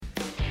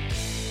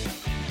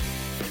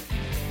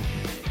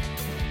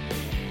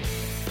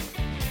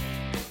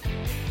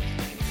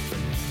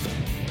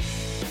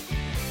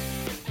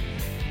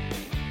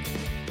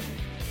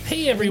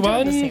Hey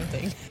everyone, the same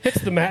thing.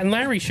 It's the Matt and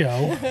Larry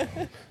show.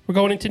 We're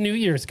going into New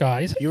Year's,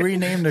 guys. You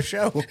renamed the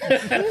show.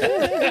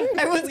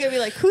 Everyone's gonna be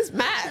like, "Who's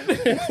Matt?"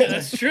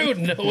 That's true.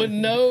 No one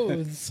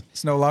knows.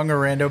 It's no longer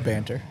Rando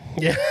Banter.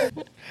 Yeah.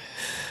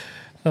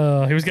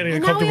 He was getting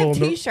And now we uncomfortable. have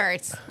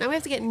T-shirts. Now we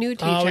have to get new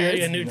T-shirts. Oh, we gotta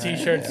get new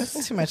T-shirts.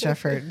 It's too much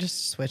effort.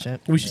 Just switch it.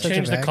 We should Switch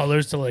change it the back.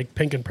 colors to like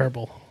pink and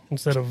purple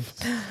instead of.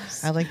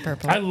 I like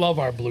purple. I love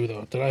our blue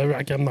though.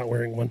 I'm not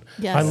wearing one.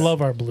 Yes. I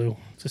love our blue.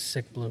 It's a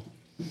sick blue.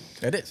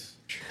 It is.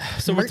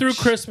 So we're through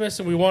Christmas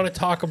and we want to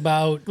talk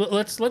about.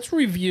 Let's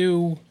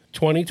review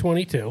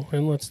 2022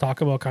 and let's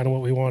talk about kind of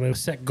what we want to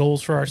set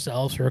goals for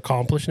ourselves or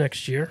accomplish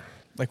next year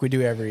Like we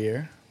do every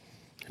year.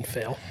 and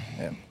fail.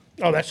 Yeah.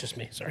 Oh, that's just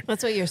me. Sorry.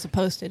 That's what you're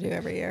supposed to do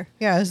every year.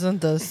 Yeah,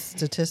 isn't the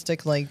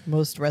statistic like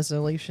most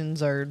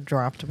resolutions are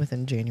dropped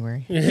within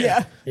January?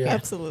 Yeah, Yeah.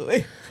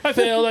 absolutely. I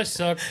failed. I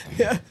suck.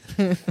 Yeah.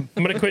 I'm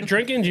gonna quit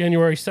drinking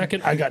January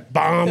 2nd. I got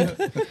bombed,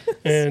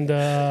 and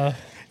I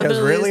I'm was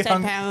gonna really lose 10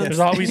 hung. pounds. there's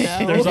always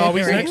No. there's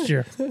always next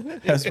year.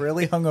 I was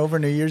really hungover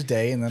New Year's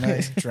Day, and then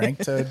I drank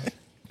to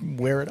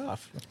wear it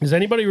off. Does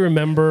anybody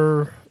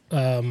remember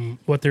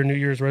what their New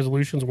Year's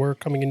resolutions were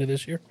coming into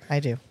this year? I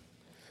do.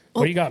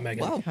 What do you got,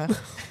 Megan? Whoa.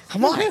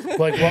 Come on.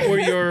 Like, what were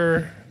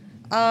your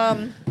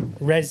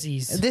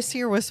resis? This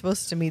year was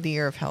supposed to be the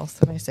year of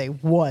health, and I say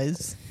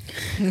was.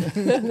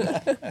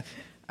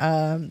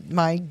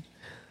 My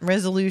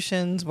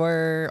resolutions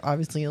were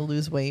obviously to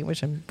lose weight,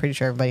 which I'm pretty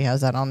sure everybody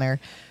has that on there.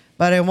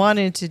 But I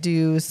wanted to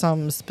do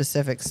some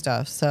specific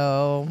stuff.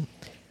 So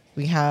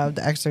we have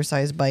the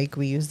exercise bike.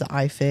 We use the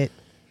iFit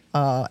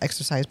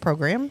exercise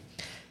program.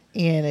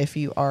 And if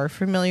you are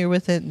familiar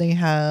with it, they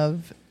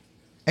have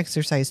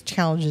exercise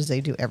challenges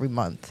they do every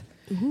month.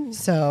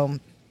 So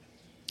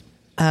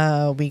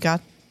we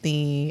got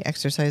the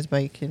exercise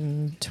bike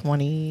in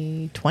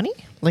 2020,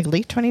 like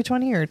late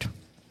 2020 or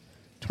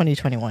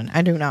 2021.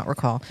 I do not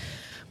recall.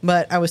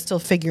 But I was still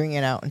figuring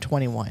it out in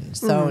 21.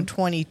 So in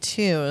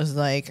 22, it was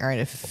like, all right,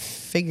 I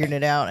figured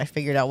it out. I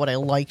figured out what I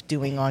like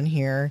doing on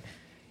here.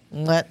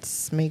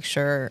 Let's make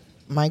sure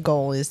my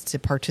goal is to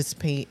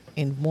participate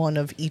in one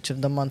of each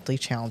of the monthly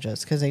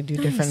challenges because they do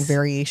different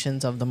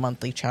variations of the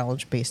monthly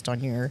challenge based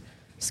on your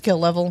skill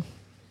level,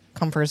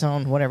 comfort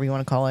zone, whatever you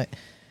want to call it.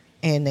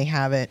 And they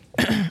have it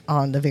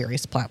on the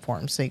various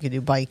platforms. So you can do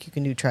bike, you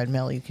can do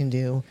treadmill, you can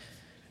do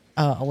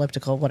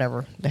elliptical,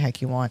 whatever the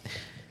heck you want.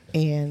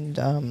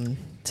 And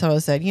so I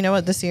said, you know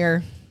what, this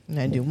year I'm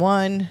going to do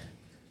one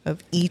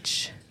of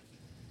each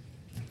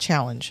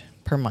challenge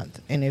per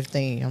month. And if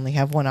they only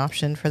have one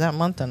option for that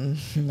month, then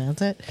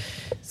that's it.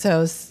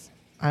 So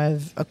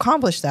I've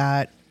accomplished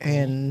that,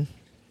 and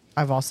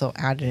I've also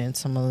added in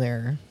some of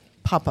their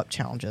pop-up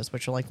challenges,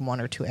 which are like one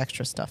or two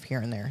extra stuff here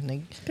and there.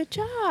 And Good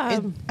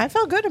job. I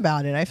felt good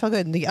about it. I felt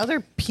good. And the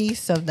other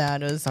piece of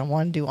that is I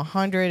want to do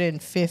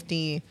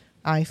 150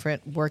 iFit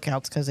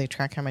workouts because they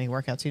track how many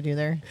workouts you do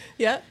there.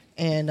 Yeah.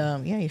 And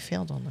yeah, you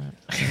failed on that.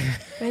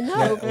 I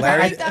know.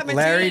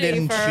 Larry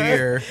didn't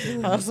cheer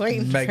I was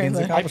waiting for Megan's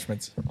the-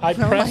 accomplishments. I Oh,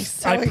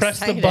 pressed I'm so the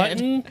excited.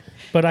 button,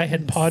 but I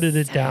had potted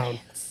it down.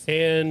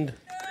 And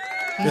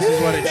This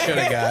is what it should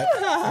have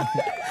got.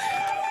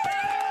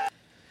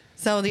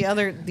 So the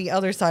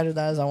other side of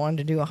that is I wanted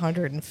to do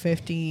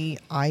 150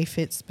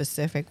 iFit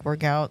specific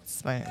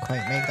workouts. I didn't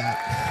quite make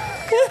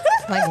that.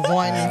 It's like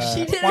one.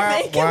 She didn't Wow,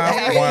 make wow,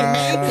 it.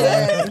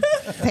 wow.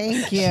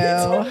 Thank you.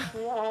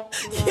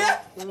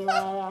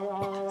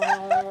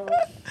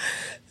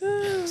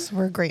 So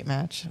we're a great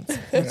match.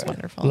 It's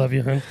wonderful. love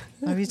you, hon.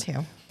 Love you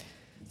too.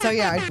 So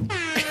yeah,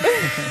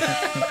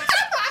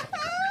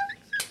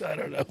 I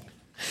don't know.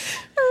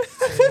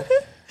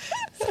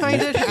 I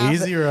did have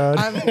Easy road.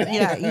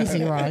 yeah,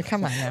 easy rod.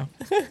 Come on now.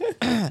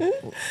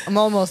 I'm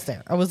almost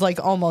there. I was like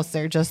almost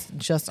there,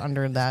 just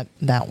under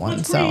that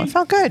one. So it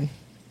felt good.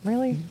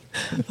 Really?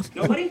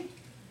 Nobody?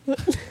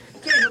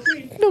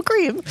 No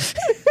cream.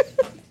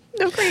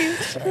 No cream.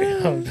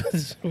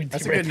 That's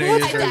a good New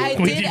Year's I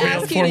resolution. We did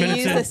derailed ask 4 you to minutes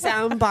use in. the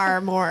sound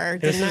bar more,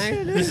 didn't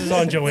I? This is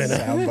on Joanna.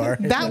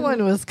 Soundbar. That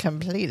one was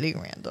completely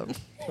random.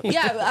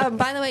 Yeah.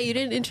 By the way, you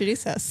didn't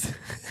introduce us.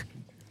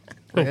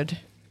 Rude.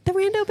 The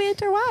Rando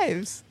Banter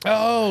wives.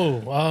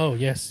 Oh,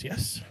 yes.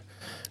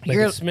 Megan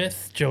You're-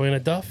 Smith, Joanna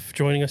Duff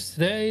joining us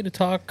today to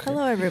talk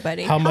Hello,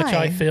 everybody. how much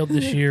Hi. I failed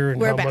this year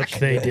and We're how back. much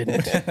they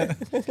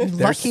didn't.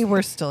 Lucky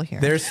we're still here.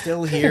 They're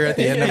still here at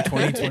the end of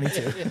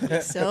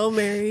 2022. So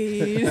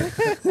married.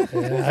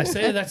 Yeah, I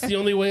say that's the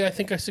only way I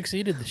think I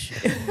succeeded this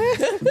year.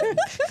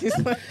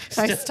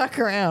 I stuck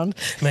around.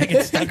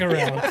 Megan stuck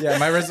around. Yeah,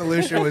 my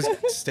resolution was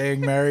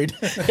staying married.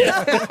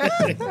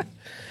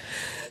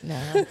 No,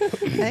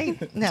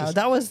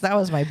 that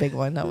was my big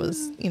one. That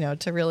was,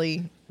 to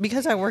really,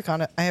 because I work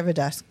on it. I have a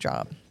desk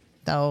job,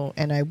 though,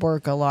 and I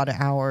work a lot of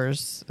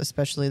hours,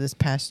 especially this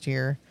past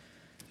year.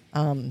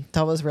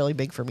 That was really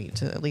big for me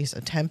to at least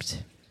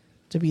attempt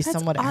to be That's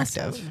somewhat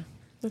awesome. active.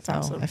 That's So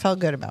awesome. I felt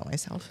good about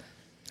myself.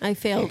 I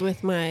failed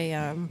with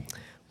my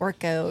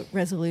workout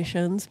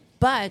resolutions,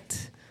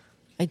 but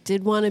I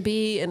did want to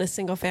be in a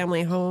single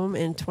family home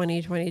in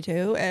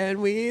 2022, and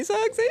we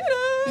succeeded.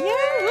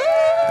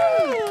 Yeah.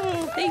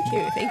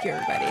 Thank you,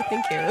 everybody.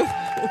 Thank you.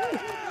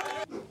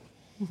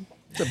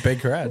 It's a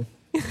big crowd.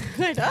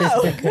 I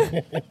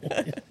know.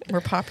 We're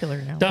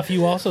popular now. Duff,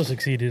 you also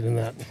succeeded in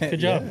that. Good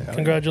job. Yeah.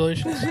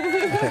 Congratulations.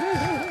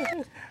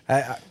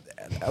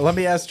 Let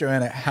me ask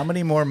Joanna, how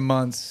many more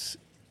months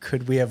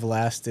could we have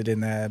lasted in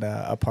that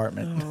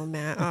apartment? Oh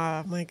man,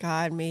 oh my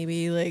God,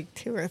 maybe like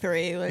 2 or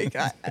 3. Like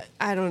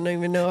I don't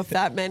even know if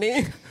that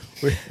many.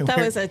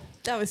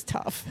 That was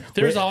tough.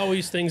 There's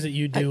always things that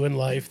you do in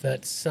life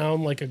that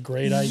sound like a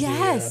great idea.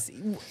 Yes,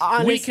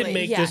 honestly, We can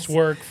make this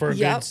work for a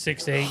good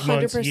 6 to 8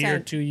 months, 100%. year,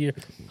 2 years.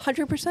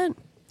 100%.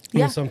 Yeah.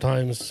 Yeah.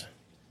 Sometimes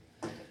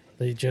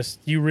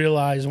you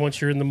realize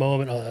once you're in the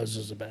moment, oh, that was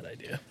just a bad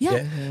idea.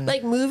 Yeah.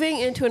 Like moving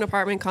into an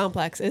apartment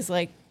complex is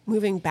like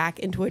moving back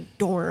into a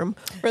dorm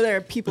where there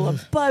are people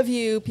above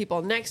you,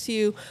 people next to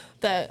you.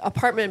 The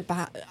apartment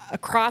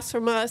across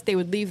from us, they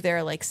would leave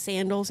their like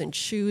sandals and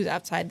shoes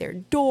outside their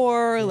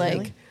door.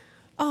 Like,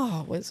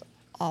 oh, it was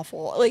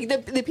awful. Like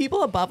the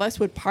people above us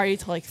would party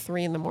till like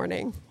 3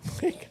 a.m.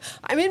 Like,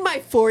 I'm in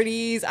my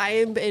 40s. I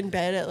am in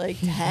bed at like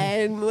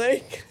 10.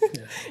 Like,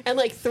 and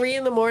like 3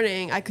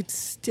 a.m, I could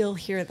still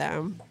hear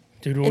them.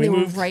 Dude, And they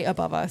were right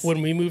above us.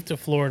 When we moved to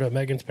Florida,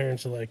 Megan's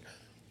parents are like,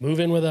 move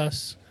in with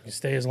us. You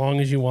stay as long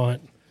as you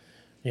want.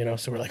 You know,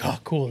 so we're like, oh,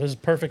 cool. This is a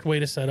perfect way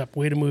to set up,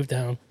 way to move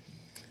down.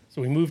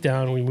 So we move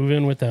down, we move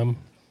in with them.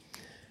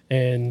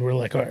 And we're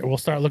like, all right, we'll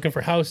start looking for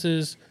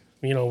houses.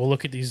 You know, we'll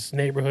look at these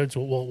neighborhoods.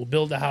 We'll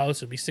build a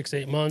house. It'll be 6 to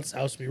 8 months.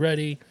 House will be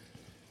ready.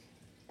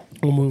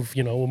 We'll move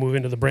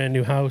into the brand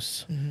new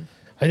house. Mm-hmm.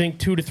 I think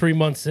 2 to 3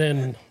 months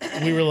in,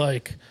 we were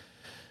like,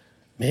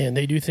 man,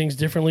 they do things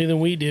differently than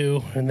we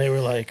do. And they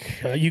were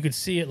like, you could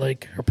see it.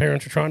 Like her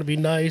parents were trying to be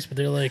nice, but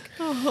they're like,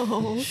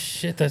 oh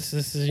shit, this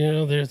is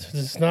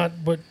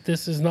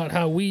not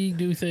how we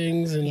do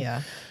things.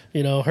 And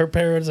you know, her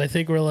parents, I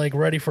think, were like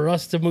ready for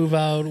us to move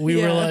out. We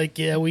were like,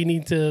 yeah, we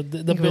need to.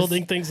 The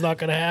building thing's not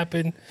going to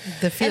happen.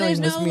 The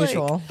feeling was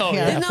mutual.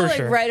 There's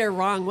no right or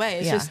wrong way.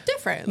 It's just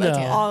different. That's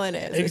all it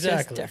is. Exactly. It's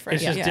just different.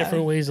 It's just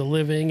different ways of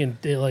living, and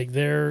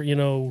they're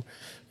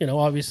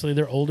obviously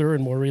they're older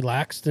and more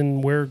relaxed,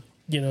 and we're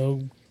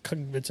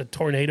it's a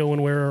tornado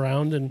when we're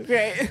around, and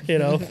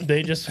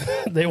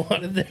they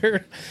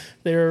wanted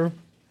their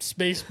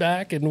space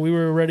back, and we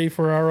were ready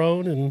for our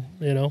own, and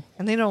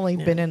And they'd only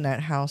been in that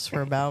house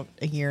for about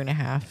a year and a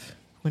half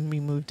when we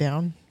moved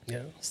down.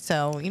 Yeah.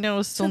 So it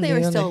was still they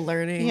were still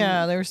learning.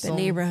 Yeah, they were still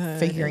the neighborhood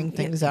figuring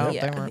things out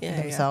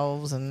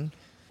themselves, and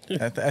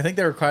I think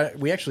they were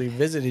we actually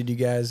visited you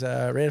guys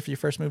right after you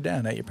first moved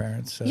down at your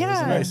parents. So it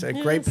was a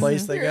great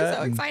place they got.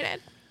 So excited.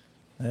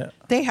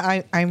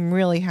 Yeah. I'm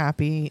really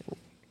happy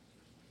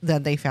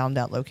that they found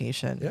that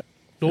location. Yep.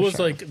 What was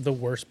like the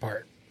worst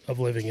part of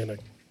living in a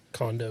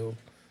condo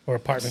or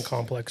apartment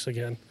complex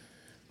again?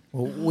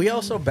 Well, we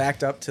also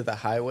backed up to the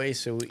highway,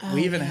 so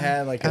we even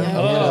had like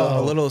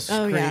a little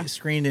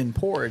screened-in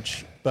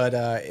porch, but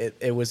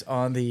it was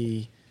on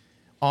the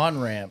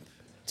on-ramp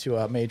to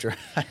a major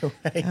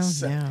highway.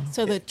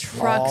 So the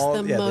trucks,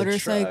 the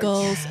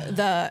motorcycles,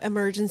 the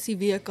emergency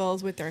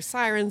vehicles with their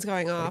sirens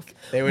going off.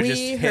 They would just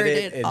hit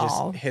it and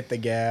all. just hit the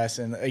gas,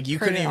 and you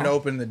couldn't even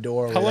open the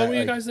door. How long were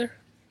you guys there?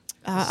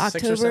 6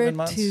 or 7 October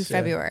months? to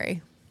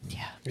February.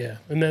 Yeah,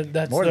 and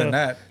that's more than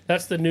that.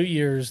 That's the New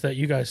Year's that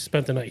you guys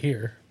spent the night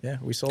here. Yeah,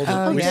 we sold it. Did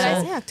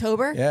I say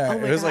October? Yeah,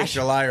 it was like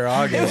July or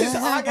August. It was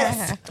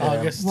August.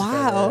 August.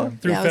 Wow.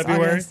 Through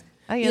February.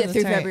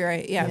 Through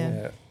February.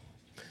 Yeah.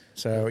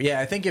 So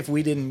I think if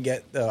we didn't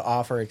get the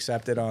offer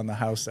accepted on the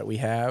house that we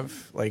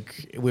have,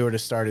 like we would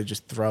have started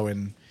just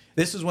throwing.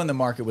 This is when the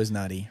market was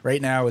nutty.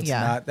 Right now, it's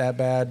not that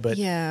bad, but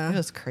it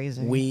was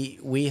crazy.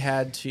 We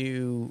had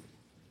to.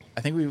 I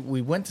think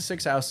we went to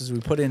 6 houses. We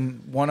put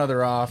in one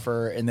other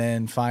offer, and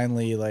then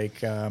finally,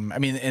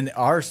 and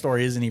our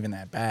story isn't even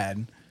that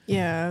bad.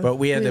 Yeah, but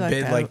we had to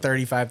bid like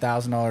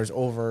 $35,000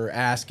 over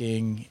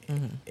asking,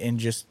 and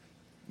just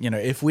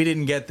if we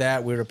didn't get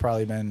that, we would have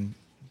probably been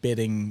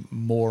bidding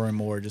more and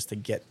more just to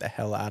get the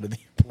hell out of the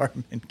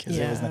apartment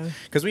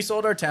because we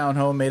sold our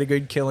townhome, made a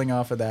good killing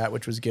off of that,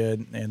 which was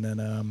good, and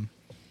then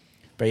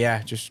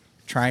just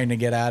trying to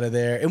get out of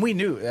there, and we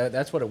knew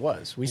that's what it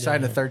was. We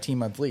signed a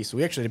 13-month lease.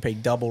 We actually had to pay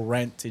double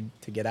rent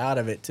to get out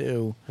of it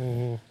too.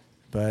 Mm-hmm.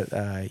 But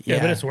but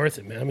it's worth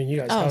it, man. I mean, you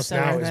guys' house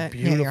now is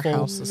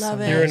beautiful.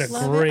 Love it. You're in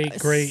a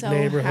great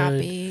neighborhood.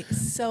 Happy.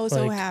 So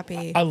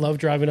happy. I love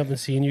driving up and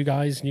seeing you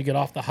guys, and you get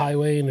off the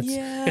highway, and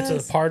it's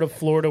a part of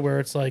Florida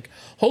where it's like,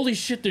 holy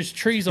shit, there's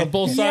trees on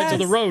both sides of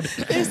the road.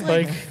 There's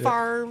like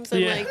farms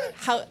and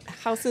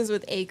houses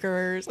with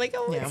acres. Like,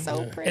 it's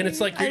so pretty. And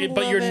it's like,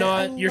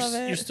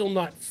 you're still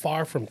not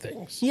far from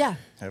things. Yeah.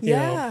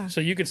 You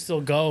so you could still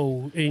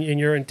go, and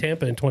you're in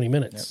Tampa in 20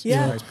 minutes.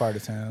 Yeah, it's a nice part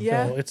of town.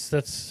 Yeah, so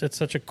it's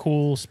such a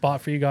cool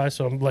spot for you guys.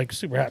 So I'm like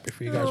super happy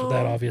for you guys with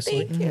that.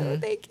 Obviously,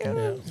 thank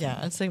you.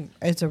 Yeah,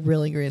 it's a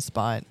really great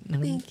spot.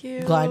 Thank you.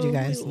 Glad you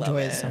guys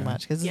enjoy it so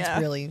much because it's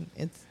really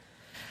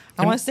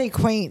I want to say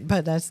quaint,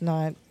 but that's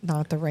not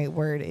the right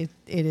word. It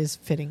is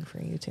fitting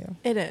for you too.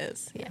 It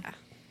is. Yeah.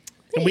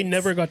 And we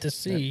never got to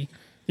see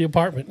the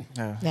apartment.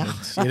 No, No.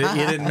 you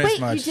didn't miss Wait,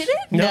 much. you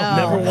didn't? No, No.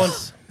 never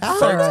once.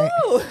 That's all right.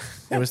 Oh,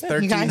 It was You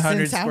guys 1,300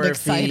 didn't sound square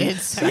excited, feet,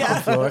 so-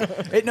 second floor.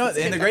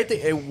 And the great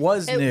thing, it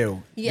was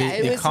new. yeah, the,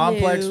 it the was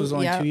complex new, was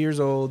only yeah. 2 years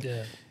old.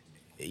 Yeah.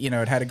 You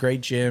know, it had a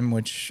great gym,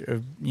 which my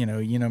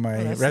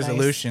that's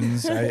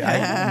resolutions.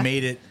 I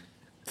made it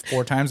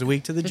 4 times a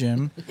week to the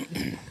gym.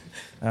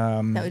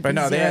 that would But be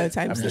no, 0 I'm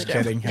times just the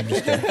gym. kidding. I'm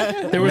just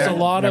kidding. There was a Never-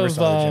 lot never of,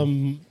 saw the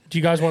gym. do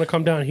you guys want to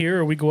come down here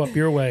or we go up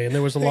your way? And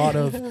there was a lot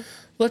of,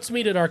 let's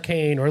meet at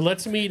Arcane or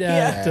let's meet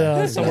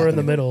at somewhere in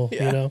the middle, you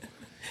know?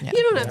 You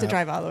don't have to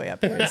drive all the way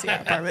up here to see our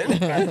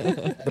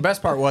apartment. The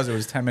best part was it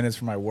was 10 minutes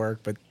from my work,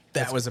 but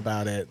that was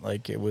about it.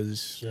 Like it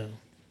was Yeah.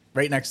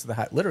 right next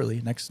to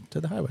literally next to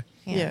the highway.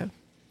 Yeah.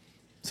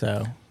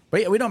 So,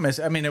 but yeah, we don't miss.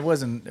 I mean, it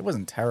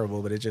wasn't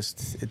terrible, but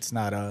it's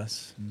not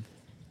us. And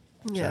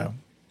Yeah. So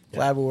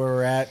glad where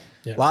we're at.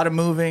 Yeah. A lot of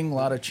moving, a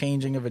lot of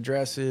changing of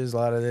addresses, a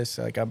lot of this.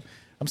 Like I'm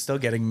still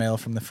getting mail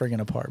from the friggin'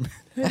 apartment.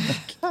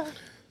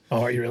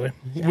 Oh, are you really?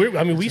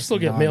 We still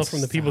get mail from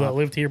the people that nonstop.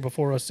 lived here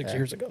before us 6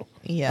 years ago.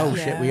 Yeah. Oh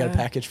shit, we got a Yeah.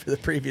 package for the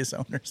previous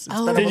owners. It's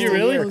Oh, been Did almost you a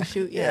really? year. Oh,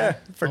 shoot, Yeah, yeah.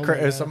 for Oh my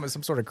God.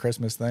 some sort of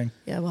Christmas thing.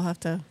 Yeah, we'll have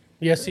to.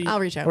 Yeah, see, I'll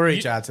reach out. We'll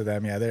reach out to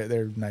them. Yeah,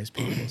 they're nice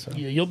people. So.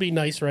 yeah, you'll be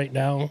nice right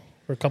now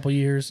for a couple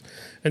years,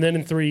 and then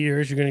in 3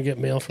 years you're going to get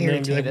mail from them.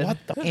 And be like,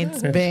 Irritated. what the?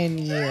 It's been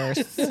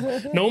years.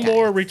 No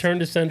more return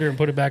to sender and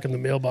put it back in the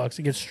mailbox.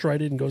 It gets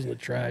shredded and goes in the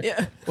trash.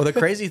 Yeah. Well, the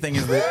crazy thing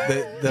is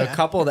that the Yeah,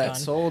 couple that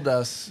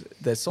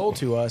done. sold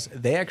to us,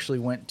 they actually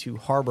went to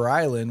Harbor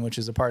Island, which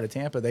is a part of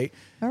Tampa. They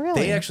Oh,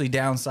 really? they actually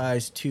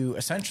downsized to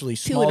essentially an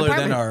smaller than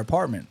apartment. our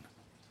apartment.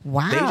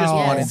 Wow. They just Yeah,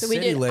 wanted so we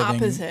city did living.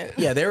 opposite.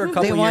 Yeah, they were a They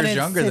couple years wanted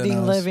younger city than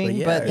us. living,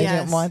 yeah, but they Yes.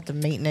 didn't want the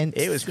maintenance.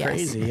 it was Yes.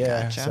 crazy.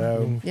 Yeah, Gotcha.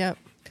 so Yep.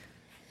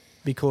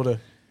 be cool to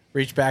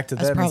reach back to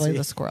That's them. probably and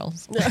the see.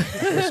 squirrels.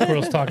 The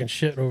squirrel's talking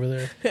shit over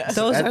there.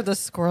 Those are the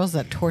squirrels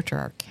that torture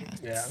our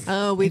cats. Yeah.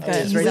 Oh, we've got,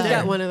 it's right we've there.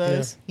 got one of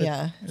those.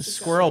 Yeah.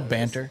 Squirrel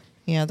banter.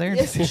 Yeah, they're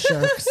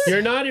jerks.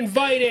 You're not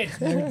invited.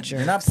 They're You're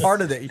jerks. not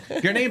part of it.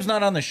 Your name's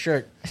not on the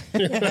shirt.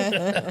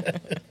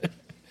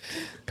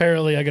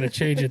 Apparently, I got to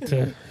change it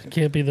to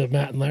can't be the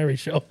Matt and Larry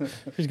show.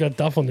 He's got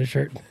Duff on the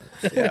shirt.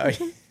 Yeah.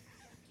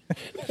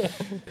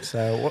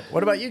 So,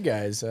 what about you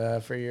guys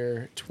for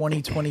your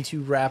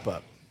 2022 wrap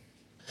up?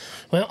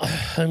 Well,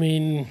 I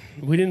mean,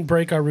 we didn't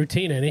break our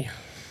routine any.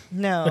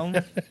 No,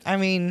 I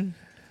mean,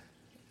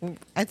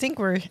 I think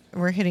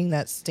we're hitting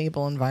that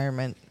stable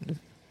environment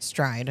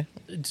stride.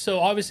 So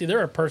obviously, there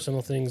are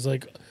personal things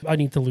like I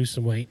need to lose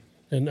some weight.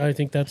 And I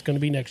think that's going to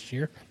be next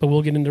year. But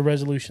we'll get into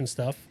resolution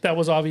stuff. That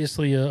was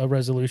obviously a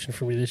resolution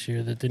for me this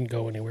year that didn't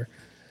go anywhere.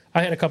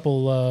 I had a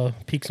couple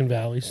peaks and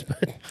valleys,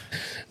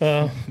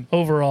 but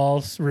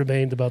overall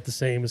remained about the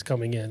same as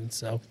coming in.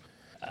 So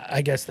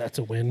I guess that's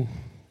a win.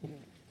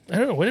 I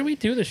don't know. What did we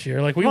do this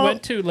year? Like we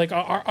went to like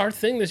our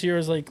thing this year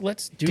was like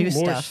let's do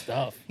more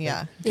stuff.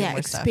 Yeah. do Yeah,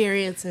 more stuff.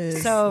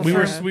 experiences. So We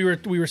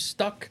for- were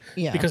stuck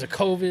Yeah. because of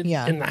COVID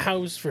Yeah. in the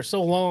house for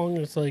so long.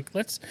 It's like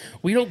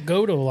we don't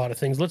go to a lot of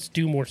things. Let's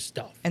do more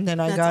stuff. And then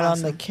I That's got on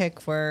the awesome.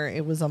 kick where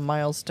it was a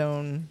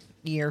milestone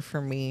year for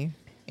me,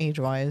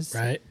 age-wise.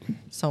 Right.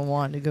 So I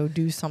wanted to go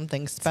do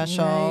something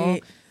special.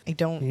 right. I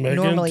don't Megan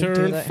normally do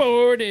turned that.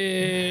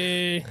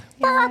 40.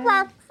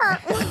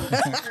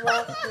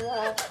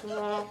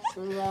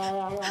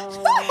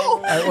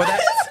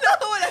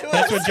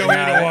 That's what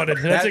Joanna wanted.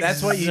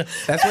 That's what you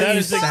that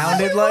is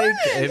sounded like.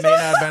 It may not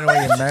have been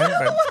what you meant,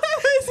 but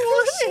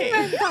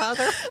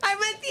I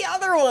meant the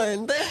other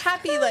one. The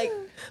happy like.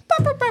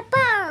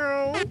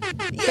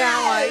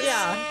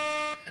 Yeah.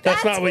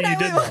 That's not what you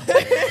did.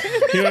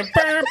 Though. You went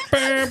burr,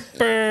 burr,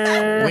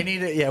 burr. we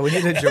need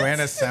a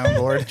Joanna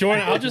soundboard.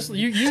 Joanna, I'll just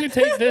you can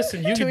take this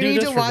and you Do can we do need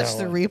this to from watch now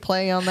the on.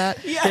 replay on that?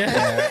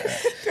 Yeah.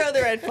 Throw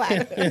the red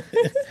flag.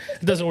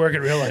 It doesn't work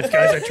in real life,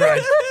 guys. I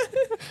tried.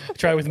 I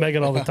try with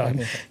Megan all the time.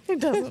 It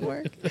doesn't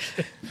work.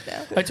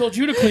 I told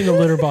you to clean the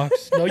litter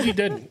box. No, you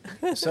didn't.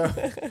 So,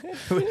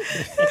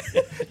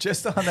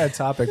 just on that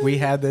topic, we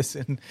had this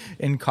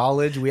in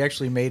college. We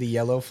actually made a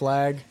yellow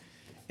flag,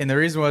 and the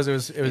reason was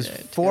it was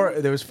four.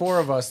 There was 4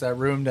 of us that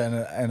roomed in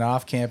an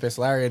off campus.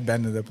 Larry had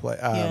been to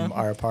the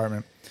our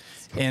apartment,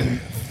 and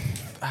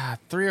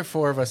 3 or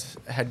 4 of us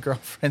had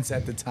girlfriends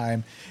at the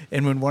time.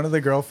 And when one of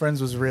the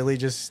girlfriends was really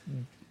just,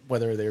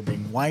 whether they were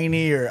being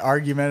whiny or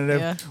argumentative,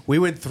 Yeah. we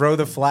would throw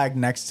the flag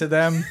next to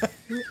them,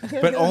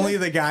 but only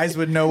the guys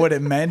would know what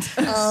it meant.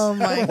 Oh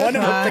my One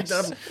of them picked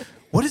gosh. it up.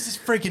 What does this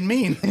freaking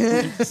mean?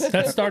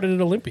 That started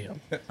at Olympia.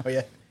 Oh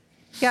yeah.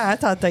 Yeah, I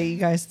thought that you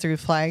guys threw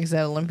flags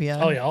at Olympia.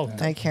 Oh, yeah, all the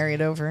time. I carried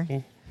over.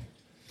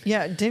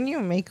 Yeah, didn't you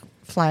make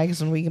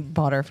flags when we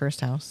bought our first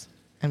house?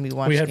 And we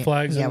watched We had it?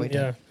 flags. Yeah, and, we did.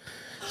 yeah.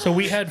 So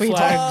we had We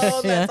flags.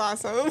 Oh, that's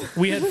awesome.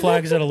 We had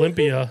flags at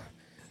Olympia.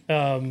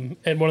 And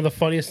one of the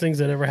funniest things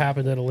that ever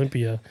happened at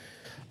Olympia,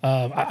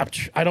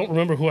 I don't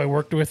remember who I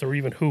worked with or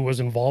even who was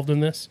involved in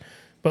this,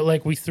 but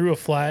like we threw a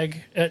flag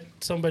at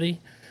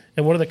somebody,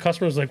 and one of the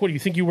customers was like, "What do you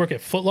think you work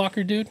at Foot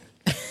Locker, dude?"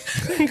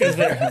 Because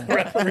they're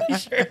referee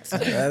shirts. I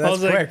That's was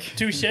quick. like,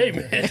 "Touche,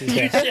 man,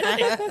 touche."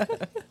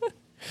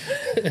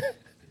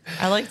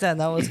 I like that.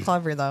 That was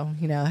clever, though.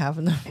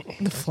 Having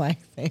the flag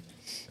thing.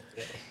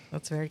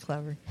 That's very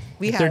clever.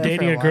 If they're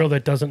dating a girl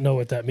that doesn't know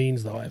what that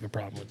means, though, I have a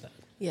problem with that.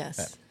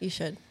 Yes, you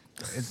should.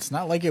 It's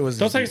not like it was.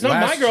 Don't say it's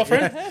not my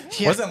girlfriend.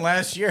 Wasn't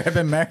last year. I've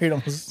been married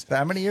almost.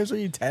 How many years were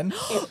you? 10?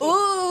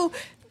 Ooh,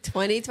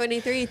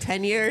 2023,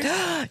 10 years.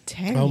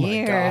 10 Oh my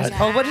years. God.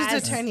 Oh, what does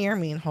Yes. a 10-year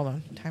mean? Hold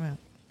on. Time out.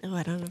 Oh,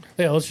 I don't know.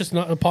 Yeah, let's just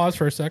not pause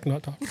for a sec,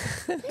 not talk.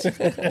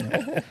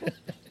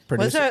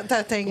 What's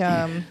that thing,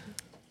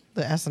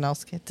 the SNL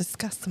skit?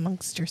 Discuss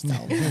amongst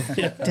yourselves.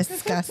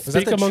 Discuss. Was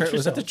that, Speak the amongst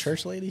was that the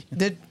yourselves. church lady?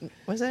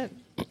 Was it?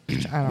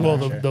 I don't Well,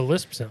 know. the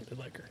lisp sounded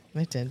like her.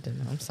 It didn't.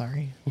 I'm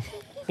sorry.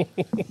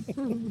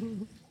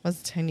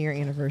 What's 10-year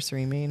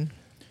anniversary mean?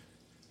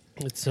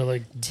 It's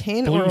like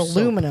Tin blue or soap.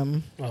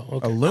 aluminum? Oh,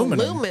 okay.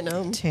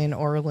 Aluminum. Tin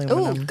or Ooh,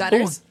 aluminum?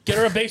 gutters. Get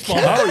her a baseball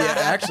Oh bat.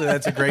 yeah, actually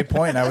that's a great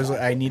point.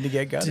 I need to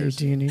get gutters.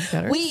 Do you need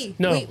gutters?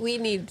 No. We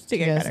need to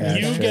get Yes.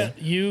 gutters. Yeah.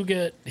 You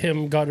get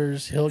him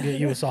gutters. He'll get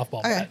you a softball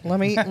Okay, bat. let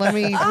me read the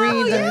meaning.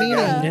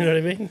 You know what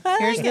I mean?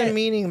 Here's the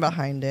meaning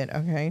behind it,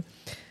 okay?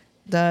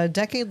 The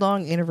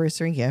decade-long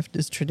anniversary gift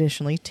is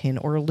traditionally tin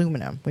or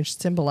aluminum, which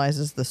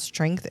symbolizes the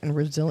strength and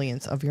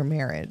resilience of your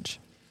marriage.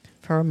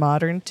 For a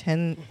modern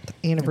 10th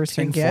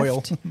anniversary Tin gift,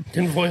 foil.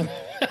 Tin foil.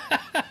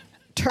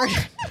 turn.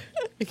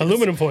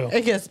 Aluminum foil.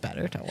 It gets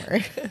better, don't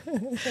worry.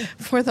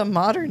 For the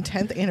modern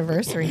 10th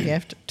anniversary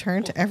gift,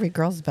 turn to every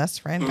girl's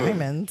best friend,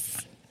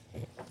 diamonds.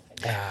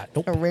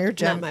 Nope. A rare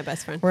gem Not my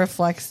best friend.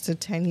 reflects the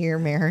 10-year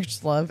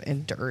marriage, love,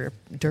 and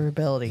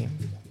durability.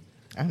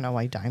 I don't know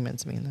why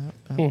diamonds mean that.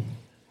 But.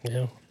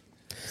 Yeah.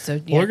 So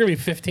Well, yeah. we're going to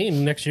be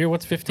 15 next year.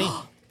 What's 15?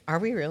 Are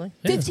we really?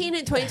 15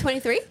 in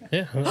 2023?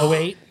 Yeah.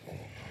 08,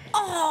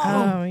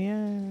 Oh yeah,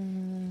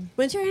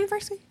 When's your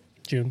anniversary?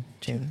 June.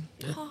 June.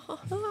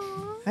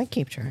 I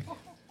keep track.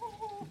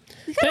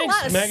 We got a Thanks,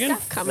 lot of Megan.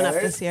 stuff coming up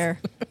this year.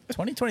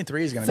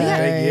 2023 is going to be a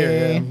Sorry. big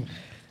year. Yeah.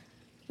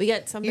 We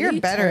got somebody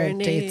You're better at turning.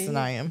 dates than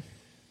I am.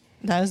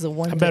 That is the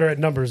one. I'm better at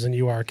numbers than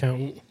you are,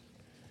 accountant.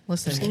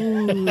 Listen,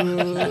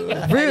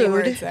 Any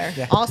words rude.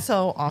 there.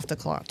 Also off the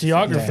clock.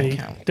 Geography, Doesn't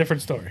count.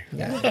 different story.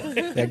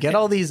 Yeah, get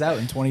all these out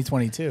in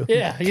 2022.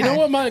 Yeah, you know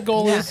what my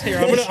goal is here.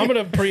 I'm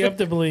gonna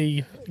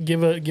preemptively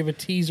give a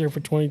teaser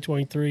for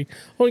 2023. I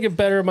want to get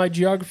better at my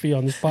geography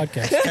on this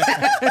podcast.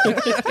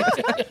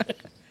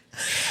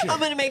 I'm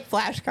going to make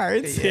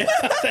flashcards. Yeah,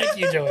 thank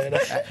you, Joanna.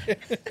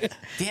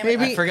 Damn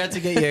Maybe- I forgot to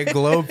get you a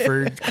globe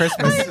for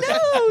Christmas.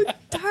 Oh,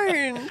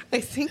 darn. I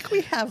think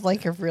we have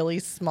like a really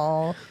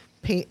small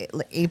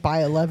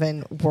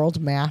 8x11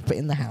 world map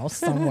in the house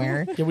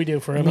somewhere. Yeah, we do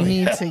for We Emma.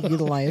 need to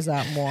utilize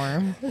that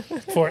more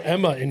For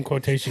Emma in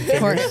quotation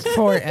for, fingers.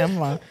 for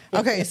Emma.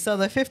 Okay, so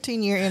the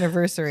 15-year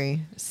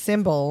anniversary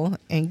symbol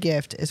and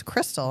gift is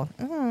crystal.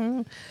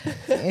 Oh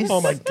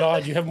my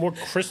God, you have more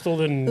crystal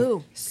than.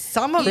 Ooh.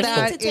 Some of You need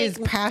that to is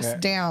take-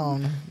 passed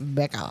down.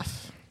 Back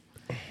off.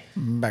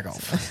 Back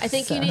off. I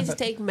think you need to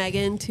take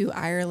Megan to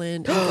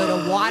Ireland and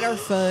go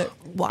to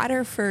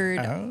Waterford,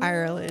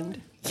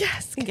 Ireland.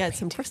 Yes. And get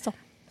some crystal.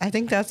 I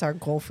think that's our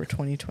goal for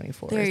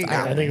 2024. There is you go.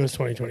 I think it was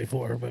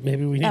 2024, but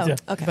maybe we need Oh, to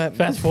okay. But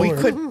fast we forward.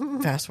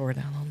 could fast forward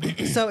down a little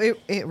bit. So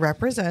it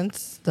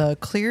represents the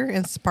clear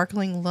and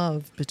sparkling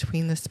love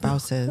between the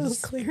spouses.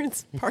 Clear and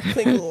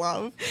sparkling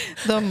love.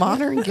 The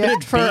modern Could gift it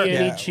be for any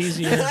Yeah.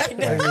 cheesier?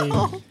 I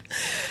mean,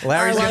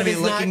 Larry's Our going to love be is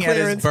not looking at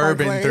clear his and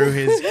bourbon sparkling. through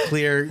his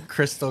clear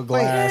crystal Wait,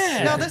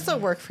 glass. no, this will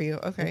work for you.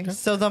 Okay.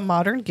 So the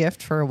modern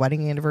gift for a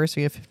wedding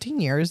anniversary of 15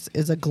 years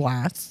is a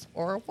glass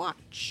or a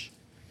watch.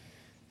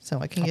 So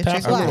I can I'll get you a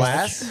pass A on the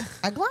glass. glass?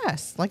 A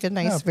glass, like a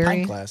No, nice, pint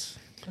very glass.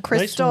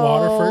 crystal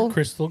Waterford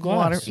crystal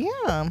glass.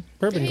 Yeah.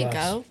 bourbon There you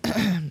glass.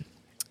 go.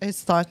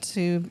 It's thought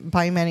to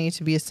by many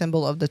to be a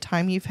symbol of the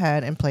time you've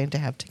had and plan to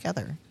have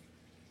together.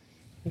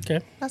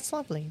 Okay, That's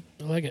lovely.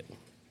 I like it.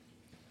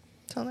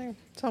 So there.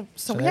 So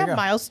So we there you have go.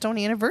 milestone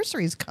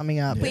anniversaries coming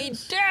up. We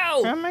do.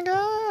 Oh my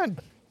god,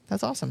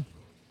 that's awesome.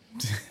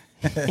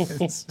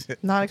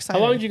 Not excited. How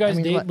long did you guys I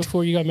mean, date what-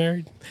 before you got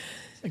married?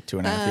 Like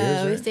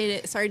 2.5 We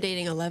years, started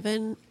dating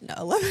 11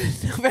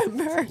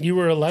 November. You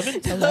were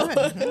 11?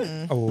 11.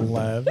 right?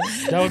 11.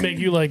 That would make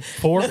you like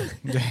 4?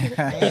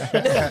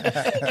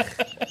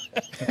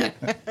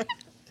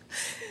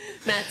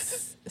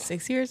 Matt's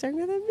 6 years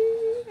younger than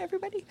me,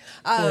 everybody.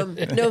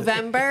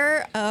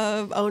 November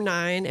of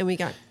 09, and we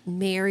got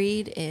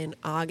married in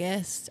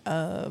August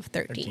of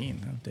 13.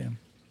 13. Oh, damn.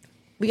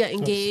 We got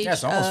engaged. Yeah,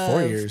 it's almost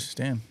 4 of years.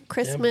 Damn.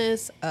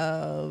 Christmas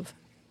of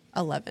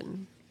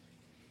 11.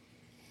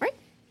 Right?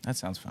 That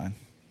sounds fine.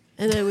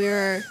 And then we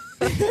were.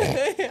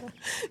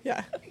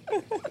 yeah.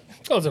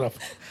 Close enough.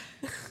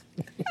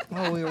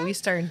 Well, we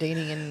started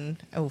dating in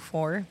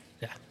 04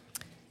 Yeah.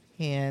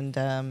 and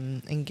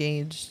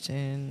engaged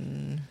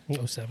in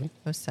 07.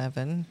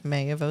 07,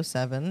 May of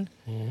 07,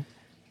 Mm-hmm.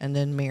 and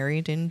then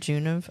married in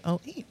June of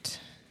 08.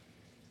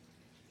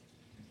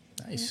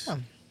 Nice. Yeah.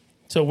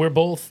 So we're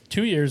both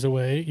 2 years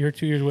away. You're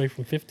 2 years away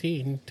from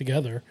 15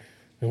 together,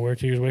 and we're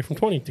 2 years away from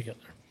 20 together.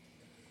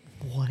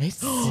 What?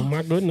 Oh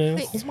my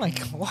goodness. Wait. Oh my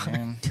god.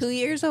 Damn. 2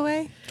 years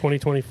away?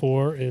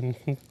 2024 and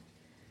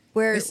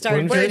We're We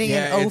started We're- dating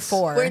Yeah, in it's-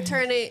 04.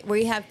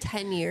 we have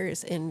 10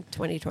 years in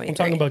 2023. I'm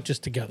talking about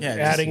just together. Yeah,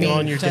 just adding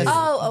on your Just days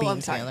Oh, being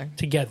I'm sorry. together.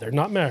 together,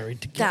 not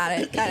married.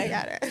 Together.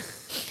 Got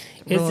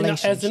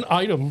it. As an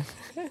item.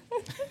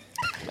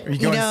 Are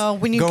you You know,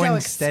 when you go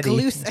going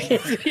steady? exclusive,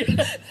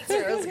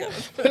 Going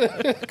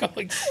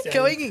steady.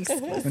 going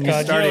exclusive. When you God,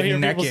 you started don't hear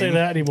people say necking.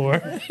 that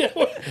anymore.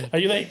 Are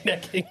you like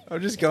necking?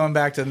 I'm just going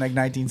back to like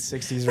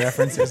 1960s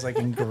references, like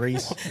in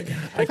Greece.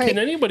 Can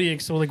anybody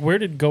like where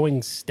did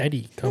going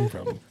steady come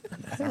from?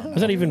 What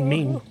does that even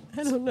mean?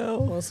 I don't know.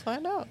 Let's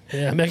find out.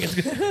 Yeah, Megan's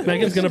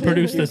going to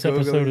produce this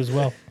episode as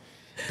well.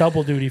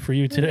 Double duty for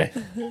you today.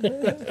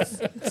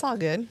 It's all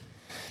good.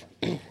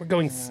 We're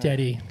going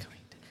steady.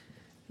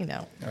 You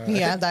know,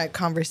 yeah, that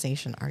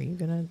conversation.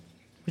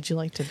 Would you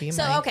like to be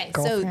So, my okay.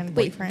 girlfriend, So,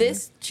 wait, boyfriend?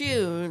 this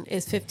June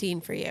is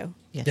 15 for you.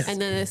 Yes. Yes.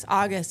 And then this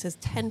August is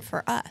 10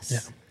 for us. Yeah.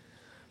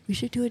 We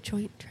should do a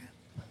joint trip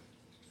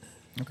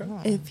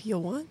Okay. if you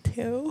want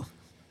to.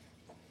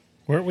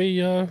 Weren't we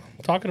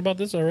talking about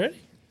this already?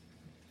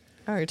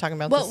 Oh, you're talking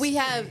about Well, this? we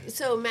have,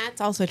 so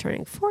Matt's also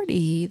turning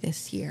 40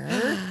 this year.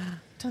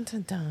 Dun,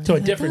 dun, dun. So a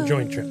different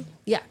joint trip.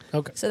 Yeah.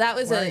 Okay. So that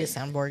was Where are you,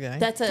 soundboard guy?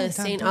 that's a Dun, dun,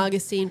 St. dun.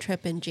 Augustine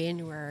trip in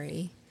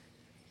January.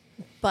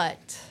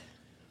 But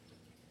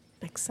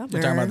next summer.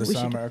 You're talking about the we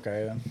should- summer.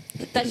 Okay.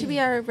 Yeah. that should be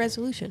our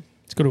resolution.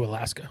 Let's go to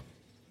Alaska.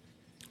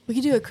 We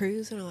could do a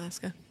cruise in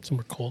Alaska.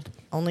 Somewhere cold.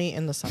 Only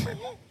in the summer.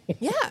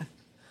 Yeah.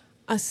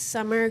 A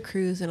summer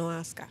cruise in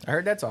Alaska. I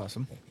heard that's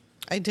awesome.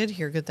 I did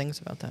hear good things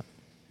about that.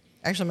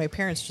 Actually, my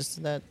parents just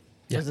did that.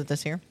 Yeah. Was it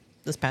this year?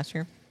 This past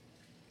year?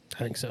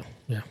 I think so.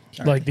 Yeah.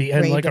 Like the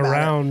end, Raved like about it.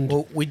 around.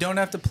 Well, we don't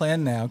have to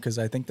plan now because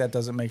I think that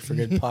doesn't make for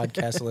good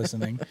podcast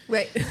listening.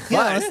 Right. Yeah,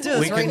 let's do this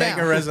We can right make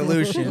now. a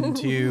resolution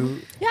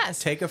to Yes.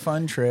 take a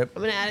fun trip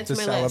I'm gonna add it to to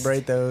my celebrate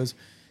list. those.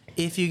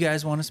 If you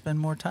guys want to spend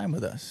more time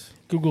with us,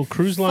 Google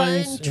cruise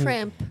lines. Fun and-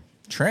 tramp.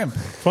 tramp.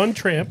 Fun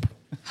tramp.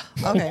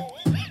 Okay.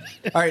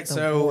 All right,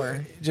 so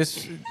war.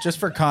 just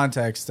for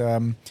context,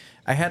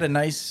 I had a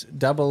nice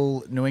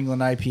double New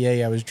England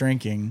IPA I was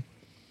drinking,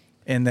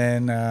 and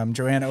then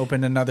Joanna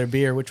opened another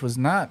beer, which was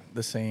not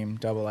the same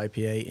double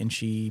IPA, and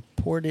she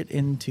poured it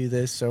into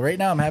this. So right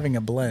now I'm having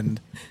a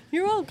blend.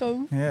 You're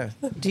welcome. Yeah,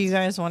 Do you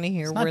guys want to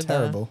hear it's not where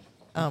terrible.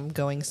 the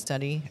going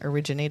study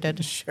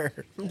originated? Sure.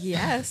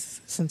 Yes.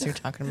 Since you're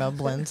talking about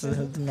blends, it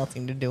has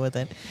nothing to do with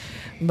it.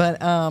 But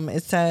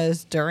it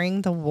says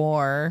during the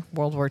war,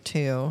 World War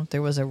II,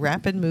 there was a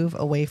rapid move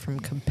away from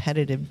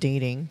competitive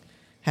dating,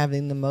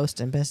 having the most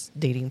and best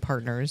dating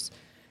partners,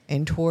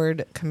 and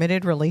toward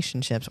committed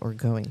relationships or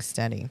going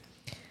steady.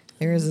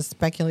 There is a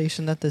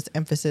speculation that this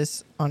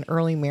emphasis on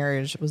early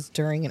marriage was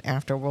during and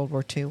after World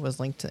War II was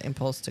linked to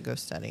impulse to go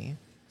steady.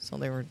 So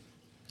they were,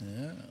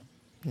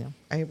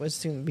 I would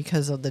assume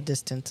because of the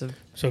distance of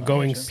So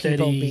going people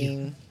steady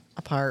being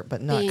apart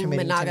but not Being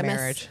committing to monogamous.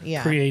 marriage.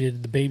 Yeah.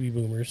 created the baby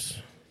boomers.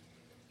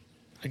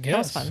 I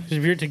guess. fun. 'Cause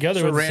if you're together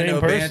So with the same Rando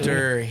person.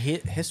 Banter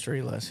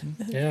history lesson.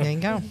 Yeah. There you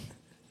go.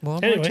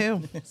 World Anyway.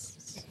 War II.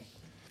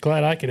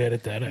 Glad I could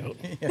edit that out.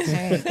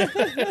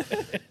 Hey.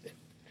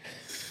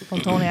 Well,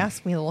 don't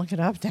ask me to look it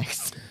up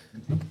next.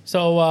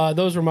 So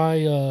those are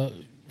my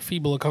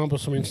feeble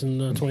accomplishments in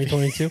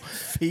 2022.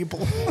 People.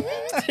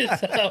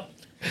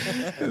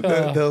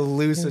 The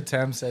loose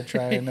attempts at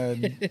trying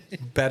to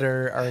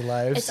better our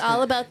lives. It's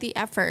all about the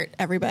effort,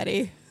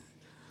 everybody.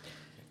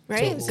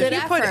 Right? So- Good If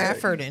you effort. put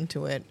effort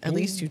into it, at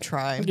least you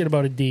try. I get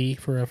about a D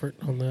for effort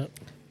on that.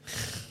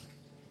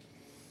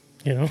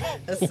 You know?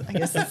 I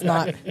guess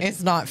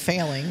it's not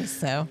failing.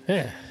 So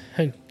Yeah.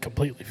 I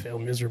completely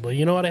failed miserably.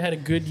 You know what? I had a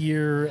good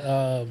year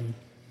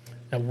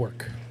at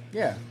work.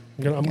 Yeah.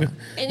 I'm gonna,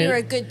 And you're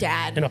a good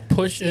dad. in a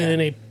push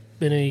in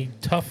a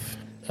tough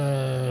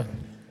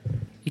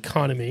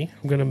economy.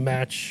 I'm gonna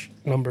match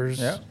numbers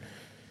Yeah.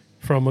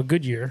 from a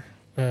good year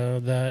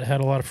that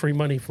had a lot of free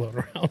money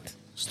floating around.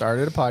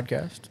 Started a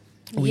podcast.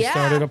 We Yeah.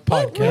 started a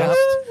podcast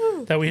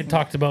that we had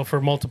talked about for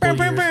multiple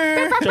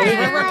years.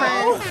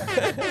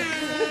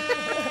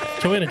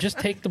 Joanna, just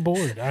take the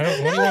board. I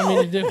don't. What do you want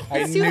me to do?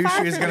 I too knew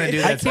hard she was for going to me.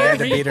 do I that, so I had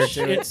can't to beat her reach.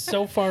 to it. It's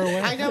so far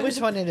away. I know which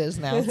one it is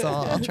now, so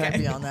I'll try to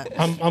be on that.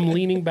 I'm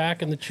leaning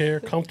back in the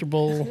chair,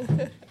 comfortable.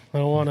 I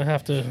don't want to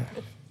have to.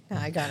 Yeah,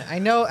 I got it. I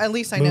know. At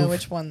least I know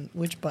Move.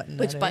 which button.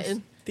 Which that is.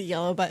 button? The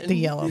yellow button. The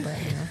yellow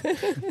button.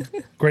 Yeah.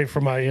 Great for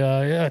my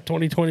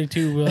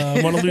 2022.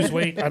 I want to lose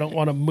weight. I don't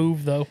want to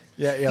move though.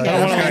 Yeah, I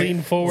don't want to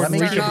lean forward. Let me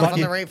and Turn reach it a off on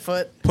button. the right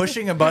foot.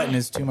 Pushing a button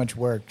is too much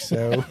work,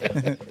 so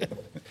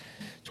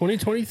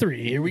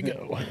 2023. Here we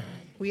go.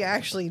 We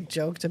actually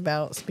joked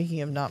about,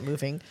 speaking of not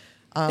moving,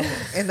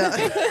 in the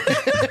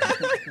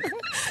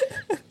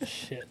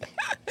Shit.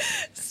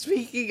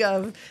 speaking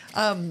of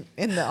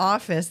in the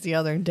office the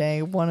other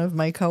day, one of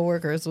my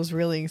coworkers was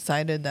really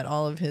excited that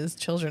all of his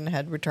children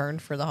had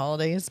returned for the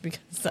holidays because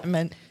that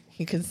meant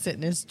he could sit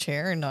in his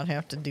chair and not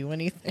have to do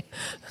anything.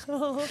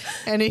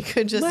 And he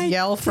could just My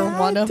yell for dad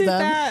one of did them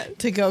that.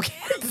 to go get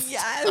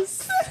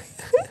Yes.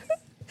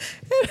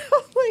 And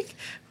I'm like,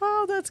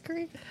 oh, that's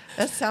great.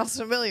 That sounds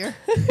familiar.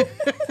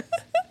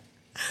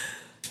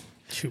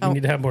 Shoot, we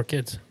need to have more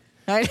kids.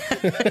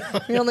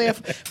 We only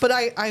have, but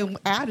I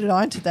added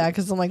on to that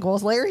because I'm like, well,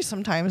 Larry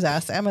sometimes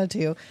asks Emma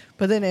to,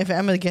 but then if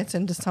Emma gets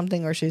into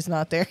something or she's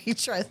not there, he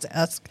tries to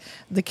ask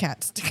the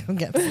cats to go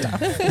get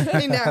stuff.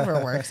 It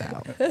never works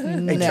out. Hey,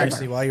 Never.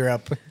 Tracy, while you're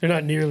up. They're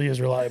not nearly as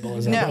reliable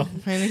as No, Emma.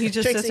 and he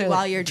just sits Trixie there while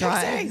like, you're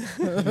dry.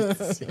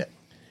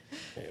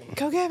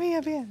 go get me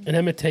a beer. And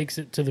Emma takes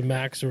it to the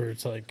max where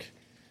it's like,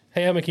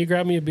 hey, Emma, can you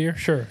grab me a beer?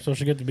 Sure. So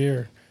she'll get the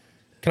beer.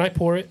 Can I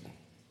pour it?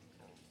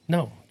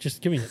 No,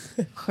 just give me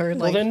it. Or Well,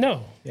 like, then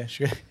no. Yeah,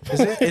 sure.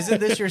 Isn't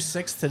this your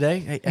 6th today?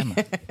 Hey,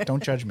 Emma,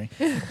 don't judge me.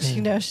 she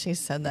knows she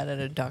said that at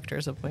a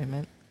doctor's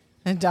appointment.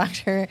 A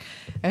doctor,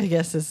 I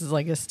guess this is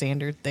like a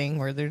standard thing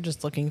where they're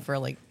just looking for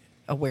like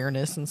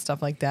awareness and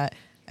stuff like that.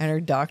 And her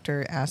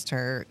doctor asked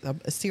her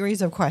a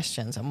series of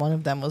questions. And one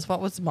of them was,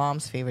 what was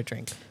mom's favorite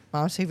drink?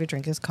 Mom's favorite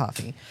drink is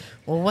coffee.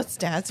 Well, what's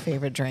dad's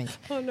favorite drink?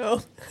 Oh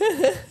no.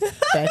 Bet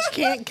you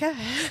can't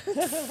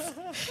guess.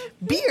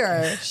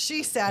 Beer.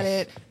 She said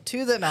it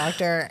to the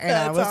doctor, and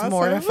I That's was awesome.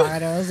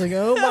 mortified. I was like,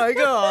 oh my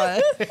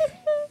God.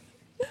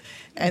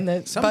 And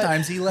then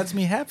Sometimes he lets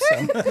me have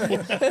some.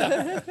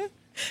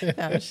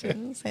 no, she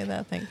didn't say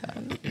that, thank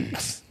God.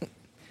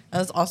 That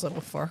was also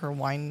before her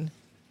wine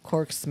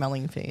cork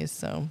smelling phase,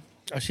 so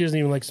She doesn't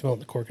even like smelling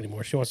the cork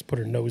anymore. She wants to put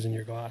her nose in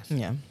your glass.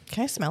 yeah.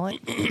 Can I smell it?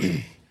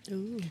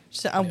 Ooh.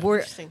 So we're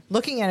Interesting.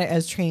 looking at it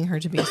as training her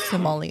to be a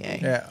sommelier.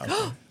 Yeah.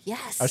 Okay.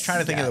 Yes. I was trying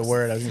to think of the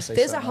word. I was going to say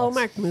There's a something else.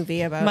 Hallmark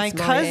movie about My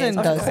cousin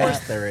sommeliers. does Of course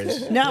that. there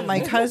is. No, my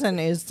cousin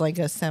is like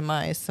a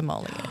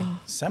semi-sommelier.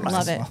 Semi.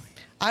 Love it.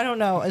 I don't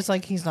know. It's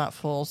like he's not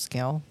full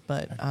scale,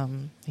 but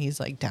he's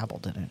like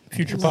dabbled in it.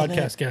 Future Love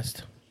podcast it.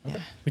 guest.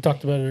 We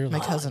talked about it earlier. My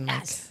cousin Mike.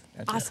 Yes.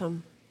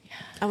 Awesome.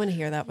 I want to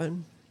hear that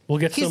one. We'll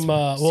get He's some.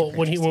 Well, super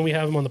when we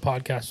have him on the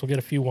podcast, we'll get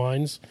a few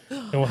wines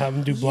and we'll have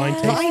him do blind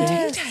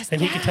Yes. tasting,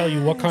 and he can tell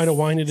you what kind of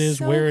wine it is,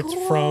 So where it's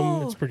from.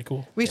 cool. It's pretty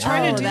cool. We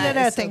tried Oh, to do that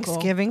that is at so cool.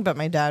 Thanksgiving, but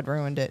my dad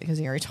ruined it because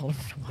he already told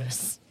him what it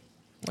was.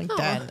 Like, Oh.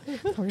 Dad,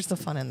 where's the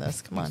fun in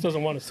this? Come Just on.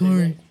 doesn't want to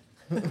say.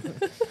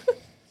 Right.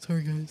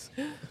 Sorry, guys.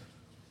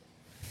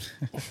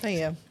 Hey,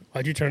 yeah.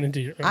 Why'd you turn into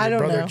your I don't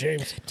brother know.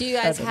 James? Do you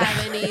guys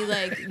have any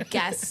like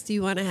guests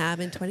you want to have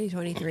in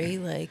 2023?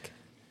 Like,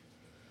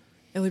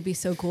 it would be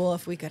so cool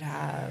if we could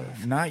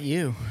have. Not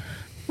you.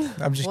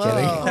 I'm just Whoa.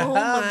 kidding. Oh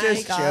I'm my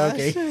just gosh.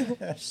 joking.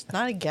 She's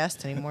not a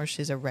guest anymore.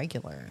 She's a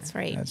regular. That's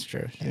right. That's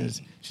true.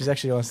 She's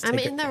actually wants to I'm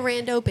take in it. the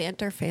Rando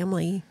Banter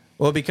family.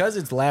 Well, because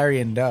it's Larry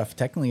and Duff,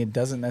 technically it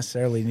doesn't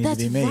necessarily need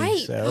That's to be me. right.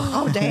 So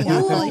Oh, dang. I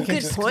Ooh, feel like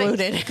good point.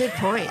 excluded. Good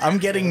point. I'm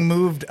getting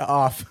moved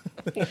off.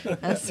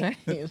 That's right.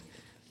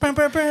 Bum,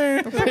 bum,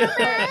 bum.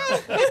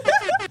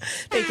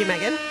 Thank you,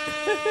 Megan.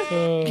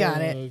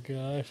 Got Oh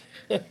gosh.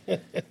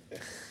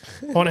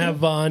 I want to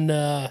have on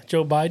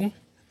Joe Biden.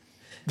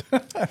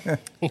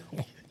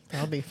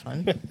 That'll be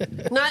fun.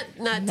 Not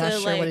Not to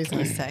sure what he's like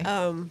going to say.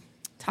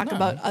 talk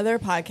about other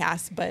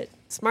podcasts, but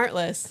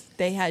Smartless,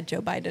 they had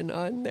Joe Biden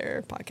on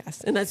their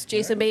podcast, and that's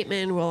Jason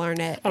Bateman, Will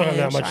Arnett. I don't have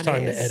and that much Sean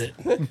time to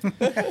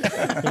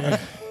Hayes.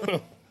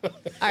 edit.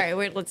 All right,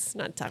 let's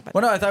not talk about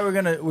Well, no, I thought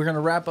we're gonna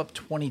wrap up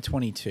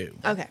 2022.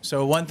 Okay.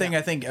 So one thing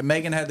I think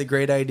Megan had the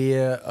great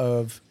idea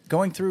of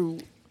going through,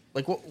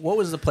 like what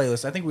was the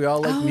playlist? I think we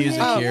all like music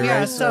yeah. here, Yeah,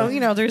 right? so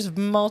there's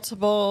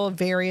multiple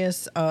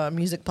various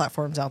music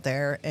platforms out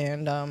there,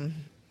 and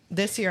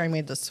this year I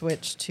made the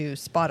switch to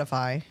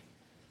Spotify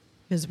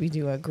because we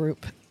do a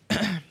group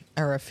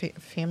or a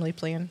family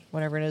plan,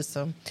 whatever it is.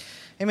 So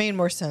it made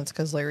more sense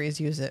because Larry's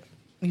uses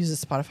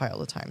Spotify all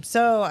the time.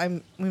 So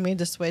we made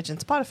the switch, and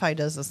Spotify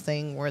does this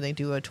thing where they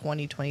do a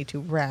 2022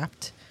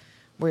 Wrapped,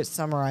 where it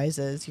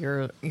summarizes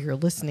your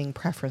listening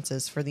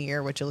preferences for the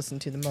year, what you listen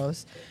to the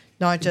most.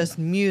 Not just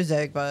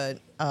music, but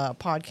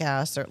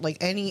podcasts or like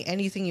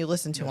anything you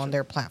listen to on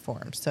their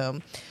platform. So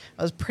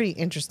it was pretty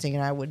interesting,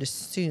 and I would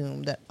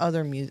assume that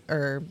other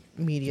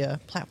media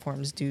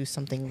platforms do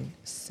something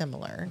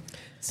similar.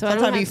 So I I thought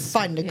don't it'd be have-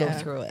 fun to go yeah.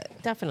 through it.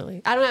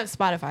 Definitely. I don't have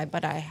Spotify,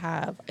 but I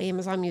have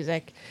Amazon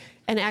Music.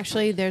 And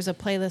actually, there's a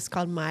playlist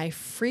called My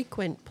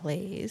Frequent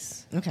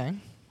Plays. Okay.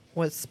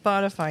 What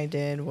Spotify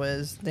did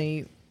was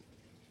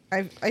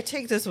I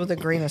take this with a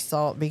grain of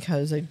salt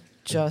because I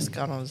just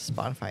got on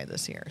Spotify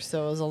this year.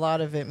 So it was a lot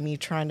of it me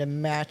trying to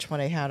match what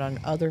I had on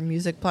other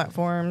music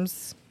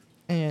platforms.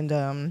 And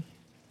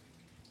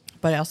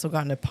but I also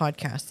got into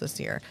podcasts this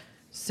year.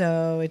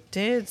 So it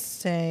did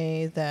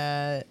say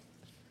that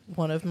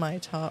one of my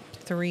top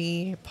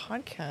 3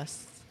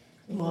 podcasts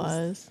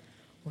Was.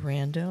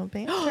 Rando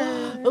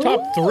Banter.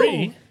 Top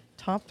 3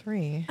 Top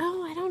 3.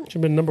 Oh, I don't. should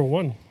have been number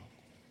 1.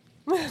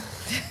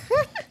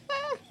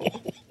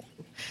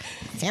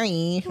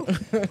 Sorry.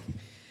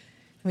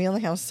 We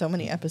only have so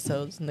many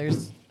episodes, and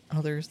there's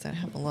others that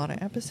have a lot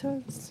of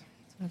episodes.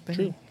 So I've been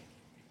True.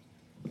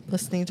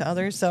 listening to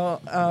others. So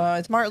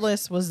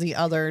Smartless was the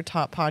other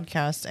top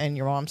podcast, and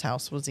Your Mom's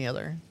House was the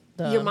other.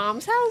 Your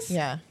mom's house?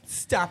 Yeah.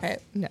 Stop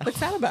it. No. What's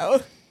that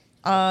about?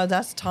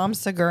 That's Tom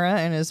Segura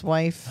and his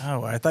wife.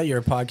 Oh, I thought you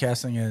were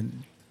podcasting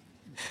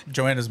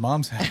Joanna's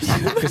mom's house.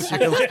 'Cause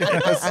you're looking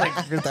at us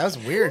like, that was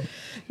weird.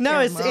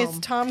 No, Your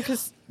it's mom.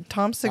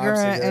 Tom Segura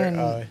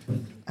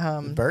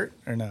and Bert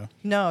or no?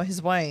 no,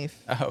 his wife.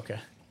 Oh, okay.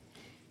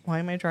 Why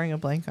am I drawing a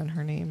blank on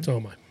her name? So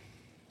am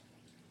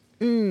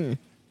I.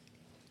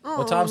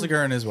 Well, Tom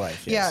Segura and his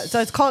wife. Yeah, Yes. so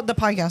it's called, the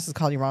podcast is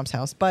called Your Mom's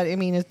House, but I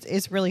mean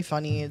it's really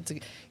funny.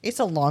 It's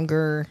a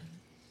longer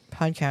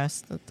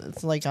podcast.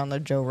 It's like on the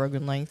Joe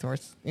Rogan length, or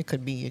it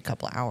could be a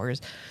couple of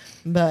hours.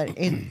 But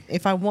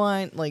if I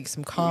want like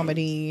some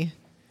comedy,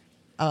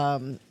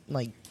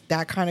 like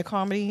that kind of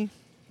comedy,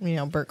 you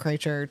know, Burt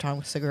Kreischer,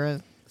 Tom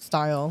Segura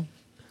style,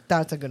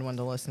 that's a good one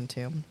to listen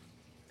to.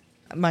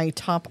 My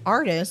top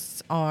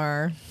artists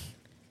are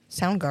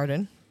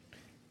Soundgarden,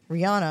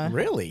 Rihanna.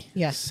 Really?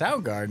 Yes.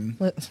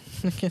 Soundgarden.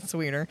 It gets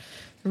weirder.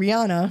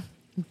 Rihanna,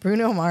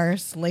 Bruno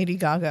Mars, Lady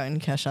Gaga,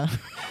 and Kesha.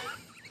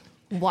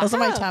 Wow. Those are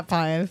my top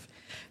 5.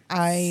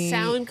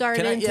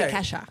 Soundgarden yeah. to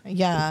Kesha.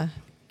 Yeah.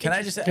 Can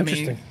I just? I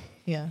Interesting. mean,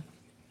 Yeah.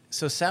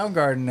 so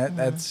Soundgarden.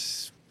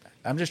 That's.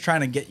 I'm just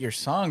trying to get your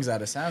songs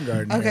out of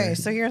Soundgarden. Okay, here.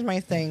 so here's my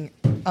thing.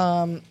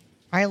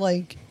 I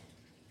like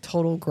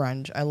total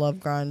grunge. I love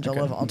grunge. I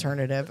love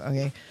alternative.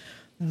 Okay.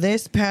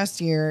 This past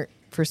year,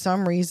 for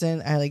some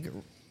reason, I like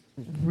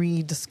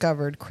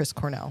rediscovered Chris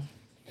Cornell.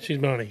 She's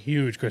been on a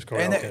huge Chris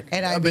Cornell kick.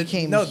 And I but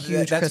became a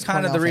huge that's Chris kind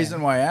of Cornell the fan.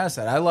 reason why I asked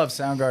that. I love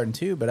Soundgarden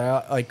too, but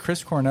I like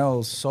Chris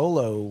Cornell's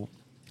solo.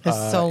 His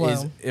solo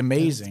is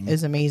amazing.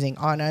 Is amazing.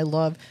 And I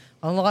love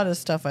a lot of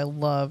stuff I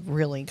love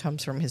really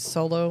comes from his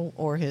solo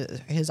or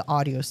his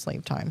audio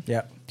slave time.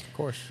 Yeah, of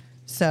course.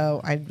 So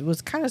I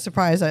was kind of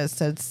surprised that it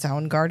said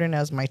Soundgarden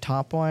as my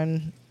top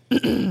one,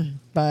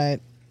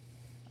 but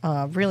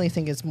really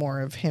think it's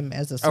more of him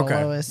as a Okay.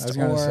 I soloist was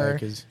gonna say, or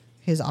 'cause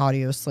his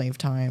audio slave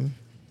time.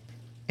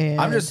 And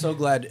I'm just so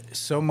glad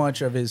so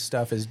much of his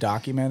stuff is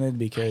documented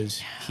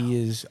because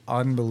he is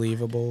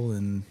unbelievable,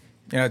 and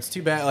you know it's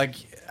too bad. Like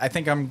I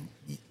think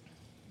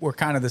we're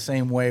kind of the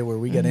same way where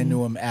we got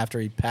into him after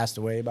he passed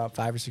away about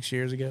 5 or 6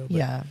 years ago. But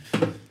yeah.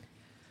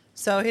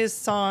 So his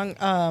song,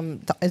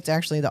 it's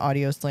actually the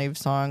Audio Slave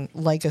song,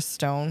 "Like a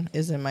Stone,"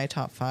 is in my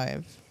top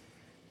 5,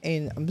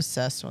 and I'm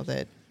obsessed with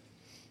it.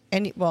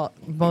 And well,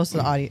 most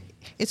of the audio,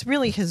 it's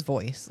really his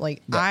voice.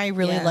 Like I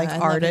really Yeah, like I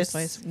love his artists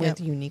voice. with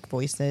Yep. unique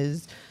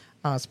voices.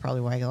 That's probably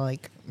why I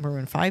like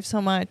Maroon 5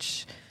 so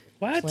much.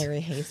 What? Larry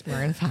hates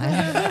Maroon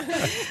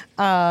 5.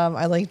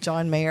 I like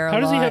John Mayer a How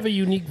lot. does he have a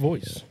unique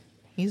voice?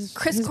 He's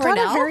Chris he's Cornell?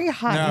 got a very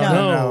hot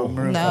No,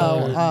 Maroon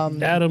no,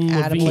 five. Adam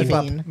Levine.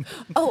 Levine.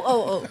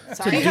 Oh, It's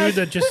a sorry. dude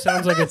that just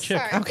sounds like a chick.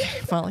 Sorry. Okay,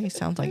 well, he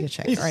sounds like a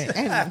chick. All right,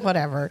 and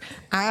whatever.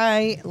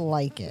 I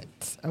like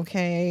it.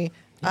 Okay.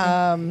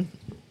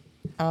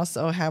 I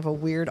also have a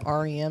weird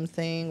REM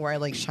thing where I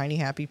like Shiny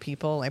Happy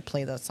People. I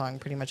play that song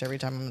pretty much every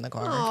time I'm in the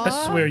car.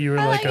 I swear you were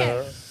like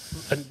a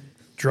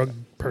drug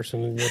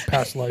person in your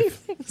past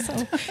life. So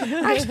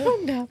I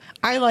don't know.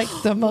 I like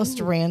the most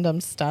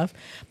random stuff,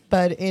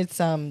 but it's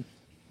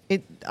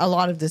a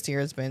lot of this year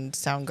has been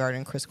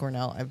Soundgarden, Chris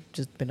Cornell. I've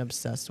just been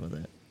obsessed with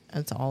it.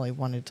 That's all I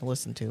wanted to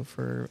listen to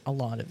for a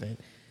lot of it.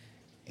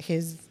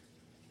 His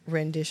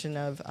rendition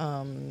of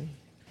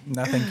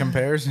Nothing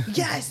compares.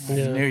 yes. I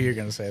Yeah. knew you were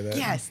going to say that.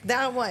 Yes,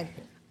 that one.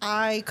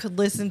 I could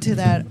listen to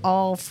that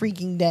all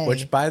freaking day.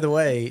 Which, by the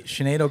way,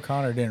 Sinead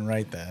O'Connor didn't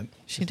write that.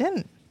 she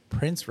didn't.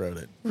 Prince wrote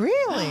it.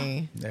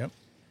 Really? Yep.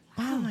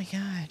 Oh my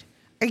god.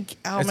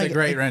 It's a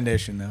great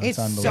rendition, though. It's It's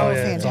so unbelievable.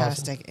 yeah, it's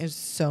fantastic. It's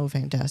so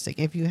fantastic.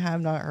 If you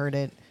have not heard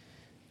it,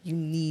 you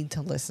need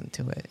to listen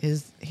to it.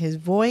 His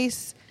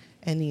voice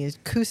and the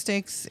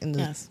acoustics and the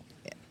Yes.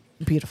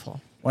 One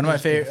beautiful. of my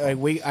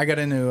favorite. I got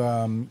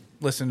into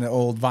listening to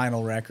old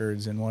vinyl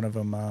records, and one of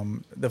them,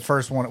 one of the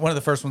first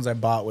ones I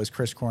bought was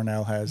Chris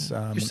Cornell has.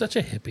 You're such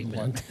a hippie,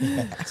 man.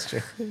 That's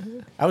true.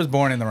 I was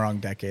born in the wrong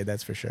decade,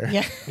 that's for sure.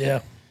 Yeah. Yeah.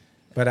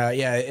 But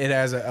yeah, it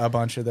has a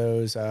bunch of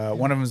those.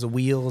 One of them is the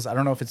Wheels. I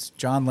don't know if it's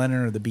John Lennon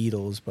or the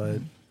Beatles, but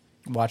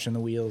watching the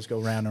Wheels go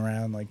round and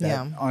round like that,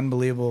 Yeah.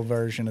 unbelievable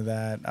version of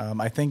that.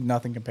 I think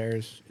Nothing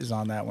Compares is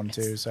on that one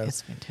too. So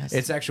it's fantastic.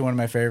 It's actually one of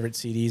my favorite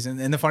CDs.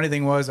 And the funny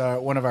thing was,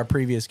 one of our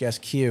previous guests,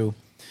 Q,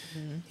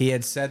 he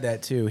had said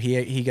that too.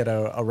 He got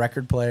a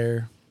record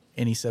player,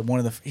 and he said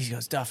he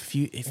goes, Duff,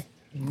 if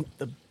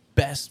the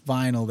best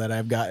vinyl that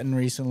I've gotten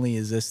recently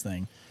is this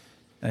thing.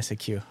 And I said,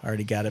 Q, I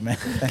already got it, man.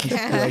 Thanks.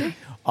 Like,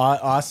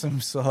 awesome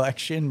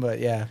selection, but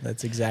yeah,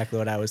 that's exactly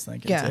what I was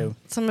thinking Yeah. too.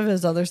 Some of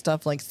his other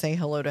stuff, like "Say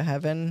Hello to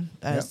Heaven,"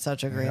 that's Yep.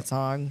 such a great Yep.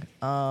 song.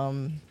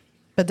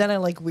 But then I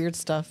like weird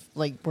stuff,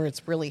 like where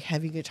it's really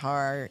heavy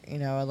guitar. You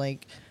know, I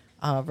like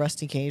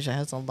Rusty Cage that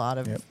has a lot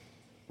of Yep.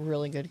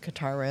 really good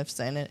guitar riffs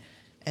in it.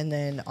 And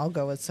then I'll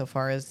go with so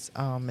far as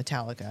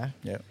Metallica.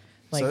 Yeah.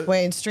 Like So-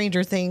 when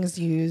Stranger Things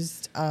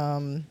used.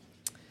 Oh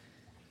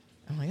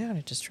my god!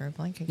 I just drew a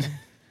blank again.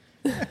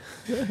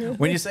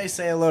 When you say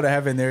Hello to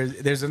Heaven,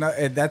 there's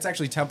another. That's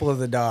actually Temple of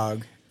the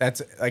Dog.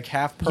 That's like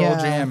half Pearl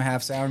Yeah. Jam,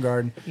 half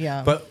Soundgarden.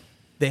 Yeah. But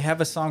they have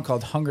a song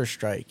called Hunger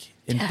Strike,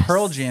 and Yes.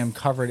 Pearl Jam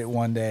covered it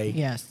one day.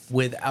 Yes.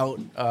 Without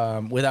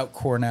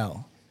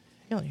Cornell.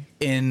 Really?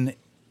 In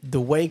the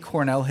way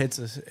Cornell hits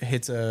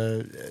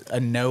a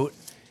note,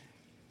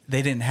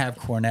 they didn't have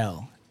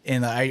Cornell.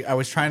 And I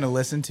was trying to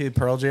listen to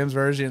Pearl Jam's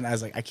version. I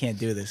was like, I can't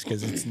do this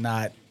because it's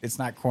not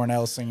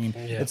Cornell singing.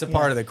 Yeah. It's a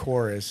part of the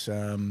chorus.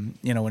 When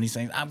he's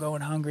saying, I'm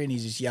going hungry, and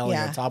he's just yelling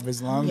at the top of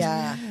his lungs.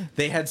 Yeah.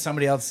 They had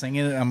somebody else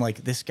singing it. And I'm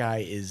like, this guy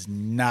is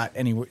not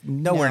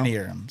nowhere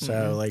near him.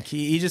 So like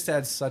he just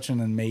had such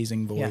an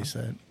amazing voice.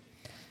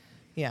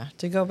 Yeah,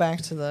 to go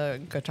back to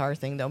the guitar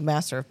thing though,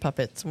 Master of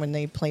Puppets, when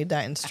they played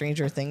that in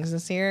Stranger Things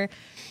this year,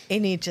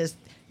 and it just,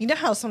 you know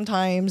how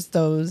sometimes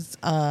those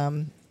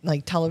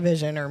like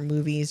television or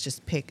movies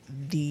just pick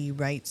the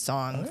right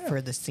song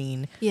for the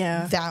scene.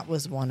 Yeah. That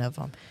was one of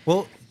them.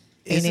 Well,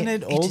 And isn't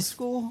it old just-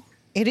 school?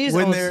 It is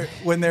when old- they're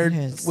it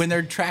is. when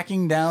they're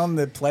tracking down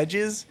the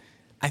pledges.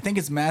 I think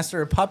it's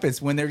Master of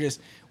Puppets when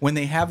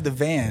they have the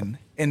van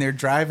and they're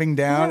driving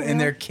down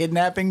and they're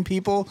kidnapping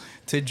people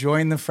to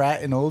join the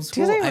frat in old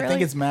school. they I think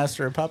really? it's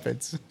Master of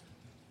Puppets.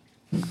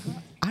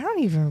 I don't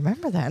even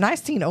remember that. And I've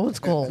seen old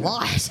school a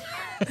lot.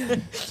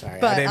 Sorry,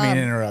 But, I didn't mean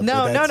to interrupt.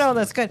 No,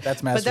 that's good.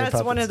 That's Master But of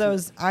that's one of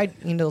Puppets. those.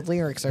 The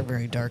lyrics are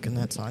very dark in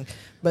that song,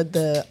 but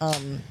the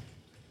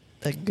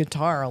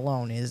guitar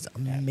alone is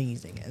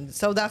amazing, and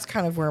so that's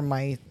kind of where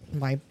my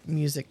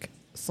music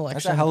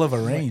selection. That's a hell of a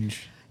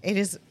range. It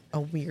is a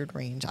weird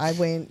range. I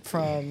went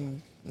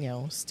from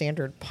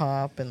standard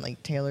pop and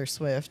like Taylor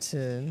Swift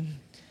to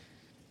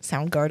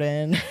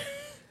Soundgarden,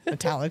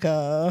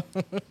 Metallica,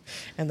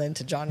 and then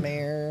to John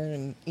Mayer,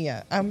 and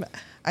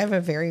I have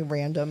a very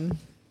random.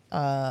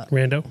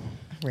 Rando.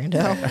 I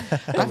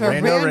have a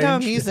Rando random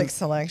range. music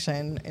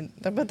selection,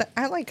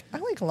 I like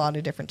a lot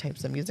of different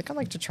types of music. I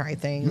like to try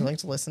things. I like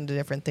to listen to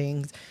different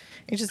things.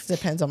 It just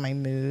depends on my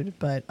mood.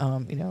 But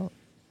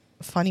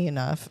funny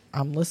enough,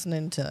 I'm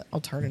listening to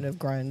alternative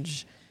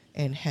grunge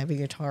and heavy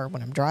guitar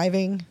when I'm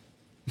driving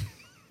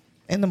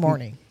in the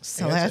morning.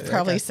 So that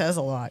probably says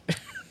a lot.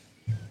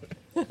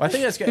 Well, I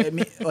think that's good. I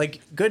mean, like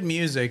good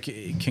music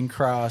can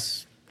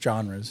cross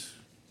genres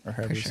or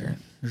however you say it.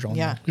 Genre.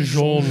 Yeah.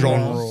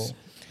 Genre.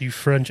 You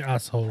French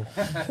asshole.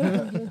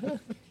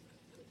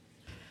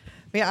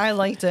 Yeah, I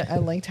liked it. I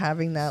liked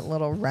having that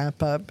little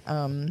wrap up.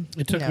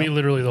 It took me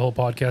literally the whole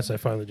podcast. I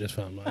finally just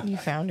found mine. You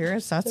found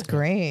yours. That's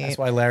great. That's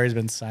why Larry's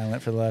been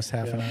silent for the last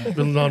half an hour.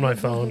 Been on my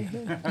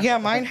phone. Yeah,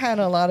 mine had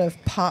a lot of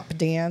pop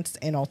dance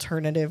and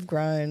alternative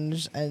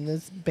grunge, and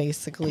that's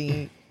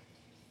basically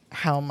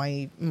how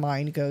my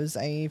mind goes.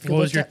 What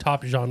was your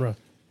top genre?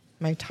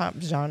 My top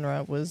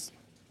genre was,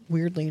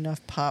 weirdly enough,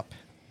 pop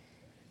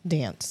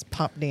dance.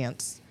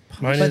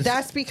 Mine But is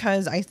that's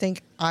because I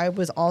think I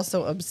was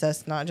also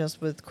obsessed not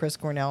just with Chris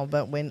Cornell,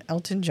 but when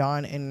Elton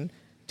John and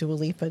Dua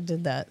Lipa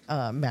did that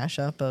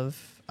mashup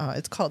of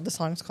the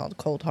song's called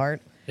Cold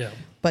Heart. yeah.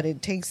 But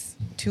it takes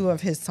two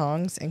of his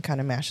songs and kind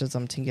of mashes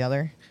them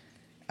together.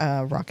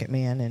 Rocket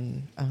Man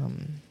and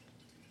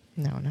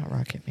no, not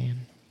Rocket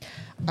Man.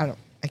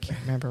 I can't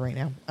remember right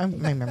now.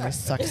 My memory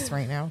sucks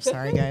right now.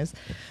 Sorry, guys.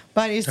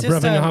 But it's I'm just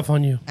rubbing off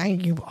on you.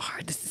 you are.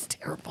 This is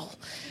terrible.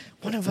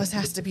 One of us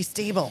has to be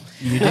stable.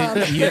 You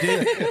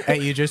did. Hey,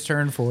 you just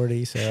turned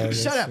 40, so I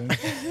Shut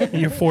guess- up.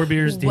 You're 4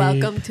 beers deep.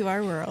 Welcome to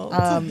our world.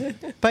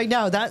 But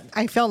no, that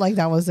I felt like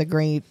that was a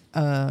great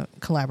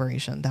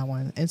collaboration, that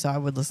one. And so I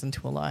would listen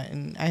to a lot.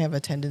 And I have a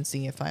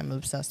tendency, if I'm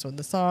obsessed with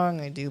the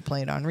song, I do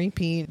play it on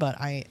repeat. But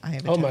I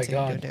have a Oh my tendency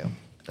God. to do.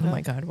 Oh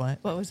my God, what?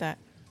 What was that?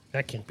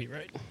 That can't be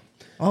right.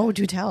 Oh,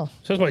 do tell.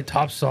 Says my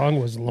top song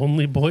was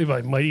 "Lonely Boy"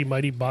 by Mighty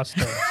Mighty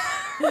Boston.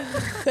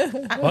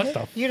 What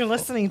the? You're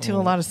listening to a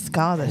lot of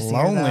ska this year,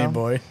 Lonely though.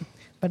 boy.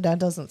 But that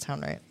doesn't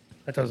sound right.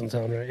 That doesn't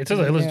sound right. It says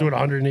I listened to it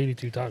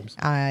 182 times.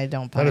 I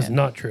don't buy That it. is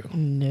not true.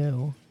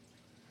 No.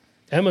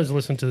 Emma's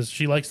listened to this.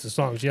 She likes the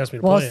song. She asked me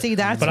to Well, play it. see,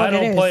 that's but what I it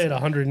don't is. play it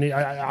 180.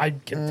 I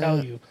can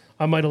tell you,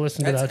 I might have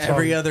listened to That's that song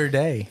every other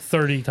day.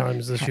 30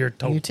 times this year. You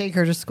Total. take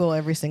her to school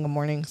every single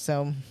morning,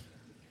 so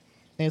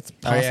it's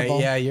Oh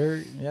possible. yeah,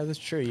 that's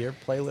true. Your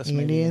playlist. It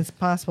maybe. is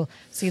possible.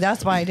 See,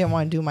 that's why I didn't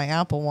want to do my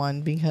Apple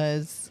one,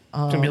 because It's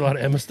gonna be a lot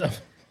of Emma stuff.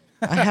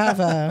 I have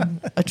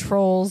a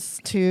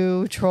Trolls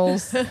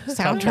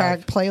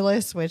soundtrack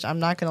playlist, which I'm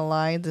not gonna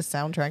lie, the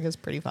soundtrack is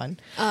pretty fun.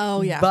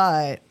 Oh yeah.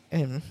 But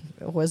it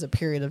was a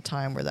period of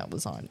time where that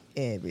was on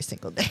every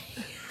single day.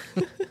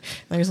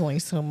 There's only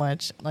so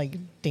much like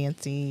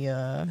dancey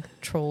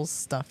Trolls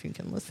stuff you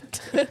can listen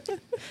to.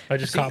 I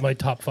just caught my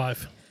top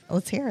 5.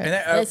 Let's hear it. And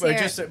Let's hear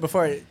just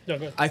before, No, go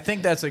ahead. I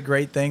think that's a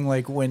great thing.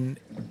 Like when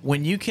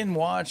you can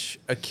watch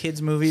a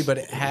kids movie, but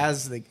it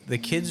has the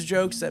kids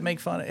jokes that make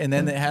fun, and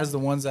then it has the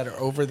ones that are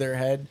over their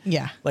head.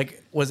 Yeah.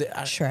 Like was it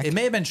Shrek. It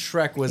may have been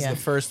Shrek was Yeah. the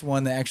first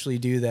one to actually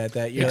do that.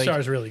 That you're Pixar's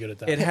like, really good at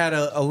that. it had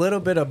a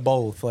little bit of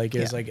both. Like it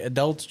was Yeah. like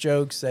adult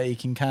jokes that you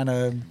can kind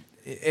of.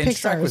 And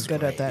Pixar Shrek was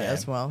good great, at that yeah.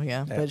 as well,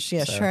 yeah. Yeah, But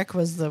yeah, so- Shrek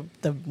was the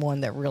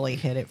one that really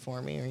hit it for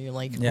me. Or you're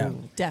like, Yeah.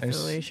 ooh,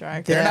 Definitely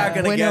Shrek. They're not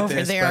gonna went get over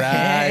this, their but I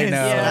heads.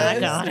 know. Yeah, I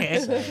got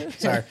it.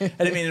 Sorry, I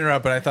didn't mean to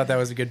interrupt, but I thought that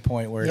was a good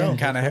point where you can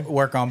kind of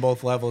work on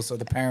both levels, so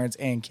the parents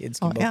and kids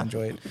can Oh, both yeah.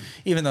 enjoy it.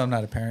 Even though I'm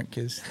not a parent,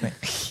 because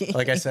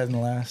like I said in the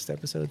last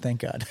episode, thank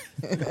God.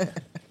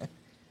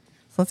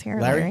 Let's hear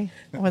it, Larry?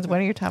 Larry. What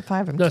are your top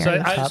 5? I'm No, so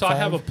curious. I Top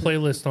have a five?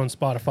 playlist on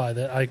Spotify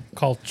that I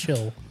call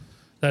Chill.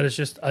 that is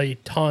just a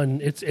ton.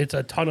 It's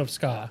a ton of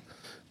ska,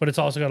 but it's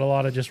also got a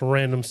lot of just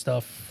random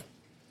stuff.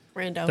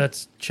 Rando.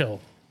 That's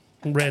chill,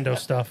 rando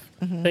stuff.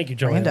 Thank you,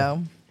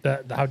 Joanna.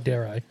 Rando. How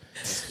dare I?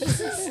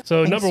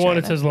 So number one,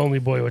 it says "Lonely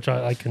Boy," which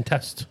I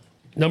contest.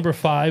 Number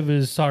 5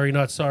 is "Sorry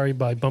Not Sorry"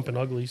 by Bumpin'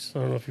 Uglies. I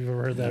don't know if you've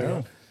ever heard that.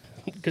 No.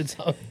 Good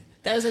song.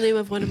 That was the name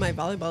of one of my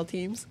volleyball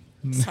teams.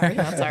 Sorry,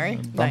 not sorry.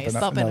 Nice.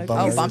 Bump it.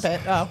 Oh, bump it.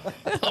 Oh.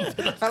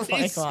 I was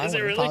like, Is well, I it would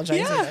really? apologize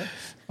Yeah. either.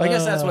 I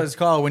guess that's what it's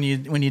called when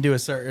you do a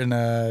certain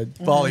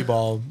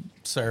volleyball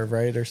serve,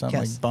 right, or something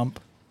Yes. like bump.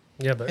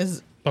 Yeah, but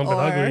Is- Bumpin'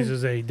 or- Uglies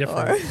is a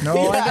different,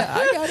 No,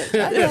 I got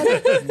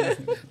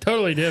it.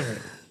 totally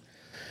different.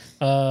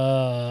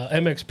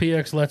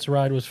 MXPX Let's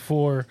Ride was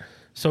 4.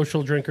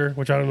 Social Drinker,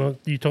 which I don't know.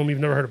 You told me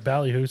you've never heard of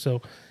Ballyhoo,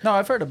 so No,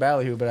 I've heard of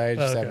Ballyhoo, but I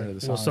just haven't heard of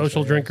the song. well,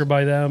 Social Drinker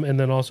by them, and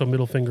then also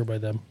Middle Finger by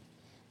them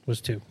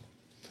was 2.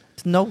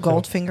 No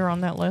Goldfinger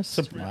on that list.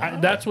 So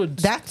that's what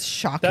That's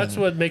shocking. that's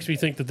what makes me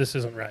think that this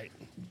isn't right.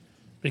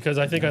 Because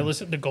I think I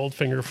listened to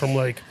Goldfinger from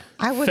like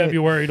I would-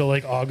 February to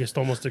like August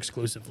almost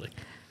exclusively.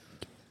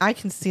 I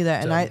can see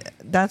that, and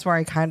that's where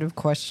I kind of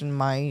question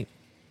my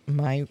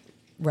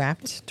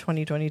Wrapped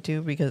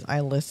 2022 because I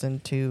listen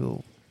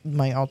to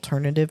my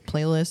alternative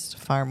playlist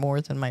far more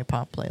than my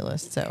pop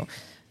playlist. So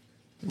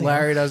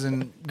Larry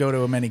doesn't go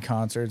to many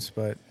concerts,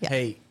 but Yeah.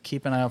 hey,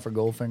 keep an eye out for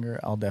Goldfinger.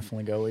 I'll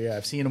definitely go. Yeah,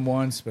 I've seen them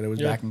once, but it was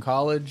Yeah. back in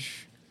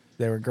college.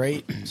 They were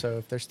great. So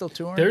if they're still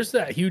touring, There's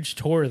that huge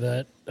tour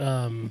that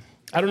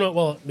I don't know.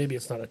 Well, maybe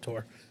it's not a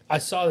tour. I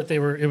saw that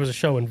it was a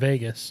show in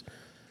Vegas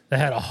that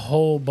had a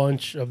whole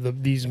bunch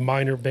of these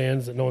minor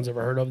bands that no one's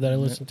ever heard of that I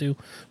listened to.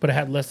 But it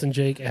had Less Than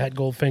Jake. It had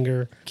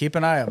Goldfinger. keep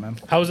an eye out, man.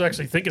 I was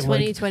actually thinking like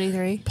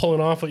 2023.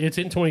 pulling off. It's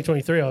in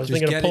 2023. I was Just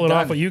thinking get of it pulling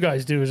off done. what you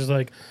guys do, is just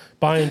like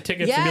buying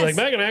tickets and be like, Yes.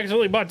 Megan, I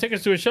accidentally bought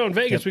tickets to a show in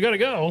Vegas. We got to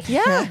go.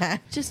 Yeah.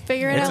 Just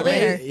figure it out It's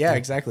later. yeah,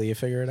 exactly. You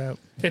figure it out.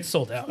 It's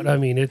sold out. I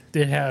mean, it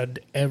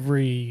had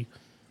every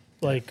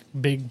like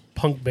big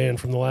punk band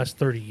from the last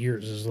 30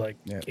 years is like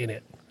Yeah. in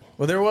it.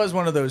 Well, there was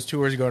one of those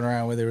tours going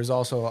around where there was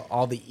also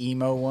all the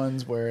emo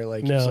ones where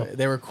like No. so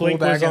they were cool Blink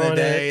back was in the on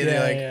day. it. They're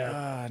Yeah, like,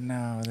 yeah. oh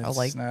no, that's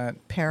like not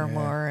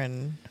Paramore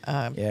and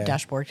Yeah.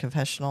 Dashboard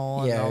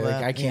Confessional. Yeah, and all like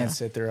that. I can't Yeah.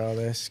 sit through all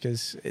this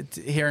because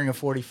hearing a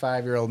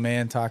 45-year-old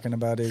man talking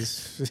about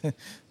his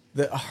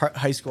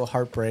high school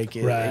heartbreak,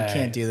 I Right.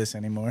 can't do this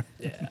anymore.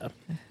 Yeah.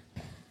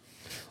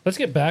 Let's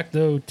get back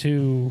though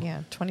to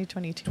Yeah,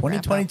 2022. wrap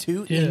up.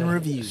 2022 yeah. in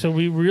review. So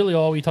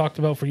all we talked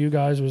about for you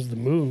guys was the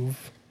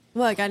move.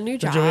 Well, I got a new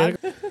Did job.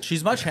 you-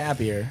 She's much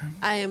happier.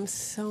 I am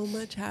so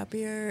much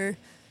happier.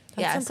 That's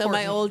yeah. So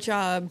my important. old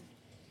job,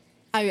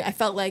 I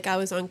felt like I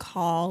was on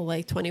call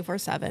like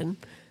 24/7,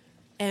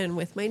 and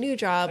with my new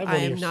job, I've I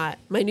one am yours. not.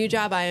 My new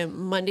job, I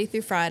am Monday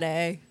through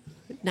Friday,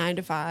 9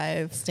 to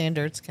 5.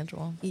 Standard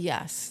schedule.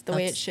 Yes, the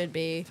way it That's- should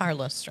be. Far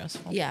less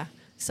stressful. Yeah.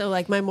 So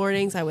like my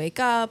mornings, I wake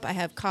up, I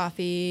have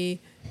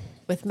coffee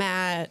with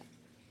Matt,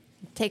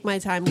 take my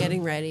time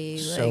getting ready.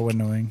 So like,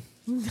 annoying.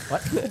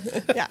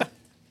 What? yeah.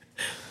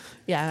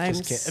 Yeah, I'm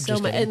Just kid- I'm so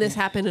just much, kidding. and this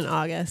happened in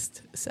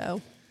August.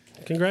 So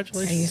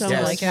Congratulations. so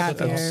Yes. much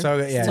happier. That's so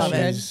good. Yeah, Love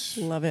it.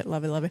 she's Love it.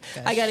 Love it. Love it.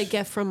 Gosh. I got a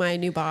gift from my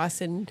new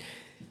boss, and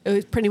it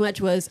was pretty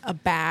much was a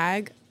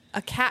bag,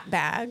 a cat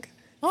bag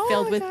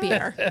filled my with God.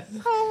 beer.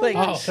 Like,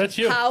 Oh, that's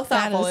you. how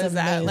thoughtful is is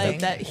that? Like amazing.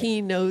 that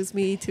he knows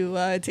me to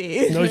a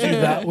T. Knows you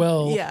that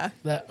well. Yeah.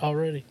 That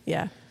already.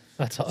 Yeah.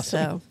 That's awesome.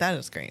 So That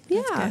is great.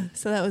 That's yeah. good.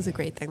 So that was a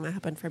great thing that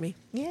happened for me.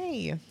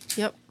 Yay.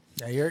 Yep.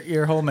 Yeah,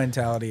 your whole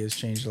mentality has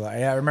changed a lot.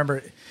 Yeah, I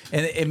remember,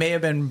 and it may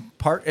have been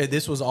part.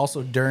 This was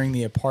also during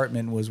the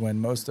apartment was when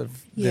most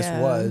of this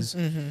Yeah. was.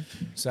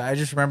 So I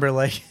just remember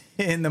like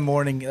in the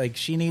morning, like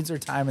she needs her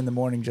time in the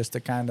morning just to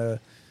kind of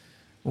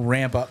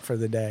ramp up for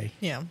the day.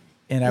 Yeah.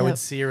 And I would Yep.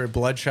 see her with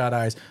bloodshot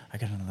eyes. I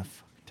got another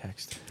fucking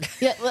text.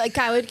 Yeah. Like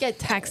I would get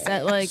texts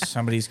at like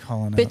Somebody's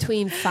calling up.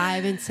 between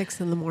 5 and 6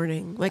 in the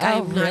morning. Like Oh,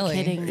 I'm not really?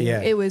 kidding.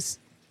 Yeah. It was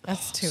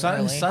That's too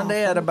early.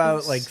 Sunday at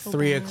about like So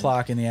 3 bad.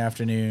 o'clock in the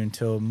afternoon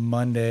till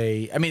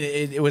Monday. I mean,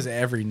 it was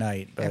every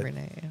night. But Every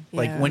night. Yeah.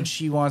 Like Yeah. when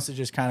she wants to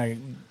just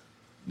kind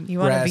You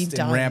of want to rest be and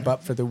done. ramp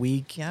up for the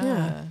week.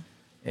 Yeah.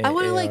 Yeah. I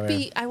want to like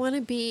be. I want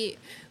to be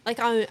like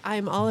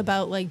I'm all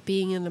about like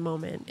being in the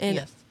moment, and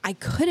Yes. I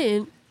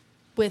couldn't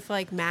with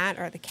like Matt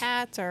or the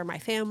cats or my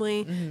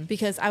family Mm-hmm.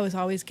 because I was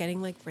always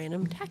getting like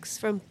random texts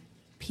from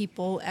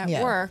people at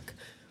Yeah. work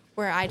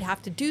where I'd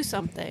have to do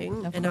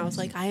something, and I was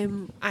like,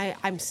 I'm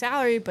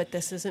salary, but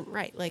this isn't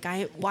right. Like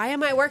why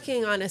am I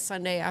working on a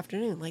Sunday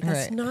afternoon? Like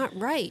that's Right. not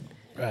right.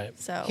 Right.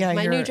 So Yeah,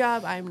 my new you're-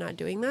 job, I'm not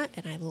doing that,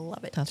 and I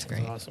love it. That's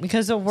great. awesome.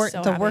 Because the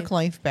So the happy. work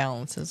life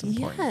balance is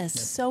important. Yes,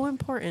 so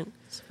important.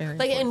 It's very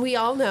Like, important. and we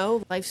all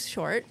know life's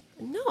short.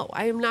 No,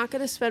 I am not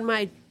going to spend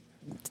my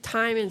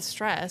time and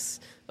stress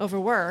over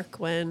work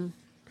when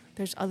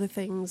there's other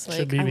things like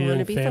Should be I want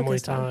to being be family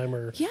focused time on.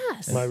 or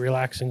Yes. my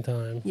relaxing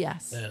time.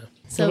 Yes. Yeah.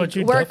 So What about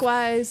you, work Duff?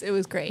 wise, it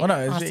was great. Well,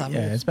 no, Awesome.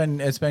 yeah, it's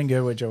been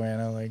good with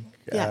Joanna. Like,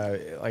 Yeah.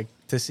 like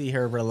to see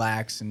her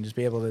relax and just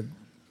be able to,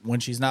 when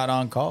she's not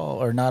on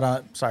call or not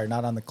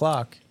on the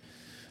clock,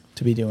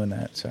 to be doing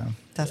that. So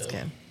That's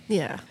good.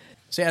 Yeah.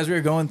 So as we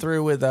were going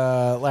through with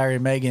Larry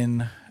and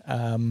Megan,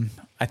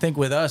 I think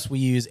with us, we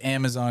use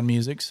Amazon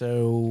Music.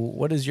 So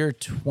what does your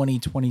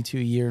 2022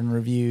 year in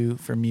review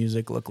for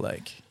music look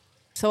like?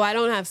 So I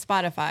don't have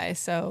Spotify.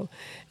 So,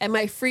 and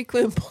my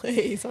frequent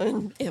plays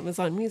on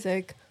Amazon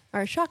Music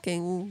are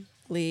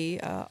shockingly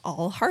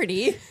all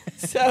Hardy.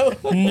 So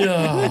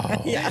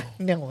No. yeah.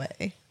 No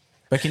way.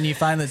 But can you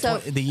find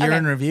the year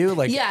in review?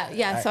 Like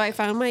yeah. So I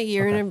found my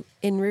year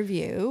in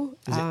review.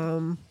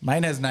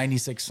 Mine has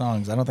 96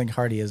 songs. I don't think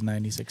Hardy has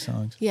 96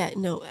 songs. Yeah,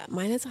 no,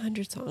 mine has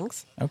 100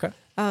 songs. Okay.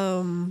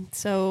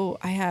 So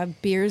I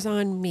have Beers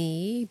on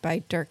Me by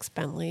Dierks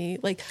Bentley.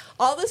 Like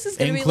all this is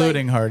going to be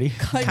Including like Hardy.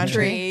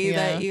 country Yeah.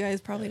 that you guys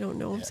probably don't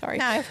know. I'm sorry.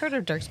 Yeah, I've heard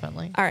of Dierks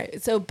Bentley. All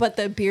right. So, but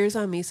the Beers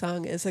on Me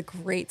song is a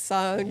great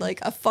song, like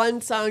a fun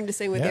song to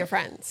sing with Yeah. your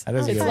friends. That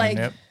is a It's good one, like,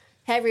 yep.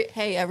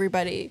 hey,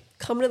 everybody,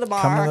 come to the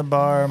bar. Come to the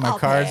bar. My I'll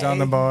card's pay. on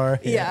the bar.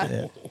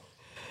 Yeah.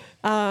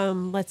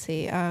 Let's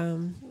see.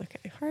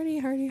 Okay,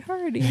 Hardy.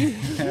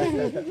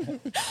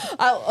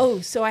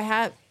 So I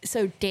have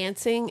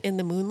Dancing in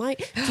the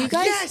Moonlight. Do you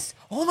guys? Yes.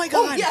 Oh my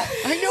God. yeah.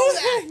 I know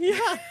that.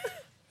 Yeah.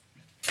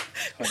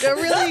 I got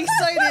really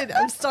excited.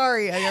 I'm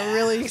sorry. I got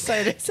really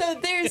excited.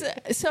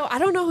 So I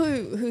don't know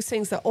who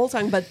sings the old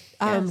song, but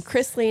Yes.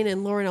 Chris Lean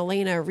and Lauren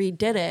Elena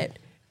redid it,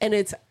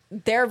 and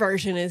their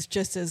version is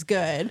just as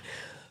good.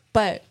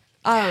 But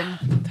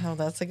Oh,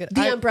 that's a good.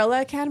 the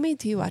Umbrella Academy,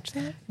 do you watch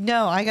that?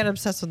 No, I got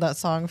obsessed with that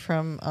song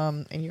from,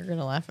 and you're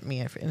gonna laugh at me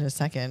in a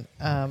second.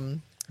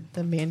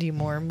 The Mandy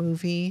Moore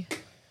movie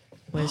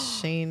with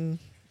Shane.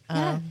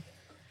 Yeah.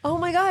 Oh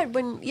my God!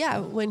 When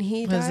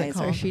he What is it dies or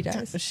called? she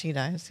dies. She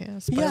dies. Yeah.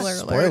 Spoiler alert.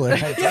 Spoiler.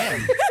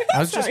 Damn. I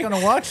was just going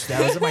to watch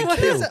that. Was it my What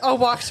cue? is it? Oh,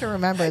 Walk to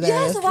Remember. There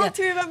Yes, it is. Walk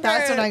to Remember.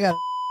 That's when I got.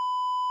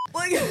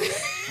 Like,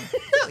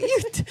 no, you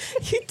did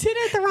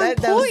it at the wrong That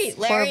was point,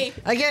 Larry.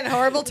 horrible. Again,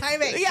 horrible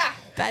timing. Yeah,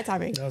 bad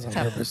timing. That was on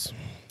purpose.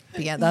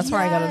 But yeah, that's where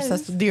I got obsessed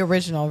Yes. with the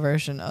original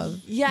version of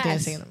Yes.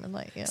 Dancing in the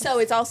Moonlight. Yeah. So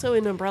it's also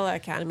in Umbrella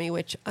Academy,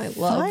 which I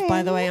love,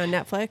 by the way, on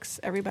Netflix.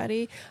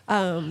 Everybody,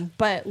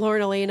 but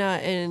Lauren Elena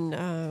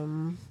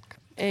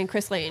and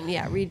Chris Lane,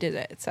 redid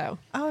it. So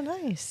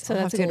nice. So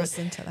I'll that's a have good to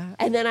listen to that.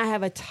 And then I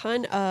have a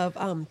ton of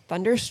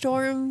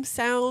thunderstorm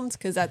sounds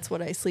because that's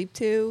what I sleep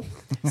to.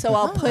 So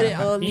I'll put it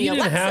on the You didn't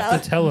Alexa.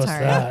 have to tell us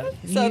Sorry. that.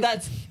 So You-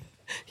 that's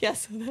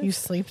yes. You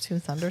sleep to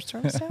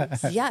thunderstorm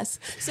sounds? Yes.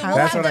 So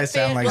That's have what the I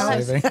sound fan-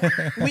 like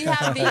sleeping. We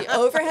have the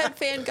overhead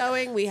fan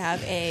going. We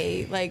have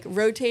a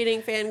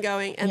rotating fan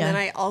going, and then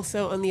Yeah. I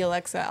also on the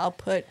Alexa I'll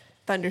put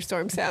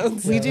thunderstorm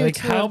sounds. We do Like,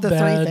 two how of the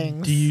bad three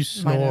things. do you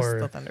minus snore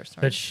the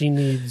thunderstorm. that she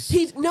needs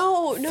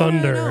No,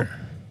 thunder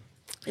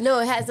no,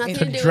 it has nothing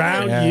to to do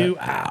drown with Yeah. you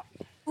out?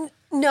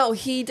 No,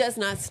 he does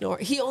not snore.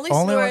 He only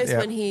Only when- snores yeah.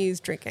 when he's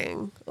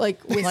drinking,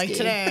 like whiskey. Like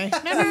today.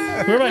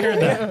 Where have I heard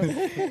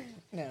that?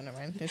 No, never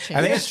mind. It I changed.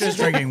 think it's just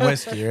drinking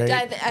whiskey, right?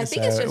 I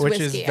think it's just which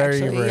whiskey, is very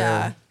actually.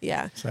 rare.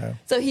 Yeah. So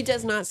So he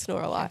does not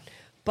snore a lot,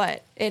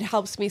 but it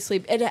helps me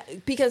sleep.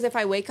 Because if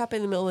I wake up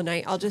in the middle of the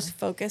night, I'll just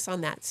focus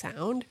on that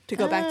sound to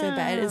go back to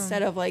bed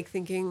instead of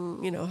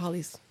thinking, how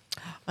these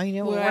Oh, you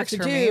know what what do I have works to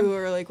for do me?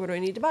 or what do I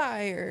need to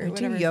buy or I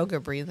whatever. do yoga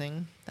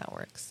breathing. That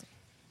works.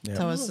 yeah.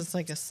 So it's just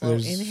like a slow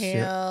There's-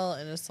 inhale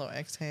and a slow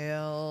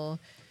exhale,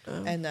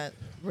 and that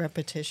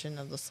repetition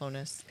of the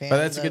slowness. But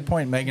that's a good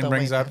point. Megan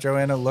brings up,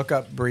 Joanna, look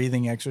up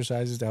breathing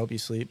exercises to help you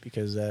sleep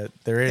because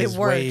there It is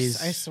works.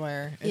 ways. I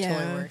swear, it Yeah.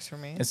 totally works for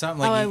me. It's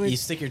something Oh, I like would- you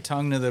stick your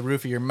tongue to the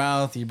roof of your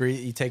mouth, you breathe,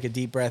 you take a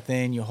deep breath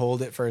in, you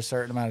hold it for a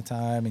certain amount of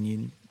time, and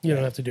you. You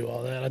don't have to do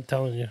all that. I'm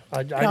telling you.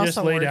 I just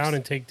also lay works. down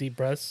and take deep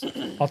breaths.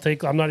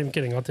 I'm not even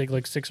kidding. I'll take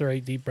like 6 or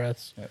 8 deep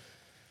breaths.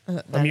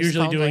 That I'm is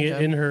usually called doing like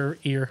it in her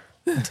ear.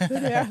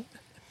 Yeah.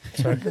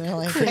 Sorry. You're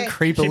like, hey,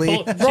 Creepily.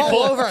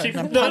 over. I'm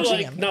not punching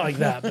like him. not like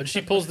that, but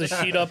she pulls the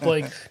sheet up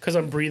because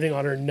I'm breathing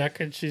on her neck,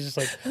 and she's just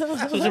like pull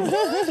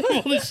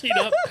the sheet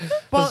up.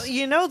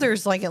 well,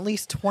 there's like at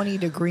least 20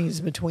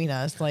 degrees between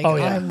us. Like Oh,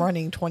 yeah. I'm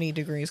running 20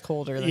 degrees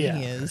colder than he Yeah,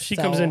 is. she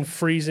so- comes in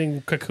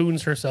freezing,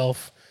 cocoons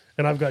herself,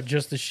 and I've got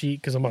just the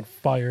sheet because I'm on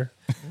fire.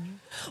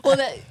 Well,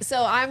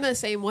 so I'm the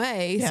same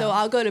way. Yeah. So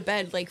I'll go to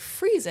bed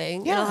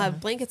freezing, and I'll Yeah.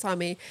 have blankets on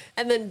me.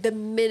 And then the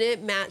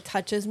minute Matt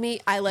touches me,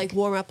 I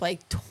warm up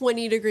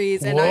 20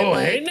 degrees, and I'm Whoa,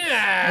 like, hey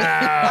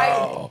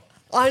now!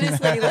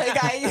 honestly,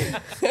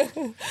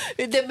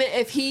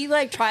 if he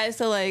tries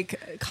to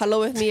cuddle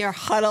with me or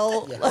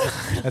huddle,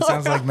 That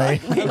sounds like me.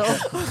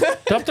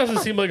 Duff doesn't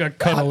seem like a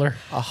cuddler.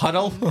 A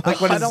huddle? Like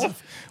what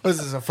is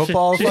this, a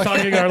football? She's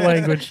talking our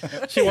language.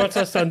 She wants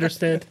us to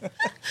understand.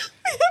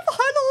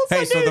 huddles.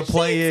 Hey, so the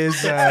play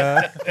is.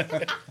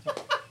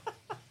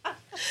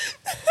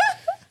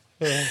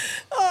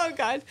 Oh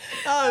God.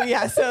 Oh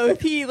yeah. So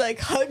if he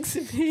hugs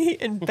me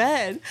in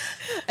bed,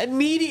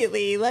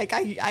 immediately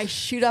I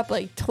shoot up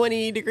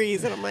 20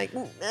 degrees, and I'm like,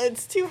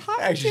 it's too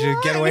hot. Actually, too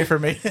should get hot." away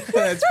from me.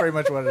 That's pretty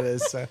much what it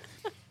is. So.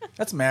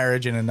 That's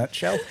marriage in a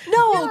nutshell.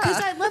 No,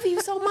 because I love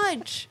you so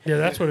much. Yeah,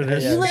 that's what it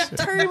is. You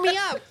turn me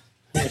up.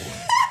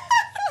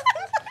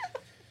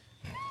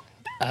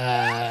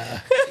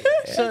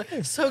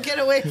 So get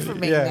away from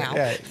me now.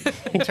 Yeah.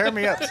 Turn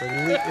me up. So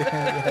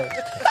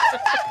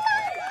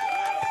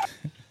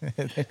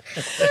Yeah,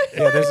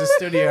 there's a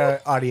studio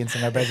audience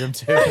in our bedroom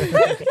too.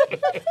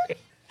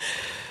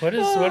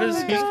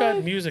 Who's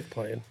got music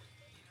playing?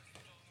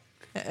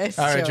 It's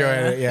All right,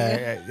 Joanna.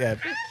 Joanna. Yeah.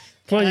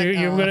 Come on, you're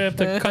going to have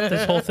to cut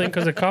this whole thing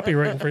because of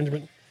copyright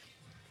infringement.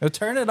 No,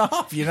 turn it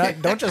off.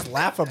 Don't just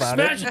laugh about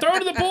Smash, it. throw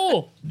it in the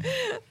pool.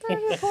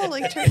 Oh,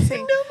 like Tracy.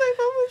 No, my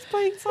mom was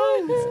playing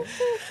songs.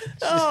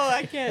 Oh,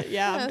 I can't.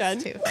 Yeah, I'm done.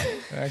 Too.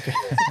 Okay.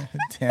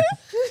 Damn.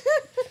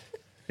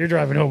 You're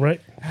driving home,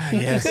 right?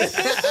 Yes.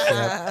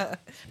 Yep.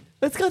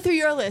 Let's go through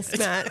your list,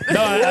 Matt.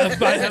 No,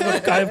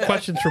 I have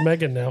questions for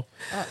Megan now.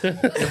 All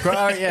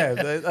right, yeah.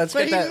 Let's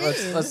What get do you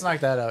that. mean? Let's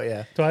knock that out.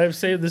 Yeah. Do I have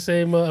the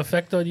same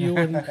effect on you?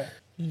 And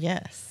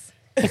Yes.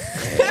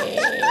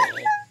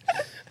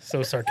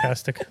 so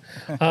sarcastic.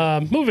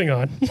 Moving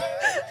on.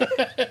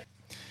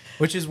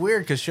 Which is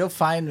weird because she'll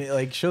find me.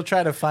 Like she'll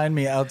try to find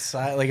me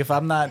outside. Like if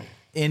I'm not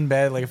in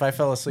bed. Like if I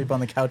fell asleep on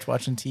the couch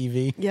watching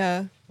TV.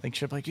 Yeah. Like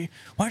she'll be like,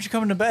 why aren't you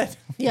coming to bed?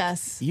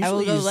 Yes. Usually I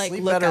will go you like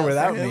sleep look better out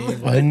without for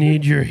him. me. I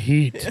need your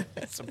heat.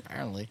 Yes,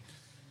 apparently.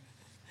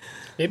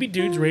 Maybe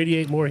dudes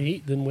radiate more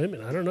heat than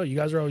women. I don't know. You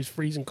guys are always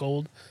freezing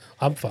cold.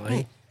 I'm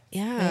fine.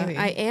 Yeah, Maybe.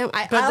 I am.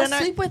 But I'll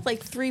then sleep with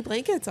like 3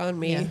 blankets on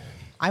me. Yeah.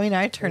 I mean,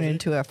 I turn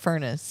into a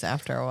furnace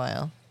after a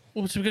while.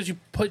 Well, it's because you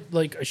put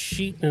like a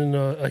sheet and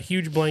a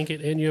huge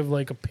blanket, and you have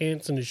like a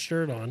pants and a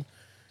shirt on,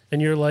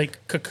 and you're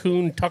like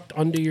cocoon tucked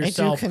under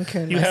yourself.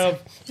 cocoon you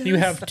myself.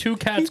 have 2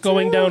 cats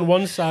going down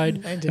one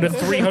side I do. and a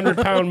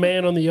 300-pound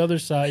man on the other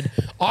side.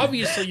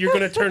 Obviously, you're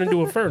going to turn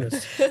into a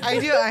furnace. I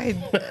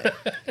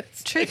do.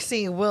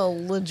 Trixie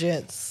will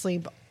legit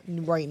sleep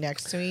right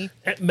next to me.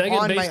 Megan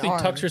On my basically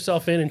arm. tucks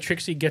herself in, and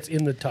Trixie gets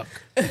in the tuck.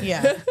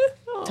 Yeah.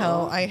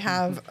 So I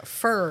have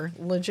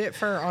legit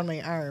fur on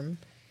my arm,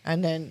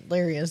 and then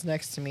Larry is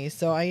next to me,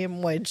 so I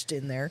am wedged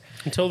in there.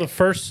 Until the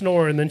first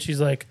snore, and then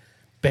she's like,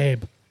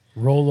 babe,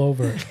 roll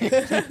over.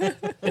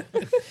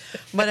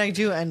 But I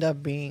do end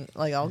up being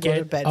like, I'll go to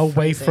Get bed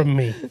away freezing. from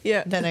me.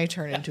 Yeah. Then I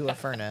turn into a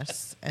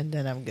furnace, and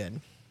then I'm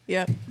good.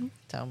 Yeah.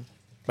 So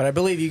But I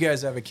believe you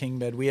guys have a king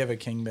bed. We have a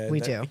king bed.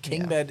 We do, A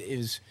king yeah. bed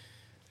is.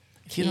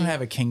 If you don't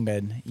have a king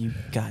bed, you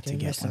got to You're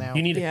get missing one. out.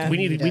 You need Yeah. we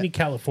need Need it.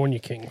 California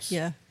Kings.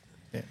 Yeah.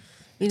 Yeah.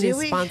 We Do need a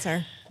we?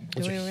 sponsor.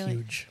 Which Do we are really?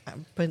 huge.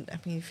 But I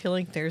mean, I feel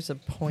like there's a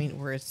point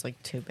where it's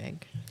like too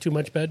big, Too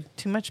much bed.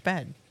 too much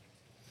bed.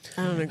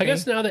 I don't agree. I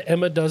guess now that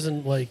Emma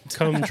doesn't like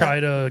come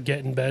try to get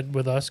in bed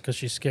with us because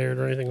she's scared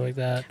or anything like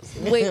that.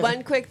 Wait,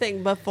 one quick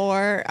thing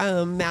before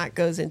Matt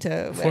goes into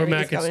Before whatever Matt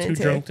he's gets going too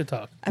into. drunk to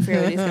talk. I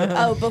forget what he's going.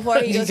 Oh, before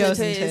he He goes, goes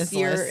into into his his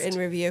year list. in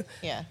review.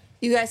 Yeah.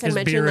 You guys had His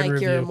mentioned beer in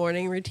like your review.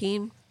 morning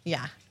routine.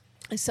 Yeah.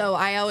 So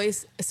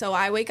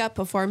I wake up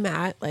before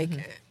Matt, like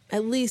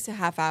at least a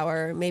half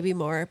hour, maybe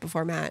more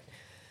before Matt.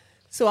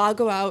 So I'll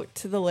go out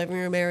to the living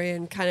room area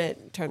and kind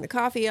of turn the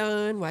coffee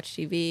on, watch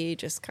TV,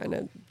 just kind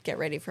of get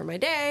ready for my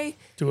day.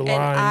 Do a And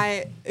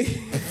line.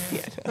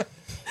 Yeah, no.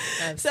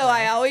 So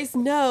I always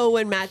know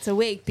when Matt's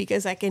awake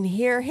because I can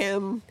hear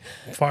him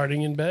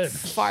Farting in bed.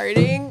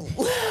 farting.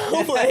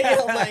 I'm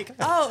like,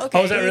 oh, okay.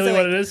 Oh, is that he's really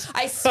what awake. it is?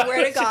 I swear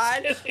to Just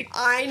God, kidding.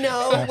 I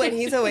know when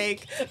he's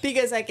awake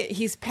because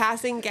he's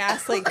passing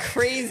gas like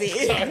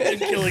crazy. I'm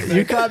killing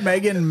You caught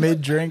Megan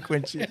mid drink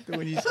when you.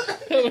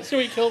 her. So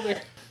we killed her.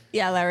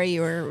 Yeah, Larry,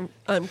 you were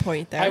on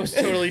point there. I was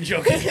totally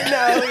joking. no,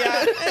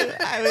 yeah,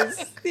 I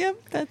was. Yep,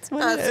 that's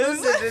what it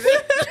is.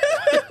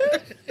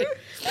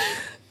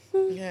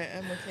 Yeah,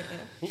 I'm okay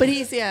now. But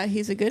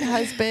he's a good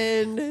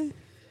husband.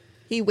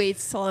 He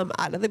waits till I'm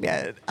out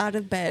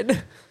of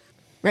bed,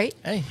 right?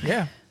 Hey,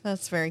 yeah.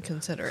 That's very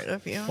considerate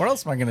of you. What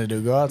else am I gonna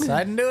do? Go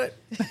outside and do it?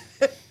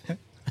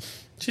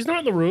 She's not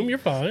in the room. You're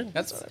fine.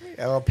 That's what I mean.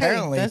 Well, Hey,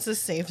 apparently. that's a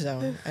safe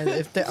zone. And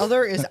if the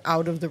other is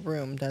out of the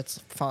room, that's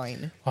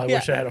fine. I Yeah.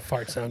 wish I had a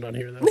fart sound on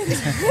here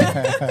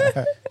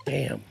though.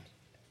 Damn.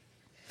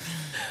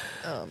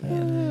 Oh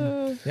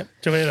man.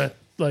 Joanna,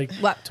 like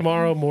What?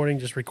 tomorrow morning,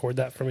 just record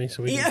that for me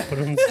so we Yeah. can put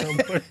it on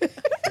the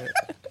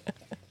soundboard.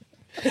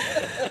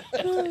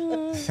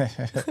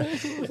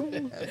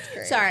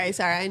 Sorry.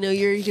 I know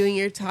you're doing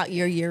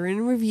your year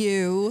in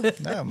review.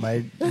 No,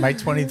 my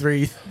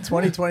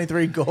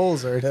 2023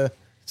 goals are to.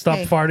 Stop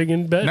Hey. farting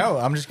in bed. No,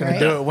 I'm just gonna Right.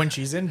 do it when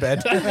she's in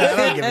bed. I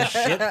don't give a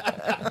shit.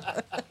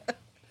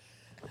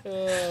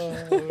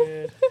 Oh,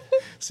 man.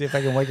 See if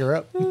I can wake her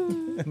up.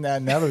 Now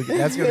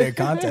that's gonna be a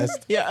contest.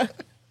 Yeah.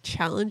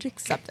 Challenge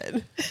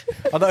accepted.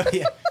 Although,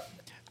 yeah,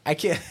 I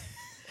can't.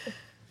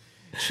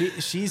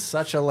 She's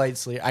such a light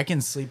sleeper. I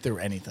can sleep through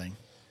anything.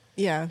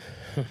 Yeah.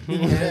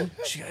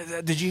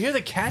 Did you hear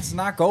the cats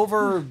knock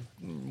over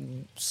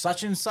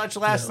such and such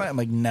last night? I'm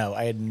like, no,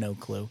 I had no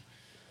clue.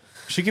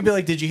 She could be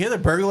like, did you hear the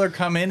burglar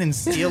come in and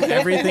steal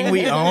everything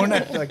we own?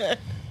 I'm like,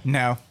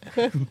 no.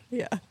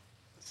 Yeah.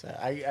 So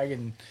I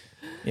can.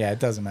 Yeah, it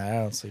doesn't matter. I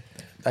don't sleep.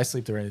 I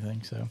sleep through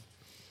anything. So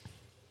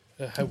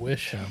I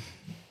wish. All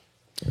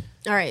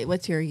right.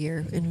 What's your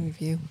year in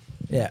review?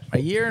 yeah, a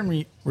year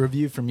in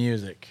review for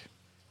music,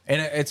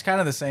 and it's kind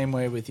of the same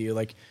way with you.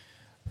 Like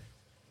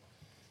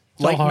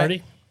It's all Me-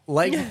 Hardy.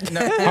 like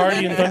no,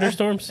 Hardy and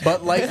thunderstorms.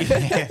 but like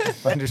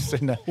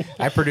thunderstorm. No,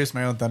 I produce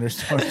my own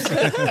thunderstorms.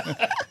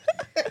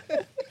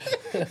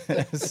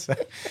 So,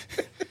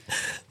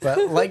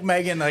 but like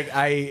Megan, like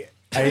I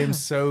am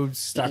so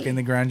stuck in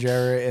the grunge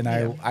era, and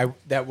I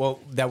that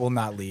will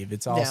not leave.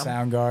 It's all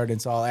Soundgarden,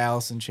 it's all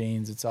Alice in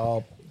Chains, it's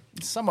all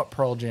somewhat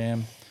Pearl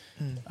Jam,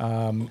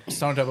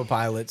 Stone Temple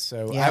Pilots.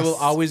 So I will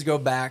always go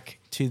back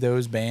to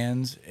those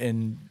bands,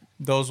 and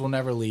those will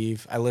never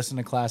leave. I listen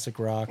to classic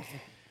rock,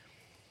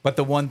 but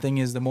the one thing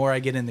is, the more I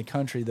get in the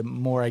country, the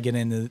more I get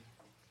into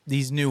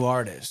these new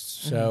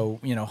artists. So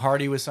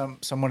Hardy was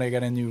someone I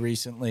got into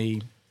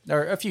recently,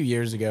 or a few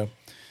years ago.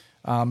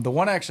 The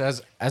one actually,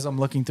 as I'm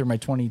looking through my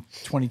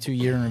 2022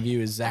 year in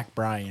review, is Zach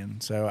Bryan.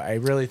 So I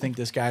really think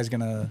this guy's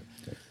gonna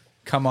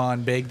come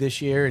on big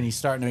this year, and he's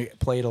starting to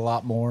play it a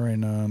lot more,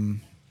 and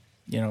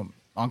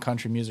on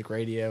country music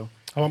radio.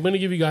 I'm going to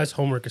give you guys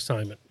homework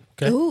assignment.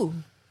 Okay. Ooh.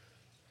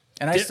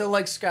 And I still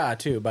like ska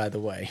too, by the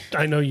way.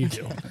 I know you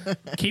do.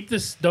 Keep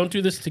this. Don't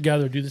do this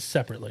together. Do this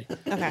separately.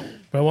 Okay.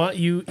 But I want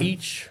you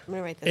each I'm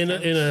gonna write this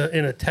in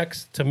down. a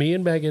text to me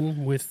and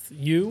Megan with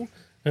you,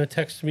 and a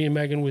text to me and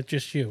Megan with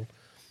just you.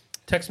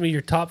 Text me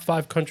your top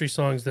 5 country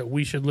songs that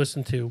we should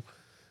listen to,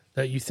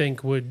 that you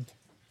think would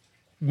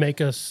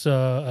make us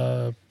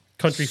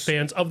country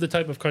fans of the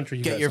type of country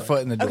you Get guys your like.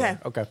 foot in the door. Okay.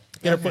 Okay.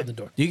 Get our foot in the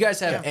door. Do you guys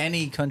have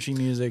any country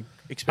music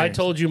I experience?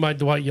 told you my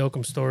Dwight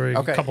Yoakam story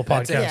Okay, a couple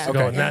that's it. podcasts Yeah. ago,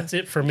 Okay. and that's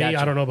it for me.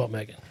 Gotcha. I don't know about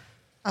Megan.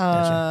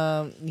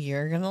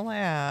 You're gonna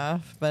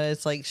laugh, but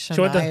it's like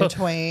So what the- Shania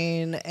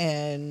Twain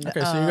and Okay,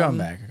 so you're going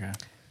back.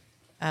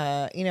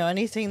 Okay.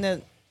 anything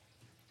that.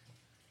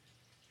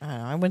 I don't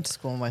know. I went to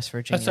school in West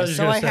Virginia, That's what I was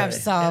so gonna I have say.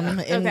 some,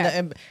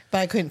 Okay. but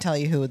I couldn't tell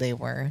you who they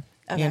were.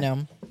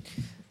 Okay.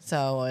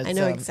 So it's, I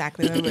know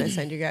exactly what I'm going to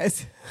send you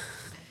guys.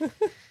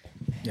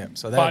 Yeah.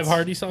 So 5 that's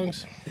Hardy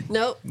songs.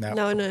 Nope.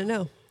 No.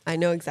 No. I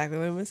know exactly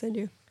what I'm going to send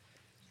you.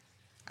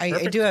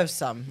 I do have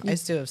some. I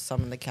still have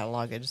some in the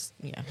catalog. I'm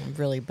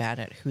really bad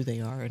at who they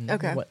are and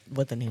Okay.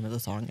 what the name of the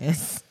song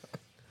is.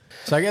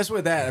 So I guess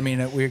with that, I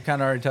mean, we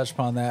kind of already touched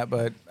upon that,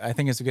 but I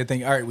think it's a good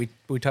thing. All right,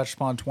 we touched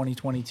upon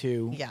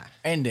 2022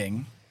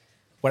 ending.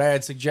 What I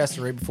had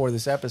suggested right before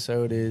this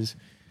episode is,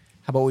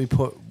 how about we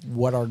put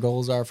what our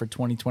goals are for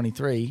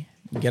 2023,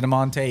 get them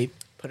on tape.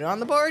 Put it on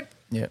the board.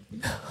 Yep.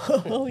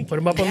 Put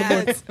them up on the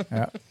board. Yes.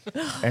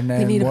 Yeah. And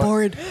then We need a what-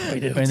 board. We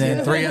do. And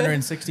then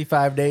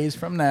 365 days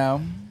from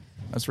now,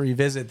 let's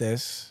revisit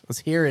this. Let's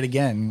hear it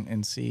again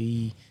and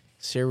see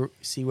where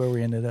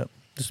we ended up.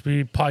 This will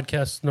be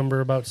podcast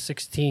number about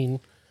 16.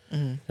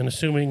 And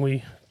assuming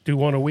we do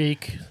one a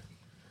week,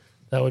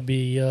 that would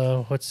be,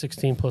 what's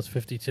 16 plus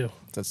 52?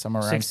 That's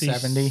somewhere around 60,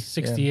 70.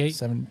 68?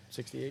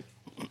 68.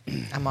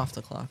 I'm off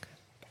the clock.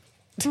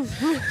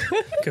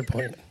 Good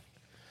point.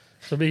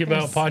 So be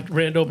about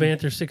Rando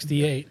Banter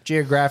 68.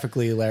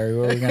 Geographically, Larry,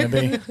 where are we going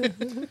to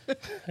be?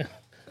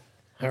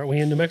 Aren't we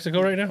in New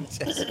Mexico right now?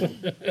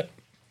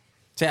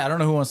 See, I don't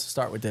know who wants to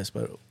start with this,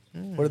 but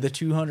what are the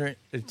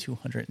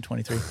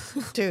 223?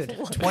 Dude.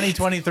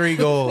 2023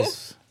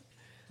 goals.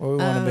 Where we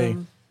want to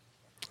be.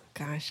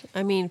 Gosh.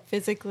 I mean,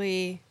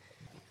 physically,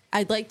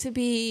 I'd like to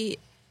be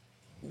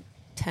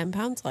 10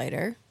 pounds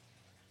lighter.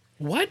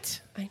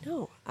 What? I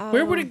know.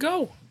 Where would it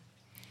go?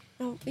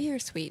 Oh, you're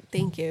sweet.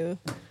 Thank you.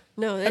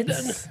 No,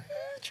 it's...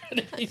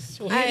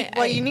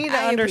 Well, you need to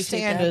I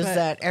appreciate understand that, is but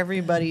that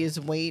everybody's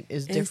weight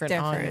is it's different,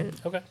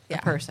 different. Okay. on Yeah.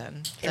 a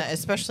person,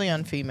 especially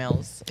on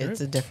females.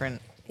 It's a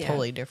different, Yeah.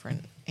 totally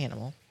different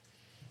animal.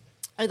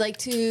 I'd like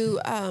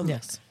to,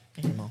 Yes,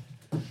 animal.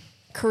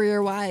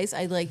 career-wise,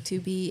 I'd like to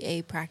be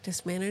a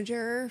practice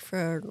manager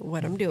for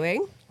what I'm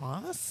doing.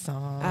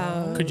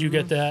 Awesome. Could you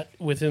get that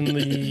within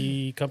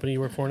the company you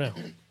work for now?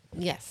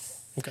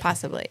 Yes, Okay.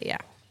 possibly. Yeah.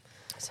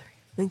 Sorry.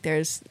 I think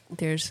there's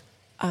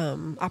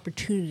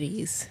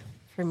opportunities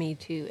for me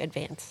to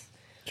advance.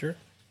 Sure.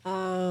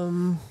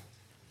 Gosh,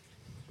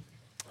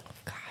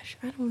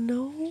 I don't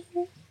know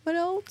what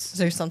else. Is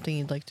there something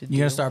you'd like to do? You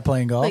going to start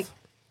playing golf? Like,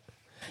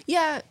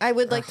 yeah, I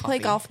would like to play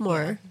hobby. golf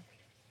more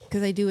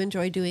because I do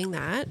enjoy doing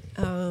that.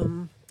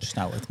 Just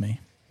not with me.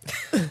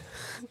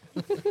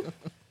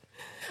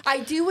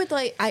 I do would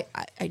like.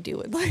 I do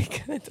would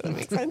like. That doesn't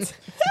make sense.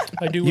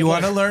 I do. You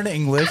want to learn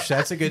English?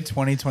 That's a good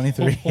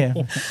 2023. Yeah.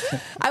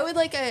 I would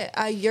like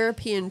a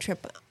European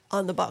trip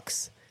on the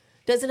books.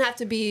 Doesn't have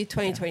to be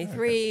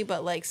 2023,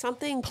 but like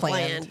something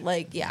planned.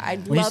 Like, yeah,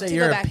 I'd When you love say to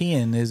go back.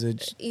 European, is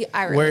it?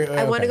 Ireland.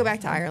 I want to okay. go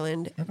back to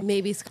Ireland,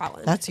 maybe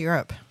Scotland. That's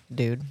Europe,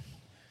 dude.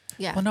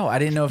 yeah. Well, no, I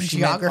didn't know if she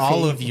meant Geography.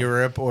 all of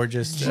Europe or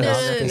just No.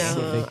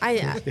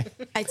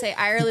 specific. I'd say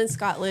Ireland,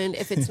 Scotland.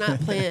 If it's not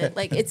planned,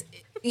 like it's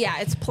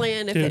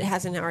planned if Dude. it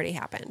hasn't already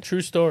happened.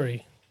 True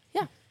story.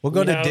 Yeah. We'll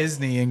go We to have-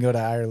 Disney and go to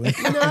Ireland.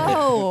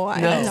 No, I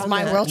haven't That's done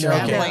my that. world No.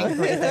 traveling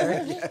right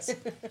there.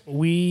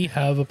 We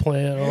have a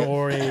plan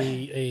or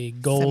a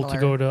goal to Similar.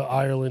 go to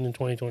Ireland in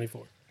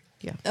 2024.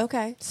 Yeah,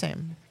 Okay.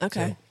 same.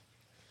 Okay.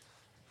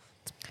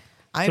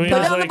 I Joanna's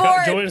Put it on the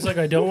board. Joanna's like,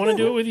 I don't want to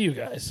do it with you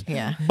guys.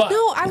 yeah. But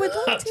No, I would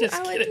love to. Just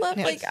I would kidding. love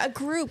Yes. like a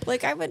group.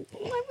 Like I would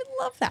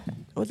love that.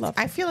 I would love.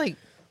 I feel like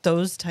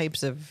those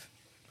types of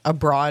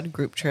abroad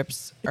group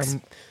trips are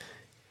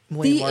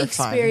way The more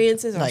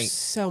experiences fun. are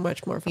so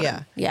much more fun.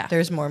 Yeah. Yeah.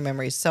 There's more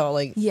memories. So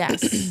like,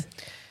 Yes.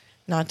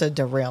 not to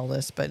derail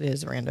this, but it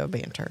is Rando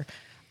Banter.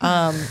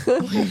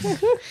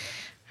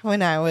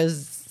 When I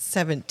was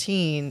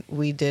 17,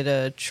 we did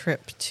a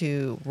trip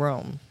to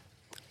Rome,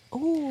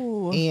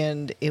 Oh.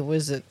 and it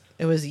was a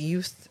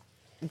youth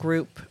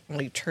group,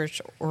 like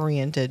church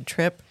oriented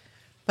trip,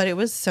 but it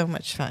was so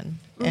much fun.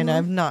 And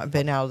I've not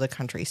been out of the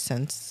country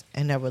since,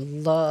 and I would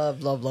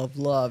love, love, love,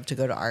 love to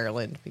go to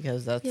Ireland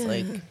because that's Yeah.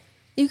 like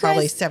You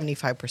probably guys,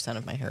 75%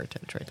 of my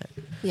heritage right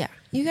there. yeah,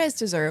 you guys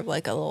deserve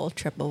like a little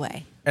trip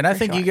away. And I for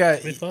think sure. you got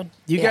It'd be fun.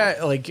 you Yeah.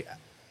 got like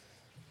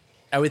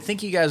I would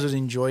think you guys would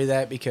enjoy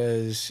that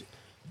because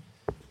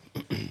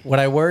what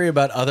I worry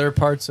about other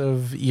parts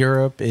of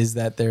Europe is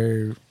that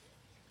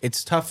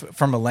it's tough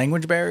from a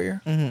language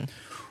barrier,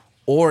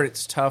 or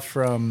it's tough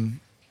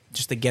from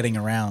just the getting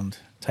around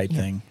type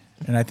thing.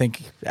 And I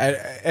think,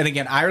 and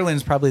again,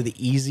 Ireland's probably the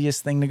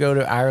easiest thing to go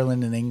to.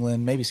 Ireland and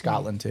England, maybe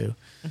Scotland too.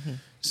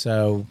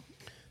 So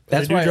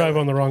That's that's they do why drive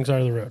on the wrong side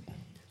of the road.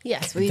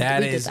 Yes, we that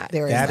did is that.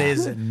 There is that that.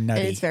 is And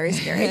nutty. it's very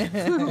scary.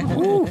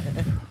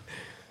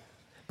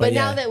 But But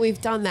now yeah. that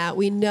we've done that,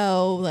 we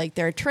know like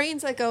there are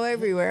trains that go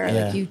everywhere.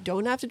 Yeah. Like you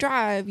don't have to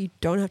drive, you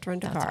don't have to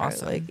rent a That's car.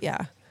 awesome. Like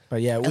yeah,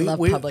 But yeah, I love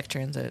public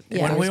transit.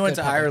 Yeah. When we There's went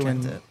good to public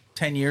Ireland transit.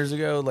 10 years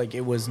ago, like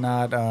it was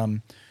not.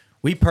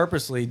 We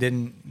purposely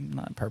didn't,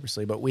 not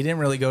purposely, but we didn't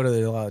really go to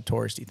a lot of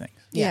touristy things.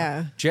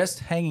 yeah, Just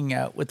hanging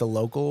out with the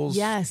locals,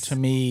 Yes. to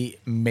me,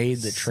 made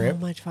the trip. So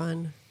much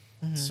fun,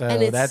 So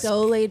and it's that's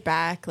so laid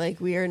back.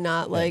 Like we are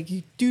not like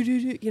you do.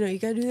 You know, you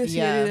gotta do this.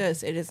 You gotta Yeah. do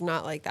this. It is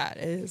not like that.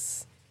 It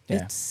is.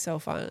 Yeah. It's so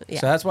fun.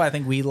 Yeah. so that's why I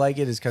think we like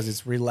it is because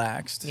it's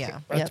relaxed. Yeah.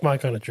 That's Yep. my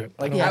kind of trip.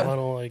 Like, I yeah.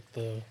 don't like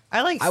the.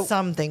 I like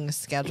some things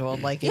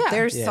scheduled. Like if Yeah.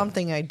 there's Yeah.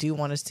 something I do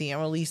want to see,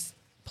 I'll at least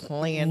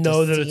plan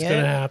Know to that see it's it.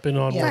 going to happen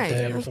on Yeah. what Right,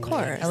 day or of something.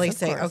 course. At least Of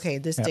say, course. okay,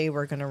 this Yeah. day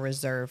we're going to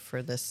reserve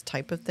for this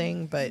type of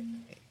thing, but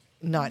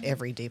not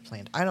every day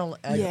planned. I don't.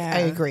 Yeah. I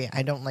agree.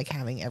 I don't like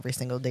having every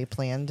single day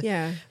planned.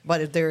 Yeah.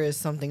 But if there is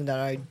something that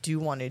I do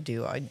want to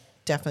do, I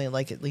definitely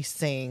like at least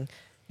saying,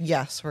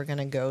 yes, we're going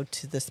to go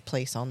to this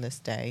place on this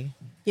day,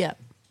 Yeah.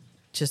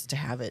 just to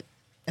have it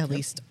at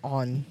least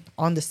on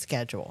the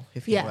schedule,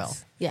 if you will.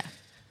 Yes. Yeah.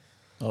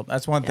 Well,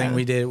 that's one thing Yeah.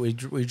 we did. We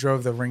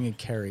drove the Ring of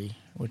Kerry,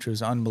 which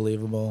was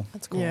unbelievable.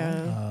 That's cool.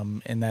 Yeah.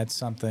 And that's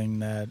something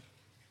that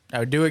I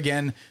would do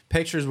again.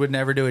 Pictures would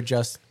never do it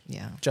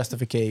Yeah.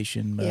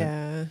 justification, but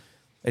Yeah.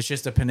 it's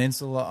just a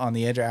peninsula on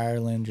the edge of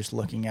Ireland, just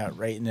looking out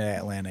right into the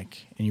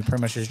Atlantic, and you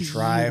pretty much just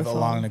drive Beautiful.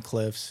 along the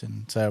cliffs,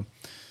 and so.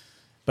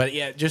 But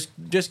yeah, just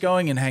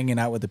going and hanging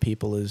out with the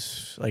people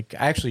is like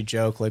I actually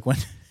joke like when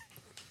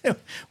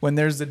when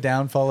there's the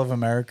downfall of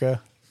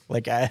America,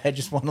 like I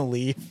just want to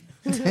leave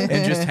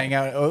and just hang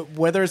out.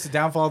 Whether it's the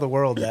downfall of the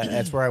world,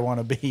 that's where I want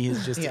to be.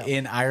 Is just Yeah.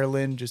 in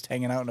Ireland, just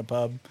hanging out in a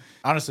pub.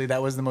 Honestly,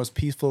 that was the most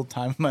peaceful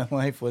time of my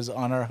life. Was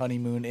on our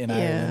honeymoon in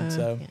Ireland.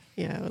 So.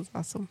 Yeah, it was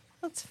awesome.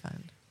 That's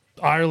fun.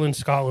 Ireland,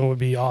 Scotland would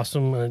be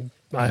awesome. And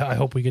I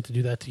hope we get to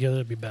do that together.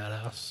 It'd be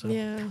badass. So.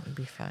 Yeah. It'd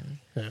be fun.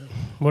 Yeah.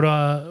 What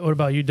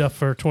about you, Duff,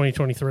 for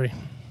 2023?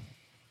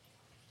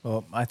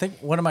 Well, I think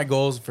one of my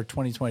goals for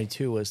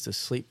 2022 was to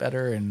sleep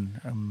better, and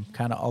I'm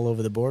kind of all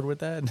over the board with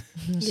that.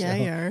 Yeah,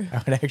 you are.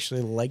 I would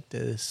actually like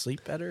to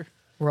sleep better.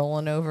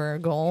 Rolling over a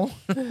goal.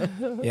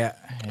 Yeah,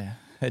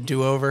 a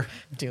do-over.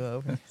 Do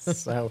over.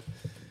 So,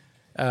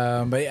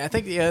 but I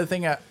think the other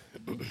thing I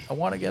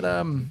want to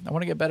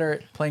get better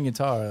at playing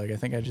guitar. Like I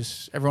think I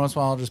just every once in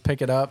a while I'll just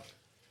pick it up.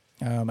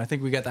 I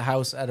think we got the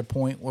house at a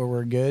point where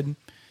we're good,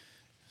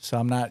 so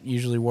I'm not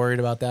usually worried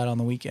about that on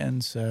the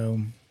weekends. So.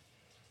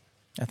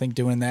 I think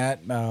doing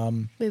that,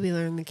 Maybe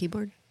learn the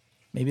keyboard.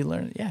 maybe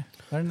learn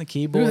the Ooh,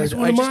 keyboard. that's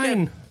one of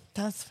mine.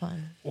 That's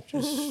fun.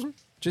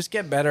 Just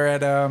get better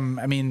at. I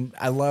mean,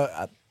 I don't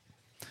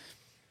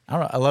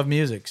know. I love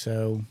music,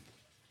 so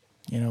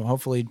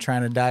hopefully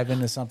trying to dive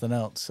into something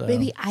else. So.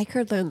 Maybe I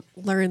could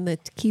learn the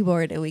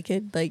keyboard and we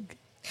could like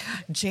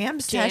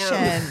Jam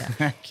session.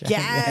 Okay.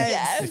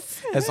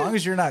 Yes. As long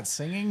as you're not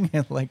singing,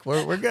 like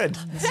we're good.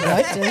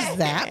 What does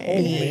that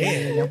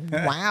mean?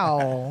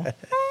 Wow.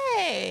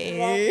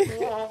 hey.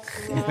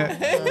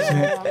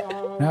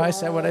 No, I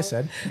said what I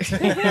said.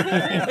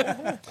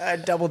 I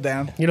doubled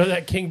down. You know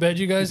that king bed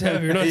you guys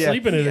have? You're not Yeah.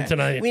 sleeping in it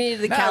tonight. We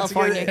needed the No, it's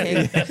California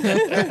good.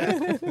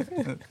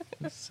 king.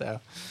 So,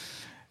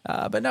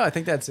 but no, I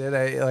think that's it.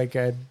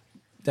 I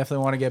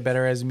definitely want to get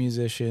better as a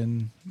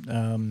musician.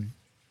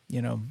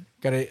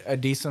 Got a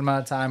decent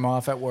amount of time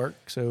off at work,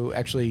 so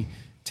actually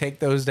take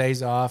those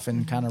days off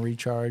and kind of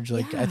recharge.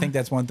 Like I think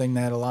that's one thing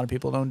that a lot of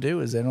people don't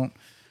do is they don't.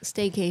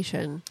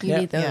 Staycation. You Yeah.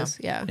 need those.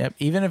 Yeah. Yep.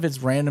 Even if it's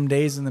random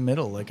days in the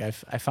middle, like I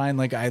find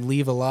like I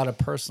leave a lot of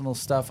personal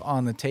stuff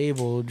on the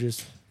table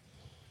just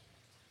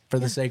for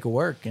the sake of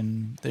work,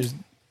 and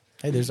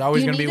there's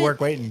always You going to be need work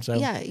it- waiting. So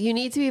Yeah, you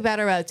need to be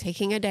better about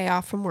taking a day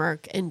off from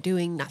work and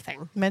doing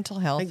nothing. Mental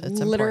health. Like it's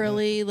important.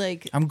 literally,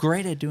 like I'm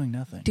great at doing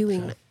nothing.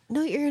 doing.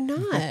 No, you're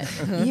not.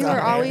 You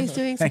are always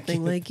doing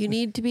something. Like you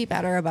need to be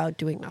better about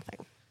doing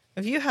nothing.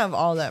 if you have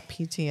all that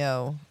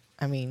PTO,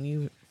 I mean,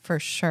 you for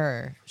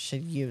sure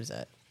should use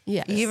it.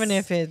 Yes. Even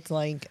if it's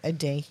like a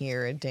day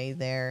here, a day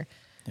there,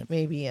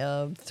 maybe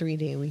a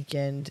 3-day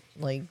weekend,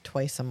 like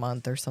twice a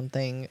month or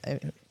something.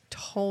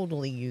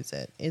 Totally use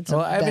it. It's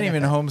Well, I haven't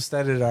even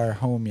homesteaded our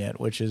home yet,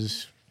 which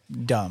is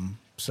dumb.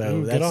 So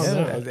Ooh, get that's on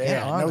that.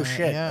 Get on no that,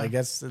 shit. yeah. Like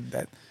that's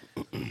the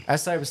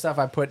type of stuff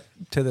I put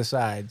to the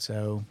side.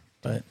 So,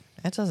 but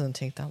That doesn't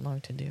take that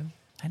long to do.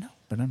 I know,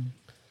 but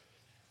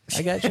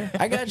I got you.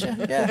 I got you.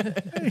 Yeah.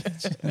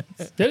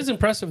 That is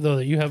impressive, though,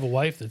 that you have a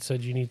wife that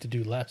said you need to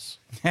do less.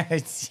 You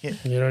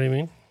know what I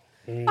mean?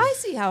 I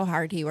see how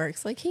hard he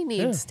works. Like he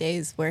needs Yeah.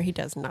 days where he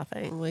does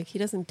nothing. Like he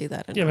doesn't do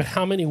that enough. Yeah, but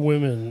how many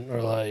women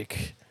are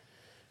like,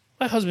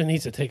 my husband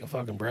needs to take a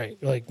fucking break?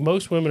 Like,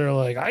 most women are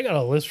like, I got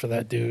a list for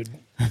that dude.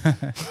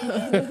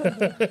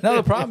 No,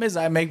 the problem is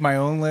I make my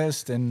own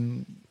list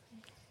and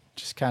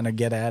just kind of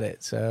get at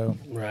it. So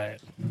Right.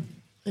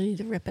 I need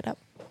to rip it up.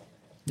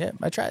 yeah,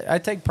 I try. I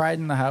take pride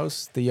in the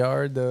house, the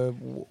yard,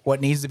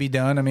 what needs to be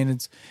done. I mean,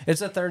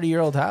 it's a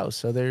 30-year-old house,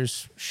 so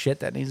there's shit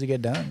that needs to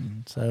get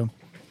done. So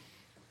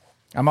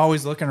I'm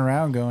always looking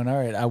around, going, all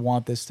right, I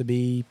want this to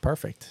be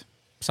perfect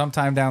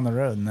sometime down the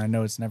road, and I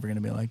know it's never going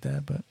to be like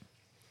that, but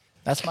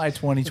that's my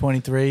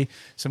 2023.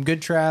 Some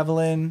good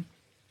traveling,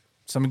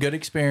 some good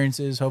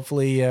experiences.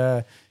 Hopefully,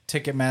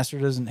 Ticketmaster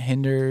doesn't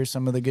hinder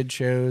some of the good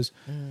shows.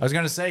 I was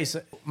going to say,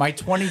 so my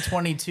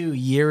 2022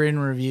 year in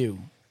review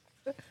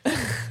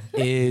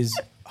is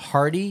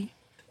Hardy,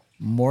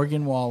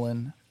 Morgan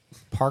Wallen,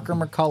 Parker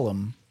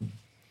McCullum,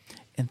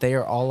 and they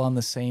are all on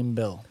the same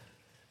bill.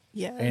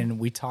 Yeah. And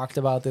we talked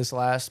about this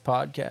last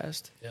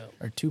podcast,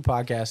 or 2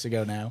 podcasts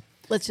ago now.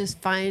 Let's just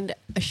find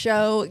a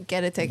show,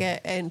 get a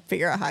ticket, and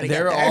figure out how to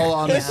They're get there. all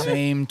on the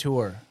same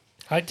tour.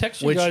 I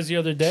texted you Which guys the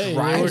other day. And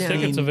there were drives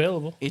tickets me-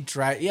 available. It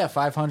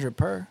 $500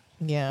 per.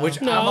 Yeah.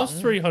 Which No, it's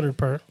 300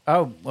 per.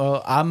 Oh,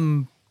 well,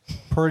 I'm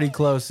pretty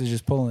close to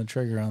just pulling the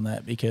trigger on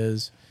that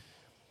because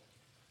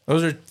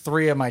those are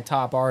 3 of my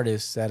top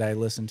artists that I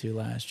listened to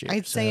last year.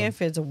 I'd say So,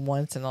 if it's a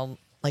once in a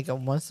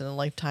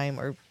lifetime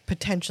or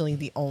potentially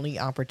the only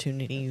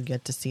opportunity you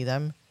get to see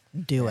them,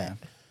 do it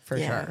for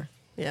sure.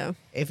 Yeah.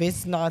 If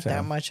it's not So-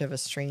 that much of a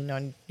strain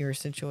on your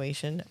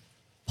situation,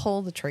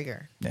 pull the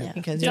trigger. Yeah.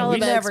 Because It's you all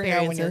about never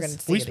know when you're going to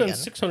experiences. see We it spent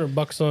again.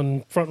 $600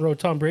 on front row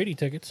Tom Brady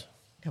tickets.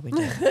 Yeah, we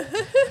did.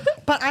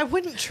 But I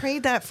wouldn't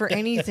trade that for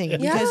anything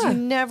because Yeah. you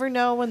never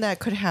know when that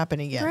could happen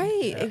again.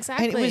 Right.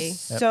 Exactly. And it was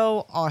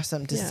so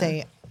awesome to Yeah.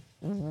 say,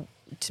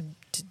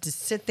 to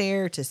sit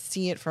there, to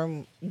see it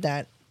from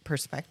that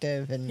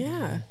perspective and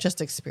Yeah.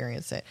 just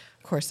experience it.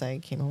 Of course, I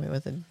came away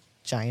with a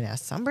giant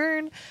ass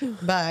sunburn,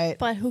 but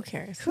but who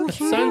cares? who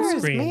cares,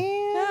 Sunscreen.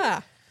 man?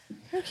 Yeah.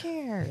 Who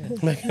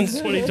cares? Megan's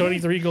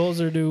 2023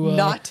 goals are to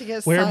Not to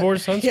get wear sun- more Yeah,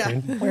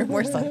 sunscreen. wear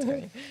more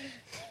sunscreen.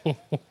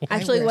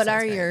 Actually, wear what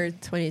are sunscreen. your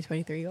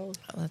 2023 goals?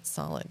 Oh, that's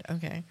solid.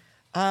 Okay.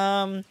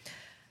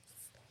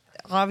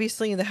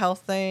 Obviously the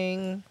health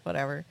thing,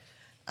 whatever.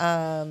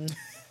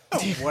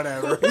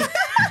 whatever.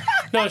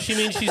 No, she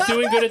means she's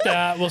doing good at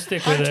that. We'll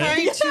stick with I'm it.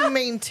 trying to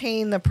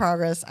maintain the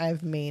progress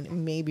I've made.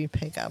 Maybe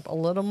pick up a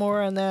little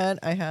more on that.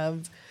 I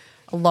have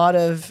a lot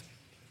of,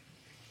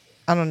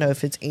 I don't know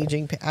if it's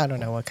aging pain. I don't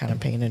know what kind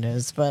of pain it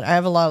is, but I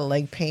have a lot of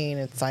leg pain.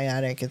 It's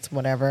sciatic. It's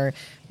whatever.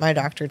 My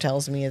doctor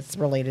tells me it's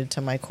related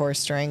to my core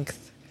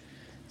strength.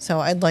 So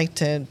I'd like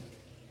to,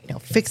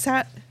 fix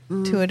that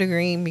to a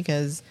degree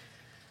because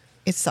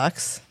it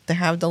sucks to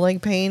have the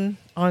leg pain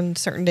on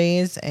certain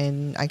days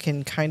and I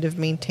can kind of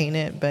maintain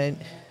it, but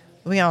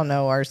we all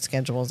know our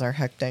schedules are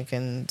hectic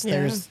and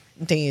there's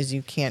days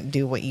you can't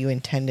do what you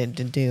intended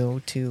to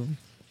do to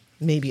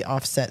maybe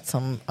offset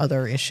some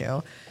other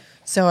issue.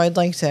 So I'd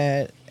like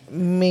to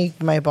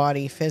make my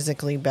body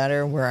physically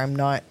better where I'm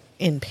not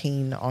in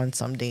pain on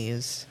some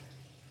days.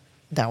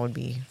 That would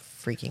be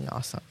freaking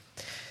awesome.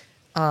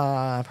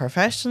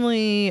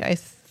 Professionally, I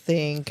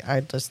think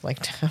I'd just like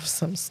to have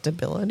some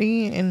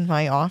stability in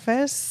my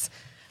office.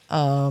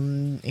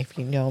 If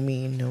you know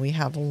me, you know we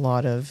have a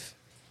lot of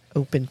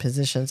open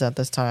positions at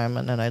this time,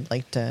 and then I'd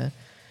like to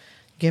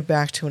get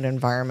back to an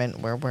environment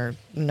where we're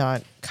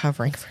not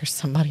covering for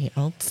somebody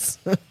else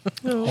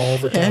All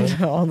the time.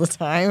 and all the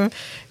time.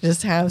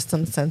 Just have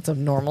some sense of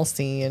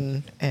normalcy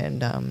and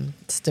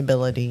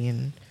stability,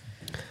 and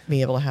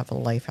be able to have a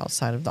life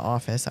outside of the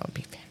office. That would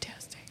be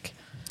fantastic.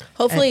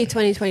 Hopefully,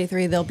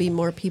 2023 there'll be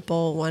more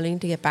people wanting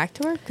to get back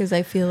to work because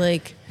I feel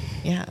like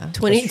Yeah,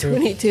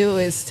 2022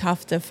 is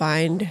tough to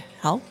find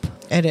help.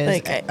 it is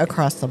Like,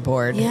 across the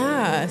board.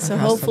 Yeah, so Across the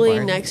hopefully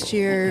board. next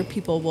year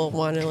people will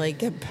want to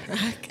get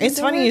back. It's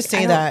into funny you work.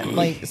 say I that.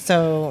 don't-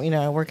 So,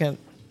 I work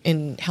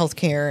in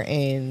healthcare,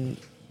 and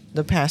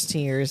the past 2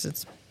 years,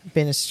 it's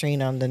been a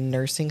strain on the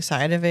nursing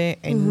side of it.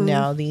 And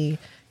now the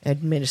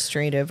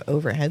administrative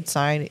overhead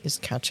side is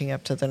catching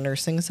up to the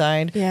nursing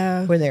side,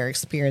 Yeah. where they're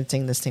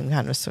experiencing the same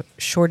kind of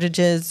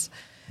shortages.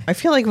 I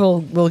feel like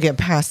we'll get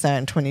past that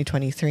in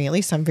 2023. At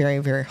least I'm very,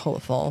 very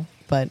hopeful.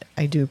 But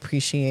I do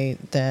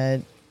appreciate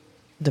that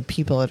the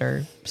people that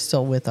are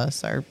still with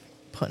us are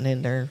putting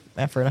in their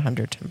effort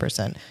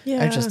 110%.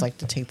 Yeah. I just like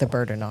to take the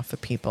burden off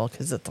of people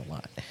because it's a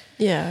lot.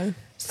 Yeah.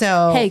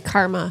 So Hey,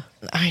 karma.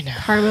 I know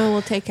Karma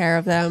will take care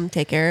of them,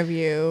 take care of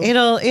you.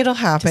 it'll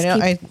happen.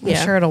 Just I'm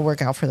yeah. sure it'll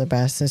work out for the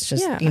best. It's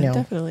just Yeah,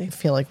 definitely. I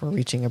feel like we're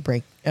reaching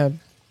a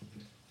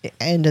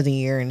end of the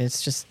year, and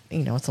it's just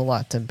it's a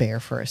lot to bear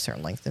for a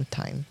certain length of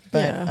time.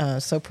 But Yeah.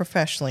 So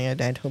professionally,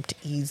 I'd hope to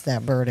ease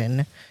that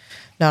burden,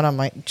 not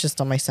on just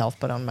on myself,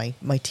 but on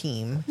my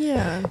team.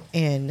 Yeah.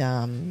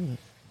 And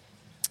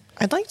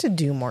I'd like to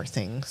do more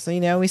things. So,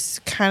 we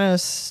kind of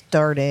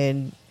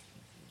started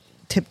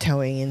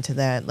tiptoeing into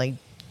that, like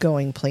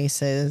going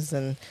places,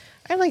 and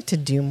I'd like to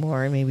do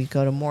more, maybe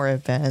go to more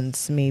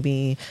events,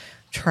 maybe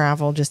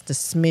travel just a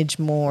smidge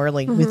more,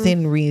 like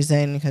within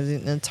reason, because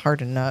it's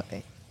hard enough.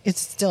 It's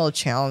still a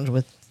challenge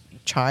with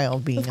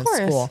child being Of in course.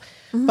 school,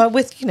 but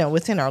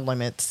within our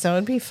limits. So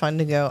it'd be fun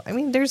to go. I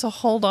mean, there's a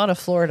whole lot of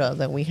Florida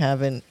that we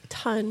haven't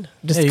Ton.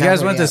 Yeah, discovered you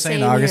guys went to yet. St.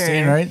 Same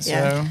Augustine, here. right?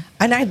 Yeah. So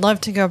And I'd love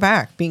to go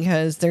back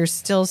because there's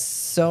still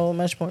so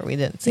much more we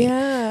didn't see.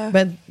 Yeah.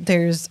 But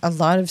there's a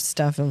lot of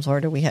stuff in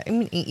Florida I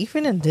mean,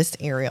 even in this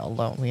area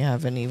alone, we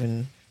haven't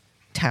even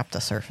tapped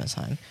the surface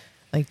on.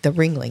 Like the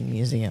Ringling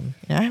Museum.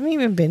 I haven't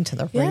even been to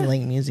the Yeah.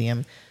 Ringling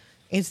Museum.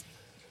 It's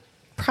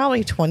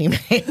probably 20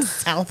 minutes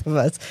south of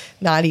us,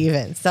 not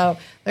even. So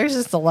there's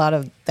just a lot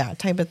of that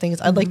type of things.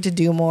 I'd like to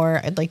do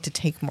more. I'd like to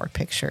take more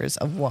pictures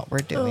of what we're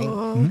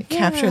doing,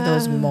 capture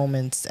those yeah.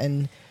 moments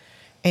and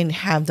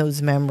have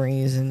those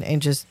memories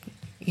and just,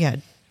 do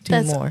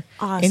That's more. In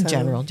awesome.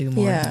 general, do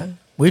more. Yeah.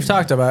 we've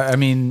talked about. I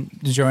mean,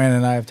 Joanna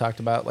and I have talked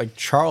about like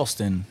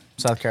Charleston,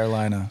 South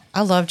Carolina.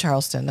 I love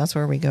Charleston. That's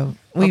where we go.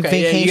 We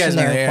Okay, yeah, you vacation guys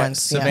been there there.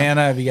 once.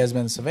 Savannah. Have you guys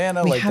been to Savannah?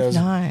 Yeah. We like have those.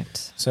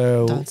 not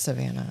So done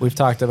Savannah. we've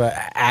talked about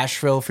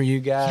Asheville for you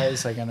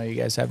guys. Like I know you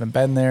guys haven't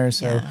been there.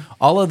 So Yeah.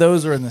 all of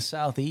those are in the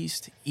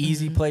southeast.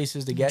 Easy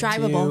places to get to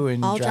Drivable.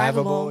 and All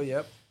drivable. drivable.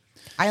 Yep.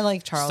 I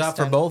like Charleston.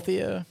 Stuff for both of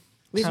you.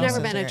 We've never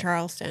Charleston's been to great.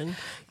 Charleston.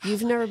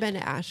 You've never been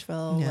to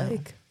Asheville. No.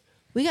 Like,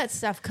 we got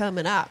stuff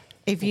coming up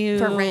If you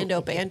for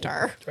Rando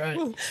Banter. Right.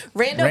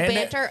 Rando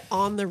Banter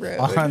on the road.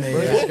 On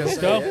the, Let's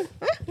go.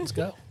 Let's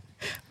go.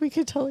 We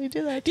could totally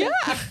do that. Too.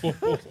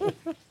 Yeah,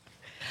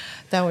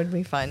 that would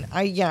be fun.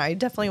 I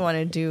definitely want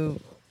to do.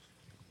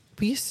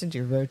 We used to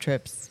do road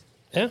trips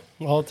Yeah,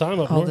 all the time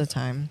up all north. the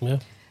time, Yeah.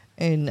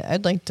 and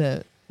I'd like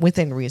to,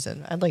 within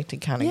reason, I'd like to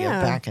kind of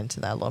Yeah. get back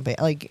into that a little bit.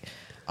 Like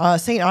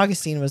St.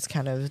 Augustine was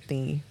kind of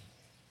the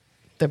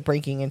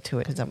breaking into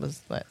it because that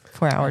was what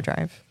 4-hour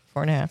drive,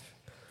 4.5.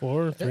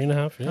 4,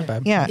 3.5. Yeah. Not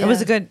bad. Yeah, it was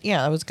Yeah. a good.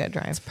 Yeah, that was a good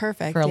drive. It's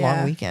perfect, for a long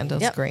yeah. weekend. It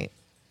was Yep. great.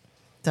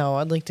 So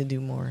I'd like to do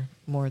more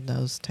of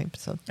those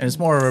types of. And it's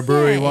more of a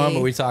brewery Yay. one,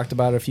 but we talked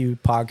about a few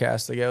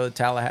podcasts ago.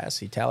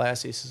 Tallahassee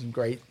has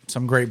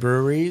some great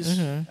breweries.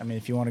 Mm-hmm. I mean,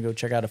 if you want to go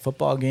check out a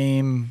football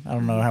game, I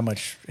don't know how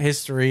much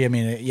history. I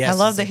mean, yes, I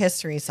love it's the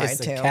history side it's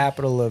the too.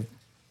 capital of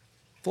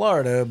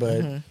Florida,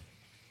 but Mm-hmm.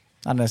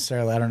 not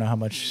necessarily. I don't know how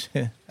much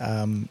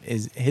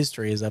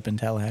history is up in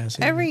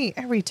Tallahassee.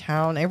 Every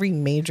town, every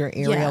major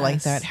area like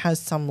Yes. that has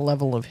some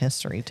level of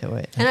history to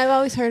it. And I've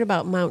always heard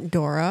about Mount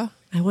Dora.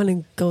 I want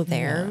to go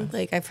there.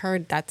 Like, I've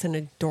heard that's an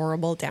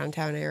adorable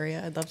downtown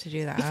area. I'd love to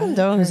do that. Even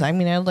those, I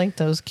mean, I like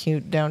those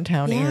cute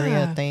downtown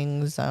area Yeah.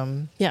 things.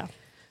 Yeah.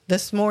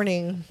 This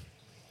morning,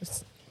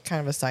 it's kind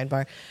of a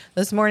sidebar.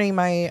 This morning,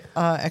 my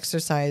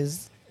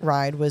exercise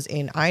ride was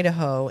in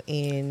Idaho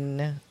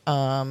in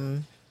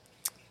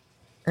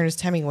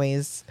Ernest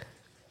Hemingway's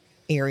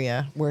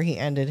area where he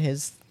ended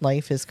his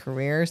life, his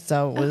career.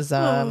 So it was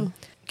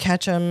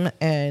Ketchum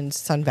and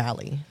Sun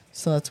Valley.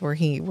 So that's where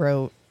he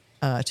wrote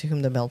To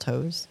Whom the Bell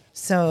Tolls.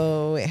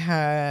 So it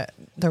had,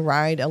 the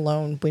ride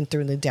alone went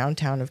through the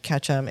downtown of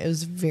Ketchum. It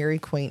was very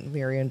quaint,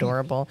 very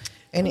adorable.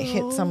 And it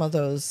hit some of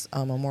those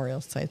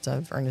memorial sites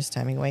of Ernest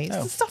Hemingway.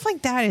 Oh. Stuff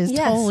like that is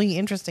Yes. totally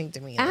interesting to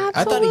me.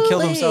 I thought he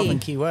killed himself in Absolutely.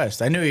 Key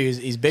West. I knew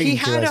he's big He in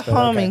Key had a West. but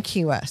home okay. in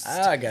Key West.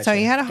 Ah, gotcha. So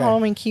he had a Okay.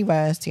 home in Key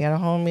West. He had a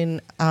home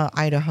in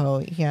Idaho.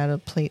 He had a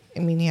place. I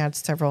mean, he had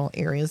several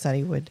areas that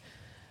he would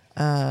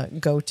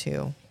go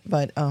to.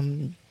 But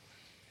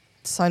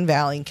Sun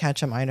Valley,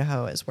 Ketchum,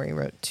 Idaho, is where he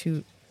wrote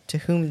to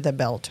Whom the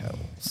Bell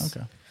Tolls.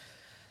 Okay.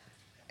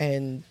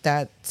 And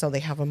so they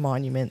have a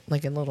monument,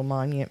 like a little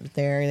monument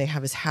there. They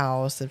have his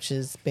house, which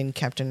has been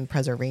kept in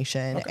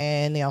preservation,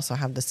 and they also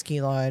have the ski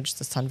lodge,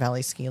 the Sun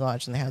Valley Ski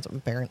Lodge, and they have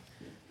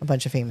a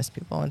bunch of famous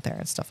people in there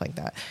and stuff like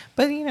that.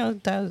 But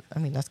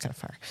that's kind of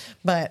far.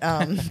 But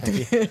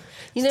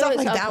You know, stuff it's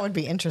like up- that would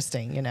be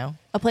interesting.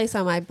 A place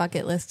on my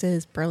bucket list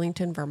is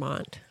Burlington,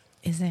 Vermont.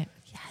 Is it?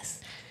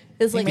 Yes.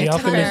 It's like The a ton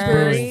Alchemist of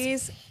Brewery.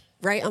 breweries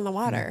right on the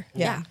water.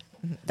 Yeah.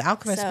 The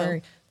Alchemist So,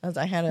 Brewery.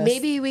 I had a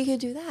Maybe we could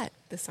do that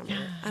this summer.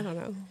 I don't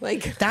know.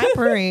 Like, that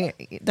brewery.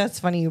 That's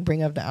funny you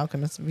bring up the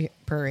Alchemist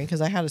Brewery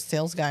because I had a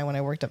sales guy when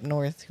I worked up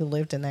north who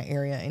lived in that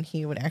area, and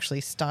he would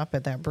actually stop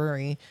at that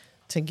brewery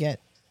to get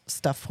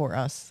stuff for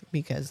us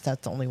because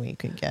that's the only way you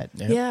could get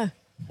yeah.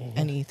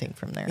 anything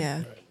from there. Yeah.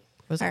 It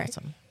was All right.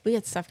 awesome. We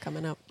had stuff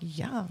coming up.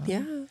 Yeah.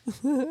 Yeah.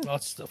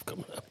 Lots of stuff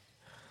coming up.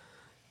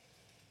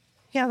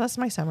 Yeah, that's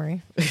my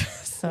summary.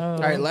 So, All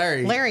right,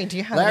 Larry. Larry, do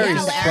you have Larry's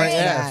any Larry. 20,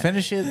 that?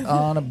 finish it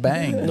on a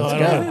bang. No, Let's I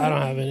go.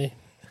 don't have any.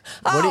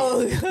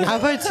 Oh, I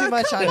put too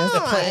much on his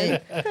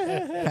plate.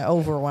 I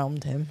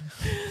overwhelmed him.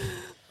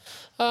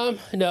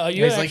 No,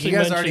 you He's like, actually you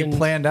guys already mentioned-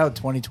 planned out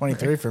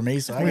 2023 for me,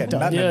 so I got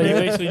nothing. Yeah, to you do.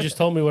 basically just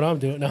told me what I'm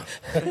doing now.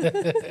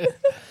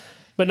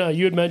 But no,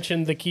 you had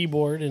mentioned the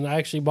keyboard, and I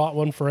actually bought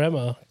one for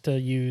Emma to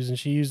use, and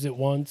she used it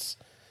once.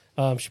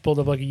 She pulled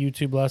up like a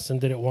YouTube lesson,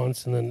 did it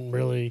once, and then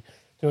really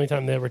the only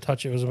time they ever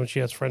touch it was when she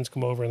has friends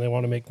come over and they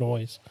want to make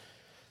noise.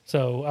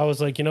 So I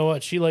was like, you know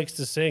what? She likes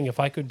to sing. If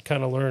I could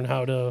kind of learn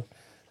how to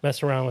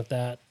mess around with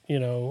that, you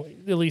know,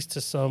 at least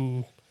to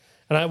some.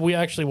 And we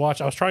actually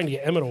watched. I was trying to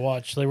get Emma to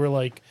watch. They were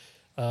like,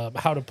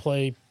 how to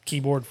play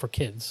keyboard for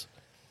kids,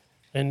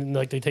 and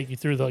like they take you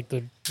through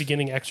the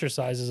beginning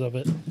exercises of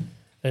it.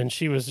 And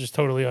she was just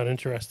totally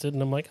uninterested.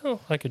 And I'm like,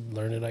 oh, I could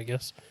learn it, I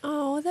guess.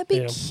 oh, that'd be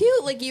Yeah.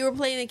 cute. Like you were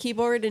playing the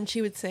keyboard and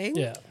she would sing.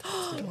 Yeah.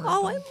 Oh,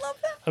 I love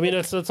that. I mean,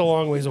 that's a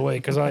long ways away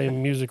because I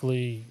am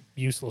musically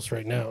useless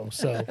right now.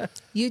 So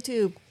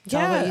YouTube. It's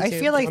all Yeah, about I YouTube.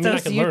 feel like I mean, I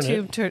those could learn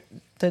YouTube,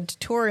 the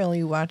tutorial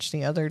you watched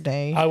the other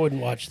day. I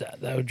wouldn't watch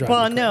that. That would drive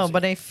Well, me no, crazy.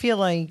 but I feel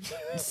like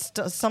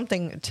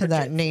something to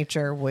that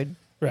nature would,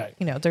 Right.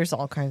 you know, there's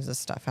all kinds of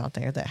stuff out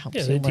there that helps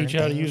Yeah, you they learn teach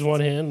you how to things. use one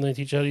hand, and they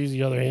teach you how to use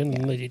the other hand,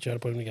 and they teach you how to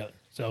put them together.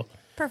 So,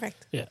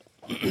 Perfect. yeah,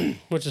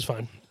 which is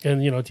fine.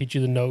 And, you know, teach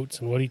you the notes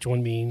and what each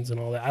one means and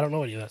all that. I don't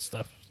know any of that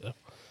stuff. So,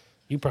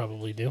 you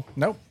probably do.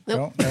 Nope.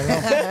 Nope. No.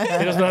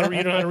 You don't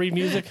know how to read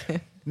music,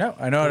 No,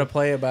 I know how to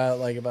play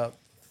about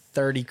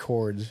 30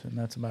 chords, and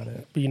that's about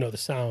it. but you know the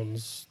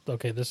sounds.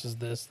 Okay, this is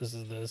this. This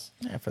is this.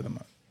 Yeah, for the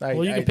most.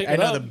 Well, you can pick I it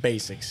know up. the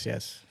basics,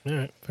 yes. All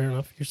right, fair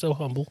enough. You're so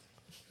humble.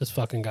 This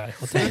fucking guy.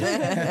 I'll tell you.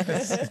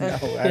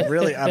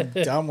 No, I'm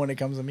dumb when it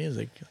comes to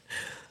music.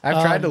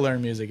 I've tried to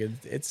learn music.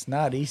 It's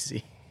not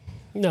easy.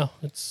 No,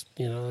 it's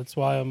that's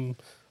why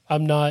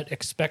I'm not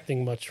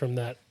expecting much from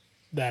that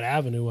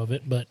avenue of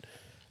it, but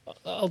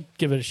I'll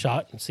give it a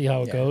shot and see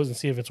how it Yeah. goes and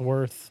see if it's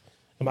worth.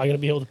 Am I going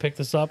to be able to pick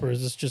this up, or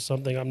is this just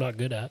something I'm not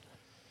good at?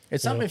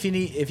 It's something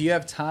if you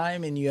have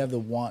time and you have the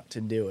want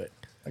to do it.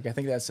 Like I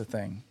think that's the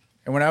thing.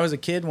 And when I was a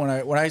kid, when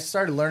I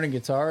started learning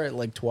guitar at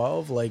like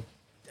 12, like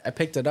I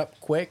picked it up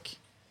quick,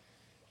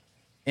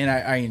 and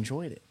I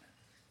enjoyed it.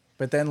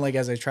 But then like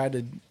as I tried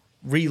to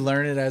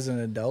relearn it as an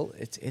adult,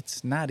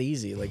 it's not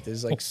easy. Like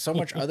there's like so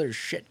much other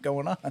shit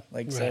going on.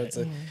 Like so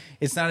Right.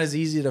 it's not as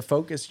easy to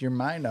focus your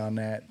mind on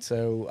that.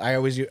 So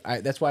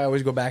that's why I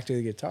always go back to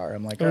the guitar.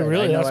 I'm like, I mean, all right,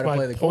 really, I know that's how to play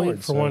my the point chords.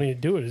 for so- wanting to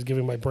do it is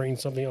giving my brain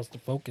something else to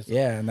focus on.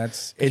 Yeah, and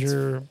that's Because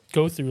you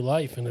go through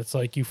life, and it's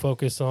like you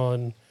focus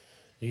on.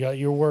 You got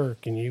your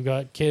work, and you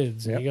got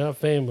kids, and Yep. you got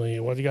family,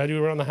 and what you got to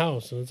do around the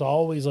house, and it's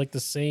always like the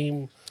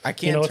same. I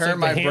can't it's turn like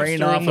my the brain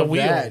hamster in off the of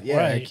wheel, that. Yeah,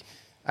 right.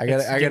 I got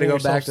It's to giving go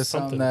yourself back to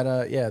something that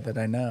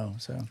I know.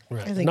 So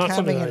Right. I think Not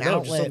something having I an know,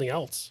 just outlet- something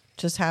else.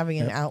 Just having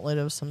an outlet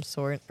of some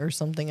sort or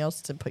something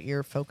else to put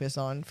your focus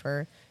on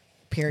for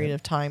a period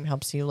of time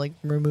helps you like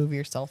remove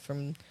yourself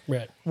from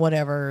Right.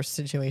 whatever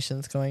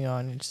situation's going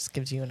on. It just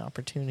gives you an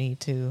opportunity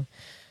to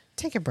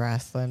take a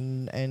breath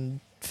and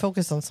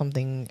focus on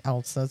something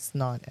else that's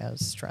not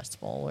as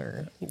stressful,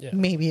 or Yeah.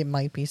 maybe it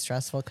might be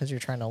stressful because you're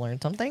trying to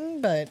learn something,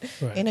 but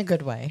Right. in a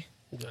good way.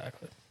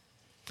 Exactly.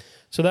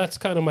 So that's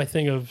kind of my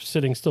thing of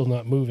sitting still,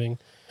 not moving.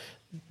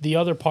 The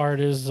other part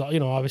is,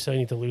 obviously I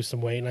need to lose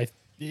some weight, and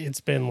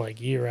it's been like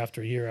year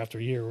after year after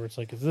year where it's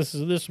like,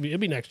 it'll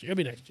be next year,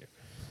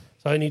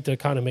 So I need to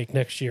kind of make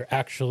next year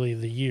actually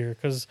the year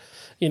because,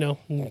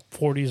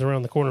 40 is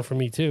around the corner for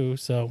me too.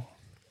 So,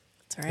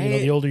 That's right.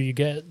 the older you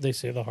get, they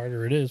say the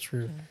harder it is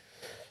for.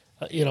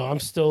 I'm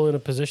still in a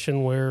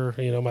position where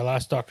my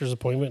last doctor's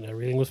appointment,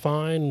 everything was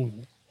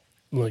fine,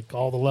 like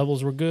all the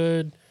levels were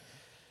good.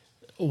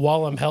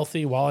 While I'm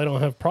healthy, while I don't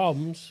have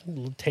problems,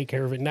 take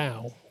care of it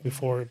now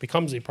before it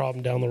becomes a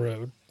problem down the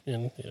road.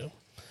 And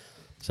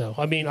so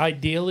I mean,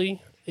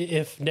 ideally,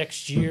 if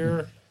next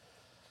year,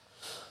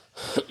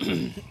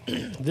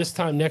 this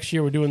time next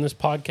year, we're doing this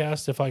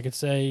podcast. If I could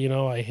say,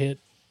 I hit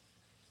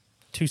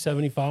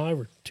 275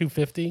 or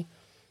 250,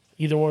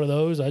 either one of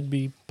those, I'd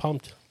be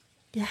pumped.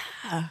 Yeah.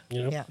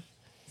 Yeah.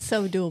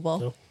 So doable.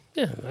 So,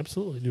 yeah,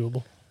 absolutely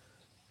doable.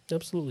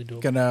 Absolutely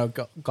doable. gonna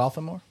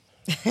golfing more.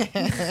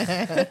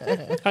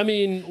 I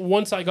mean,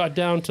 once I got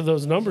down to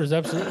those numbers,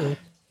 absolutely.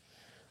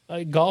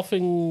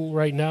 Golfing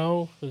right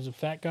now as a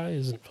fat guy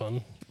isn't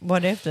fun.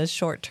 What if the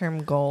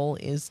short-term goal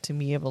is to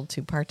be able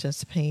to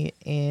participate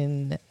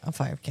in a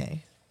 5K?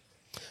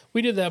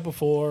 We did that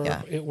before.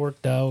 Yeah. It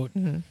worked out.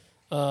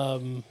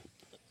 That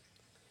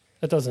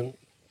doesn't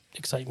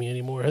excite me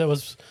anymore. That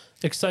was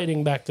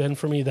exciting back then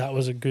for me. That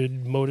was a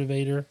good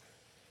motivator.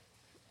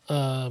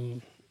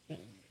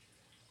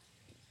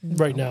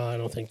 Right now, I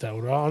don't think that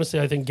would. Honestly,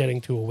 I think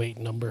getting to a weight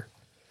number.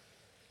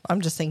 I'm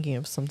just thinking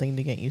of something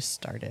to get you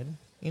started,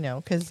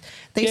 because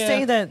they Yeah.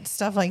 say that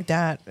stuff like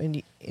that,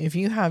 and if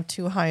you have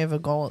too high of a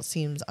goal, it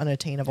seems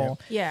unattainable.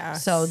 Yeah.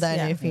 So then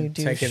Yeah. if you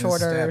do Taking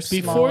shorter, steps.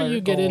 Before smaller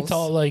you get into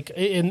goals-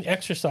 and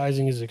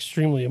exercising is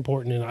extremely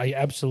important, and I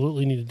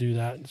absolutely need to do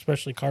that,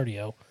 especially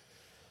cardio.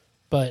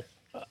 But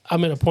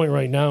I'm at a point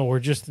right now where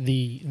just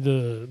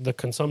the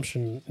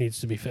consumption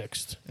needs to be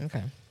fixed,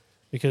 Okay.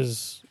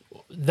 because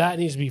that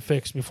needs to be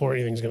fixed before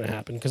anything's going to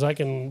happen. Because I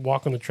can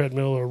walk on the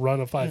treadmill or run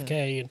a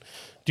 5K and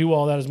do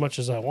all that as much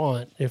as I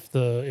want. If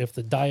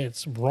the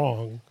diet's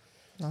wrong,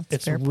 That's a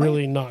it's fair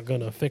really not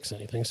going to fix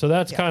anything. So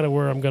that's kind of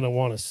where I'm going to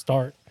want to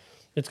start.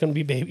 It's going to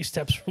be baby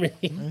steps for me.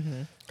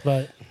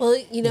 But Well,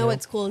 you know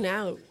what's cool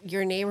now?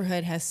 Your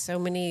neighborhood has so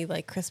many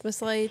like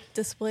Christmas light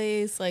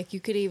displays. Like you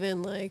could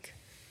even like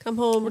come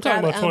home. we're talking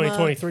about grab Emma.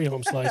 2023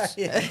 home slice.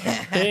 They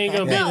ain't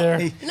going to be there.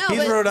 No, He's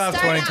but wrote off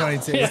start out.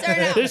 2022. Start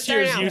out, This start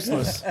year's out.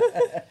 useless.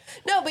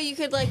 No, but you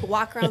could like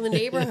walk around the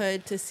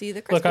neighborhood to see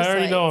the Christmas Look, I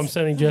already know I'm lights.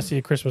 sending Jesse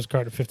a Christmas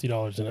card of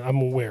 $50 in it. I'm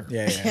aware.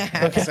 Yeah.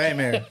 Same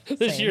here.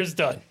 This year's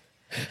done.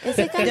 Is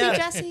it gonna be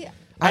Jesse?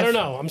 I don't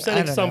know. I'm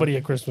sending don't somebody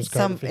a Christmas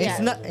card. of $50.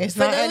 Yeah. It's For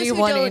not those who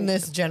anyone don't- in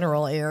this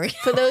general area.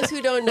 For those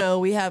who don't know,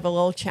 we have a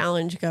little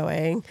challenge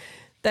going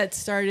that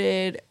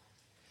started.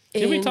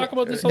 Did we in- talk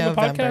about this on the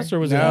November. podcast, or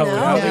was No, it? No.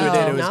 I don't think we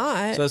did. It was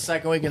not. so the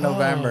second week in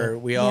November.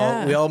 We all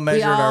Yeah. measured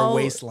We our all-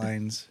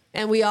 waistlines.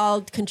 And we all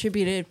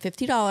contributed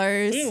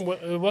 $50.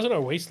 It wasn't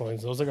our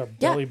waistlines. It was like our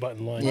belly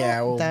button line.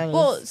 Yeah, well, That is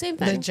Well, same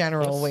the thing.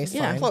 general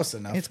waistline. close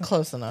enough. It's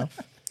close enough.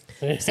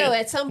 So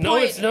at some point, No,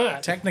 it's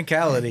not.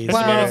 Technicalities. It's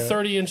about a yeah.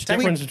 30-inch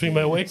difference between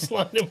my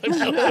waistline and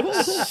my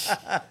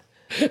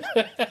belly.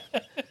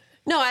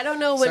 no, I don't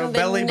know when So the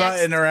belly next,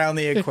 button around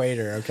the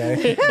equator,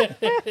 okay?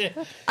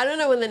 I don't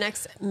know when the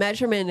next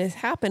measurement is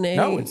happening.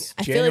 No, it's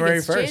I feel like January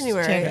it's 1st.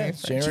 January.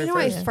 January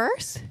January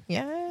 1st?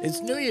 Yeah. It's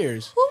New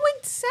Year's. Who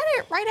would set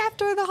it right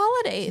after the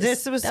holidays?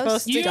 This was That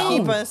supposed to you.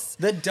 keep us.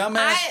 The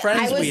dumbass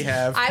friends we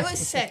have. I was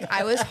sick.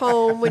 I was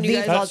home when you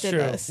guys all That's did true.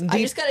 this. I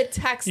just got a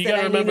text You that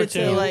gotta I remember needed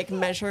to too. like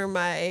measure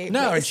my.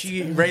 no, and waist.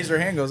 she raised her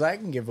hand and goes, I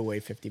can give away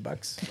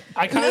 $50.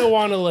 I kind of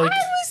want to like. I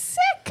was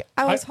sick.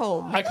 I was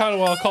home. I kind of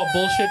want to call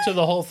bullshit to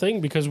the whole thing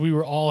because we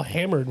were all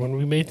hammered when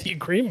we made the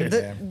agreement.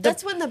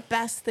 That's when the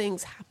best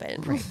things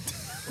happen.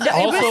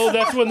 Also,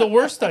 that's when the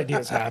worst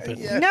ideas happen.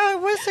 No,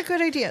 it was a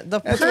good idea. The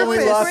That's when we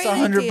purpose. lost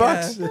Great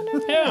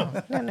 $100.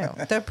 idea. Yeah. No.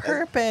 The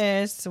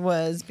purpose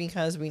was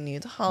because we knew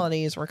the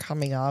holidays were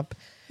coming up.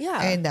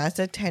 Yeah. And that's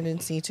a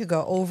tendency to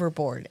go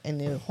overboard. And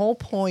the whole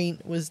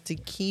point was to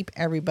keep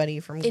everybody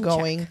from In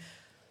going check.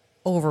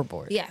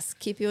 overboard. Yes,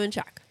 keep you in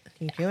check.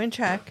 Keep you in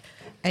check.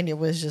 And it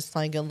was just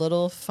like a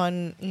little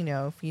fun,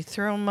 if you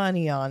throw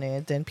money on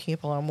it, then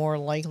people are more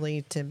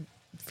likely to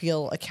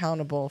feel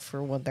accountable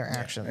for what their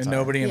actions And are.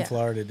 nobody in Yeah.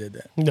 Florida did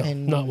that. No,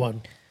 And- not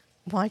one.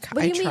 Well, do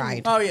I you mean?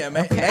 tried. Oh, yeah.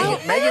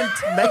 Megan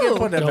know.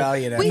 put a No.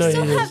 valiant We effort. No,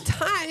 still you have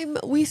time.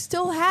 We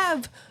still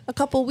have a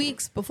couple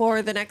weeks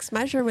before the next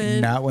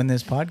measurement. Not when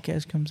this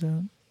podcast comes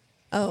out.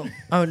 Oh,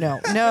 Oh no.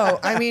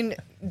 I mean,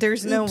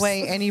 there's no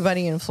way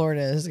anybody in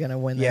Florida is going to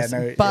win Yeah, this.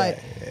 no, but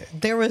yeah.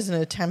 there was an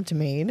attempt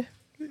made.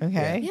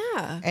 Okay.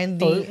 yeah.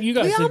 And Oh, the you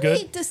guys We all did good.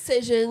 make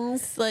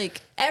decisions.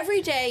 Like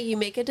every day, you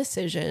make a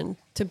decision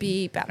to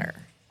be better,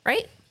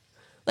 right?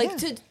 Like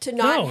Yeah. to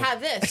not No.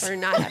 have this or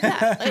not have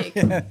that.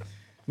 Like,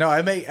 No,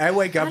 I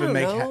wake up I and don't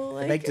make know,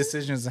 like- make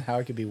decisions on how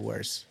it could be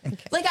worse.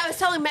 like I was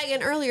telling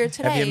Megan earlier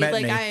today. you met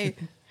like me?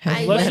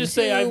 I Let's went just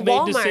say to I've made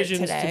Walmart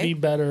decisions today. to be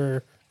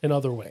better in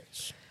other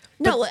ways.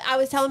 No, like, I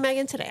was telling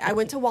Megan today. I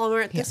went to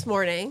Walmart this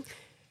morning,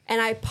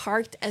 and I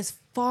parked as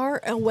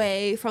far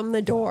away from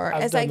the door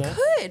I've as I done that.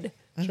 could.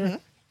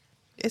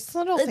 it's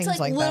little It's things like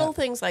like little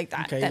that. things like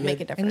that Okay, that you make a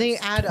had- difference. And they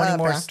add 20 up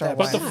more after a steps.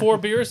 But the while. 4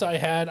 beers I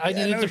had, I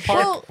needed no to shit. park.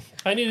 Well-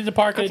 I needed to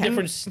park in a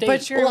different state.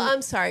 But you're well,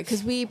 I'm sorry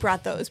because we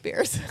brought those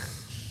beers.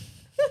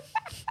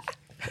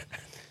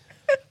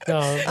 no,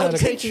 I'm not a-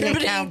 taking contributing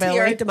to accountability.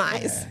 your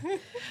demise.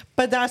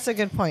 But that's a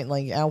good point.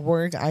 Like at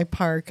work, I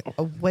park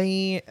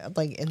away,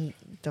 like in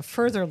the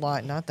further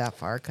lot, not that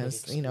far,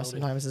 because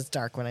sometimes it's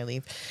dark when I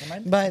leave.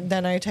 But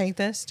then I take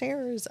the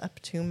stairs up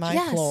to my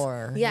Yes.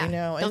 floor. Yeah.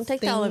 it's Don't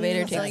take the elevator.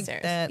 things Take like the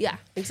stairs. that. Yeah,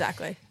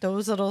 exactly.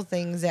 Those little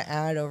things that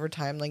add over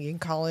time. Like in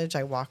college,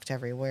 I walked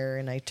everywhere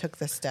and I took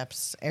the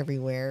steps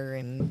everywhere,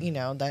 and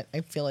that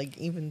I feel like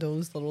even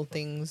those little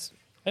things.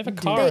 I have a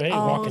car. I They ain't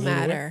all walking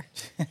anywhere.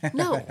 matter.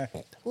 No,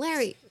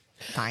 Larry,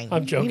 Fine.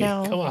 I'm joking. You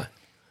know, Come on.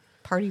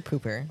 party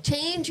pooper.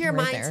 change your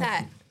Right there.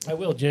 mindset. I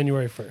will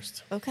January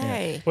 1st,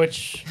 Okay.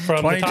 which from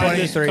the time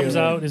this 2023 comes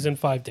out is in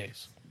 5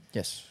 days.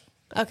 Yes.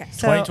 Okay.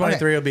 So,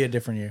 2023 will be a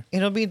different year.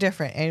 It'll be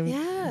different, and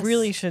Yes.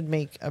 really should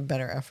make a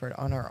better effort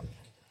on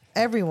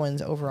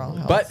everyone's overall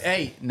health. But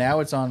hey, now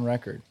it's on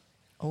record.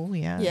 oh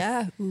yeah,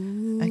 Yeah.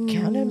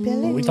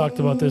 accountability. We talked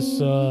about this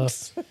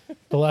the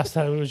last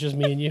time it was just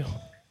me and you.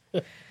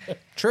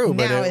 True,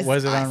 but Now it it's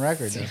wasn't on us.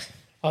 record. Though.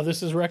 Oh,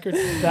 this is record?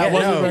 That Yeah,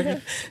 wasn't no.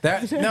 record?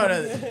 That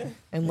no.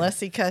 Unless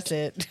he cuts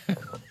it.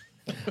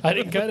 I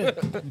didn't cut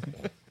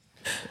it.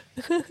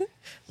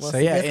 So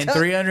yeah, in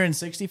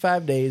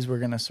 365 days, we're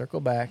gonna circle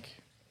back.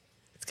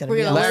 It's gonna We're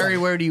be gonna awesome. Larry,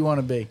 where do you want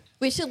to be?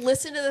 We should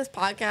listen to this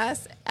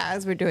podcast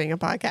as we're doing a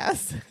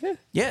podcast.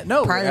 Yeah,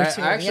 no. Prior I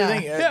to,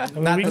 actually yeah. think I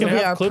mean, not we the can we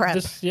have are clip prep.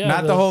 this. Yeah,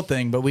 not the whole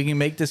thing, but we can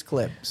make this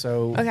clip.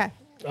 So Okay.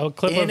 A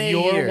clip In of a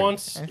your year.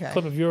 once, Okay.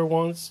 clip of your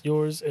once,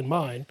 yours, and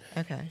mine.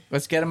 Okay.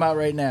 Let's get them out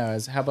right now.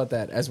 How about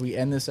that? As we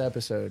end this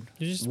episode,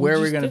 We where are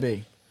we just going to did-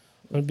 be?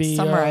 It'd be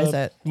Summarize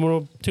it. I'm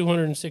gonna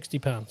 260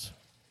 pounds.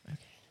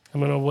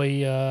 I'm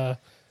gonna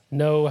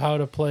know how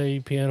to play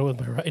piano with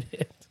my right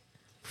hand.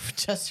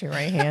 Just your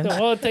right hand.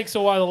 Well, it takes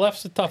a while. The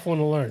left's a tough one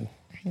to learn.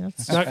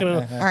 That's- Not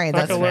gonna, all right, not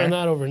that's gonna learn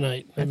fair. that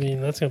overnight. I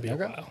mean, that's gonna be a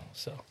while.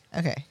 So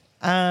Okay.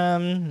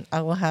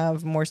 I will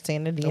have more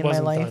sanity it in my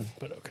wasn't life. done,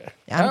 but okay.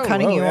 I'm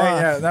cutting you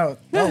off. Yeah,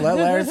 no, let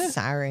Larry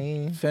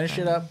Sorry. finish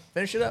it up.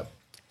 Finish it up.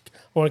 I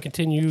want to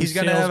continue. He's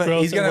gonna sales have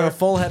growth he's at gonna have a work.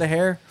 full head of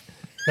hair.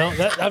 No,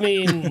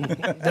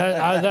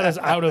 that is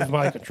out of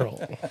my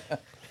control.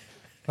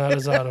 That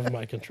is out of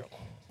my control.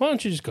 Why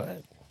don't you just go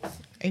ahead?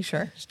 Are you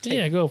sure?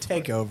 Yeah, go for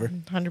Take it. over.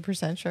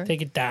 100% sure?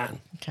 Take it down.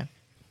 Okay.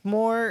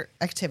 More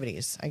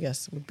activities, I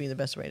guess, would be the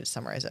best way to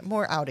summarize it.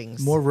 More outings.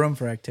 More room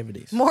for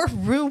activities. More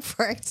room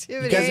for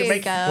activities. guys There are you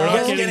making- go. We're You not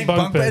guys getting getting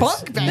bunk beds.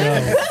 Bunk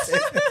beds.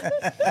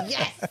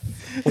 Yes.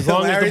 As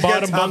long as Larry's the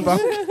got bottom top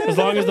bunks, as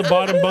long as the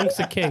bottom bunk's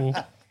a king.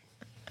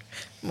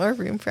 More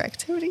room for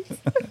activities.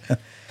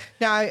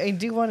 Now, I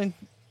do want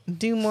to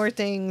do more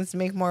things,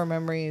 make more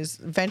memories,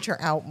 venture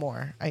out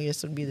more, I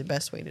guess would be the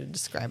best way to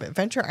describe it.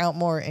 Venture out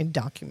more and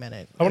document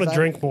it. I want to 'Cause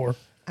drink more.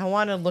 I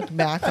want to look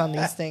back on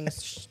these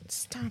things.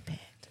 Stop it.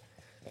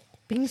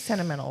 Being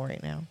sentimental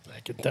right now. I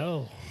can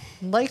tell.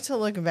 Like to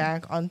look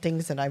back on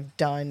things that I've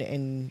done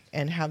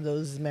and have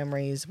those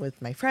memories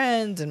with my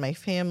friends and my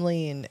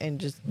family and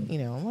just, I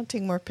want to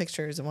take more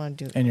pictures. I want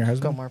to do And your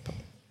husband? go more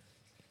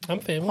I'm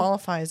family.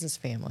 qualifies as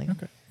family.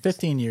 Okay.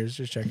 15 years,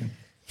 just checking.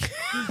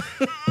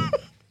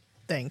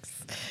 Thanks.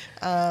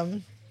 Yeah,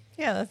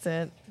 that's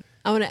it.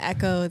 I want to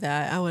echo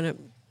that. I want to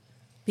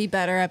be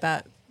better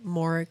about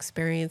more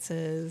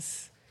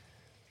experiences.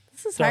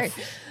 This is hard.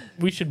 Duff,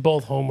 we should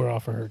both homer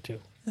off of her too.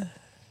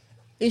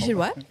 You should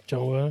what?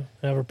 Joanna,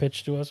 have her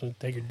pitch to us and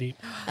take her deep.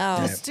 Oh,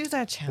 Let's do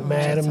that challenge.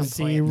 Madam at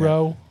some point.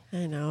 Zero.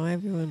 I know.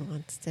 Everyone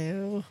wants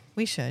to.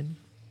 We should.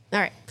 All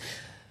right.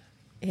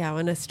 Yeah, I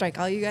want to strike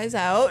all you guys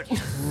out.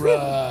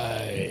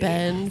 Right.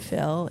 Ben,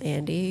 Phil,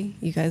 Andy,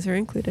 you guys are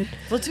included.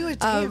 We'll do it.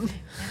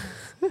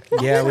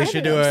 Yeah, we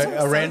should do a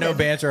Rando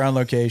Banter on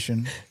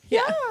location.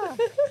 Yeah.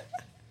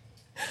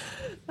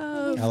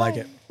 I like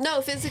it.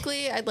 No,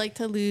 physically, I'd like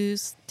to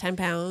lose 10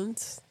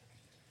 pounds.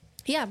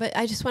 Yeah, but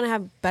I just want to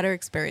have better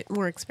experience,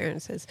 more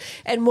experiences,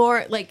 and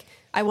more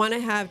I want to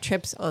have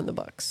trips on the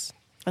books.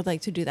 I'd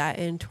like to do that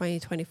in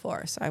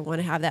 2024. So I want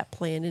to have that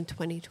planned in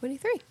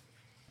 2023.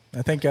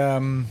 I think,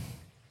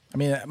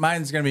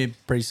 mine's going to be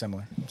pretty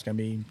similar. It's going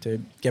to be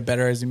to get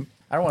better I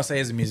don't want to say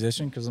as a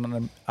musician because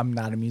I'm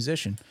not a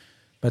musician,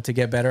 but to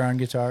get better on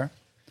guitar,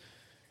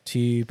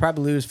 to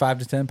probably lose 5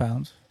 to 10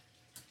 pounds,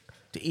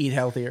 to eat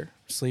healthier,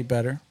 sleep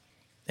better,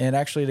 and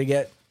actually to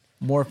get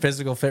more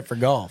physical fit for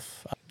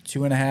golf.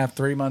 2.5,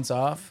 3 months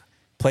off,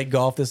 played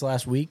golf this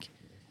last week,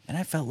 and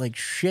I felt like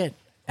shit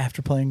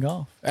after playing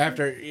golf,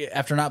 after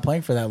not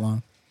playing for that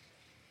long.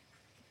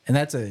 And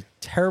that's a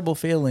terrible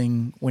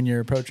feeling when you're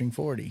approaching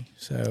 40.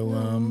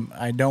 So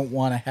I don't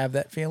want to have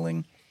that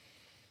feeling.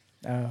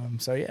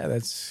 So yeah,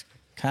 that's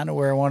kind of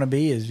where I want to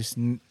be, is just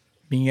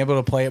being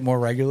able to play it more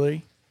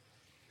regularly.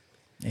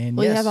 And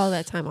Well, yes, you have all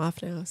that time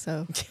off now,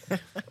 so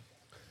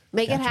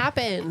make it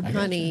happen,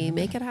 honey.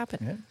 Make it happen.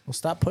 Yeah, well,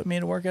 stop putting me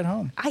to work at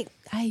home.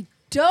 I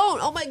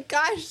don't. Oh my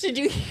gosh! Did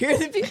you hear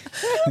the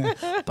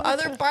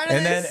other part of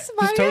And then this?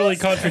 This totally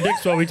Marius?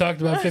 contradicts what we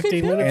talked about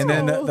 15 minutes And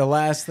ago. then the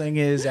last thing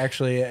is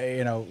actually,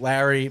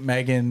 Larry,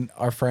 Megan,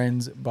 our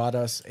friends bought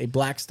us a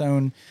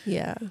Blackstone.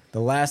 Yeah.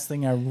 The last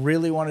thing I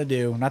really want to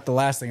do, not the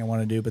last thing I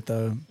want to do, but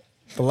the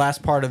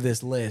last part of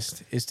this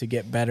list is to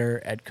get better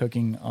at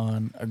cooking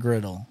on a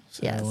griddle.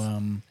 So Yes.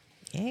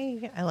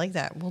 Yay, I like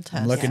that. We'll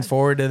test. I'm looking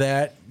forward to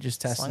that.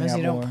 Just as testing long as out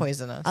you more. don't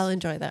poison us. I'll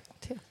enjoy that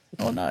too.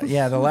 Well, not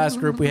yeah. The last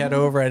group we had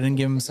over, I didn't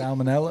give them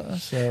salmonella.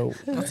 So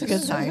That's a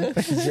good sign.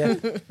 yeah.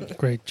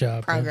 Great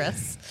job. man.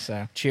 Progress.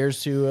 So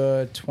cheers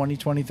to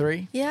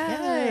 2023.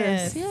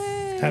 Yes. Yes.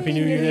 Yay. Happy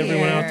New Year to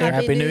everyone out there.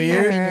 Happy New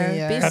Year. Happy New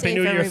Year. Be Happy safe,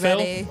 New Year, Phil.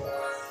 everybody.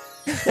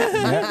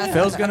 Yeah,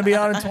 Phil's going to be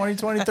on in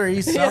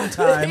 2023 sometime.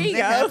 There you It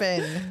go.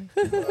 happened.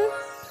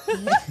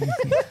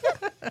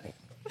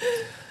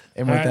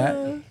 And with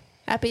that,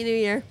 Happy New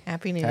Year.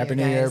 Happy New Year. Happy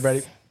New Year, guys.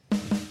 everybody.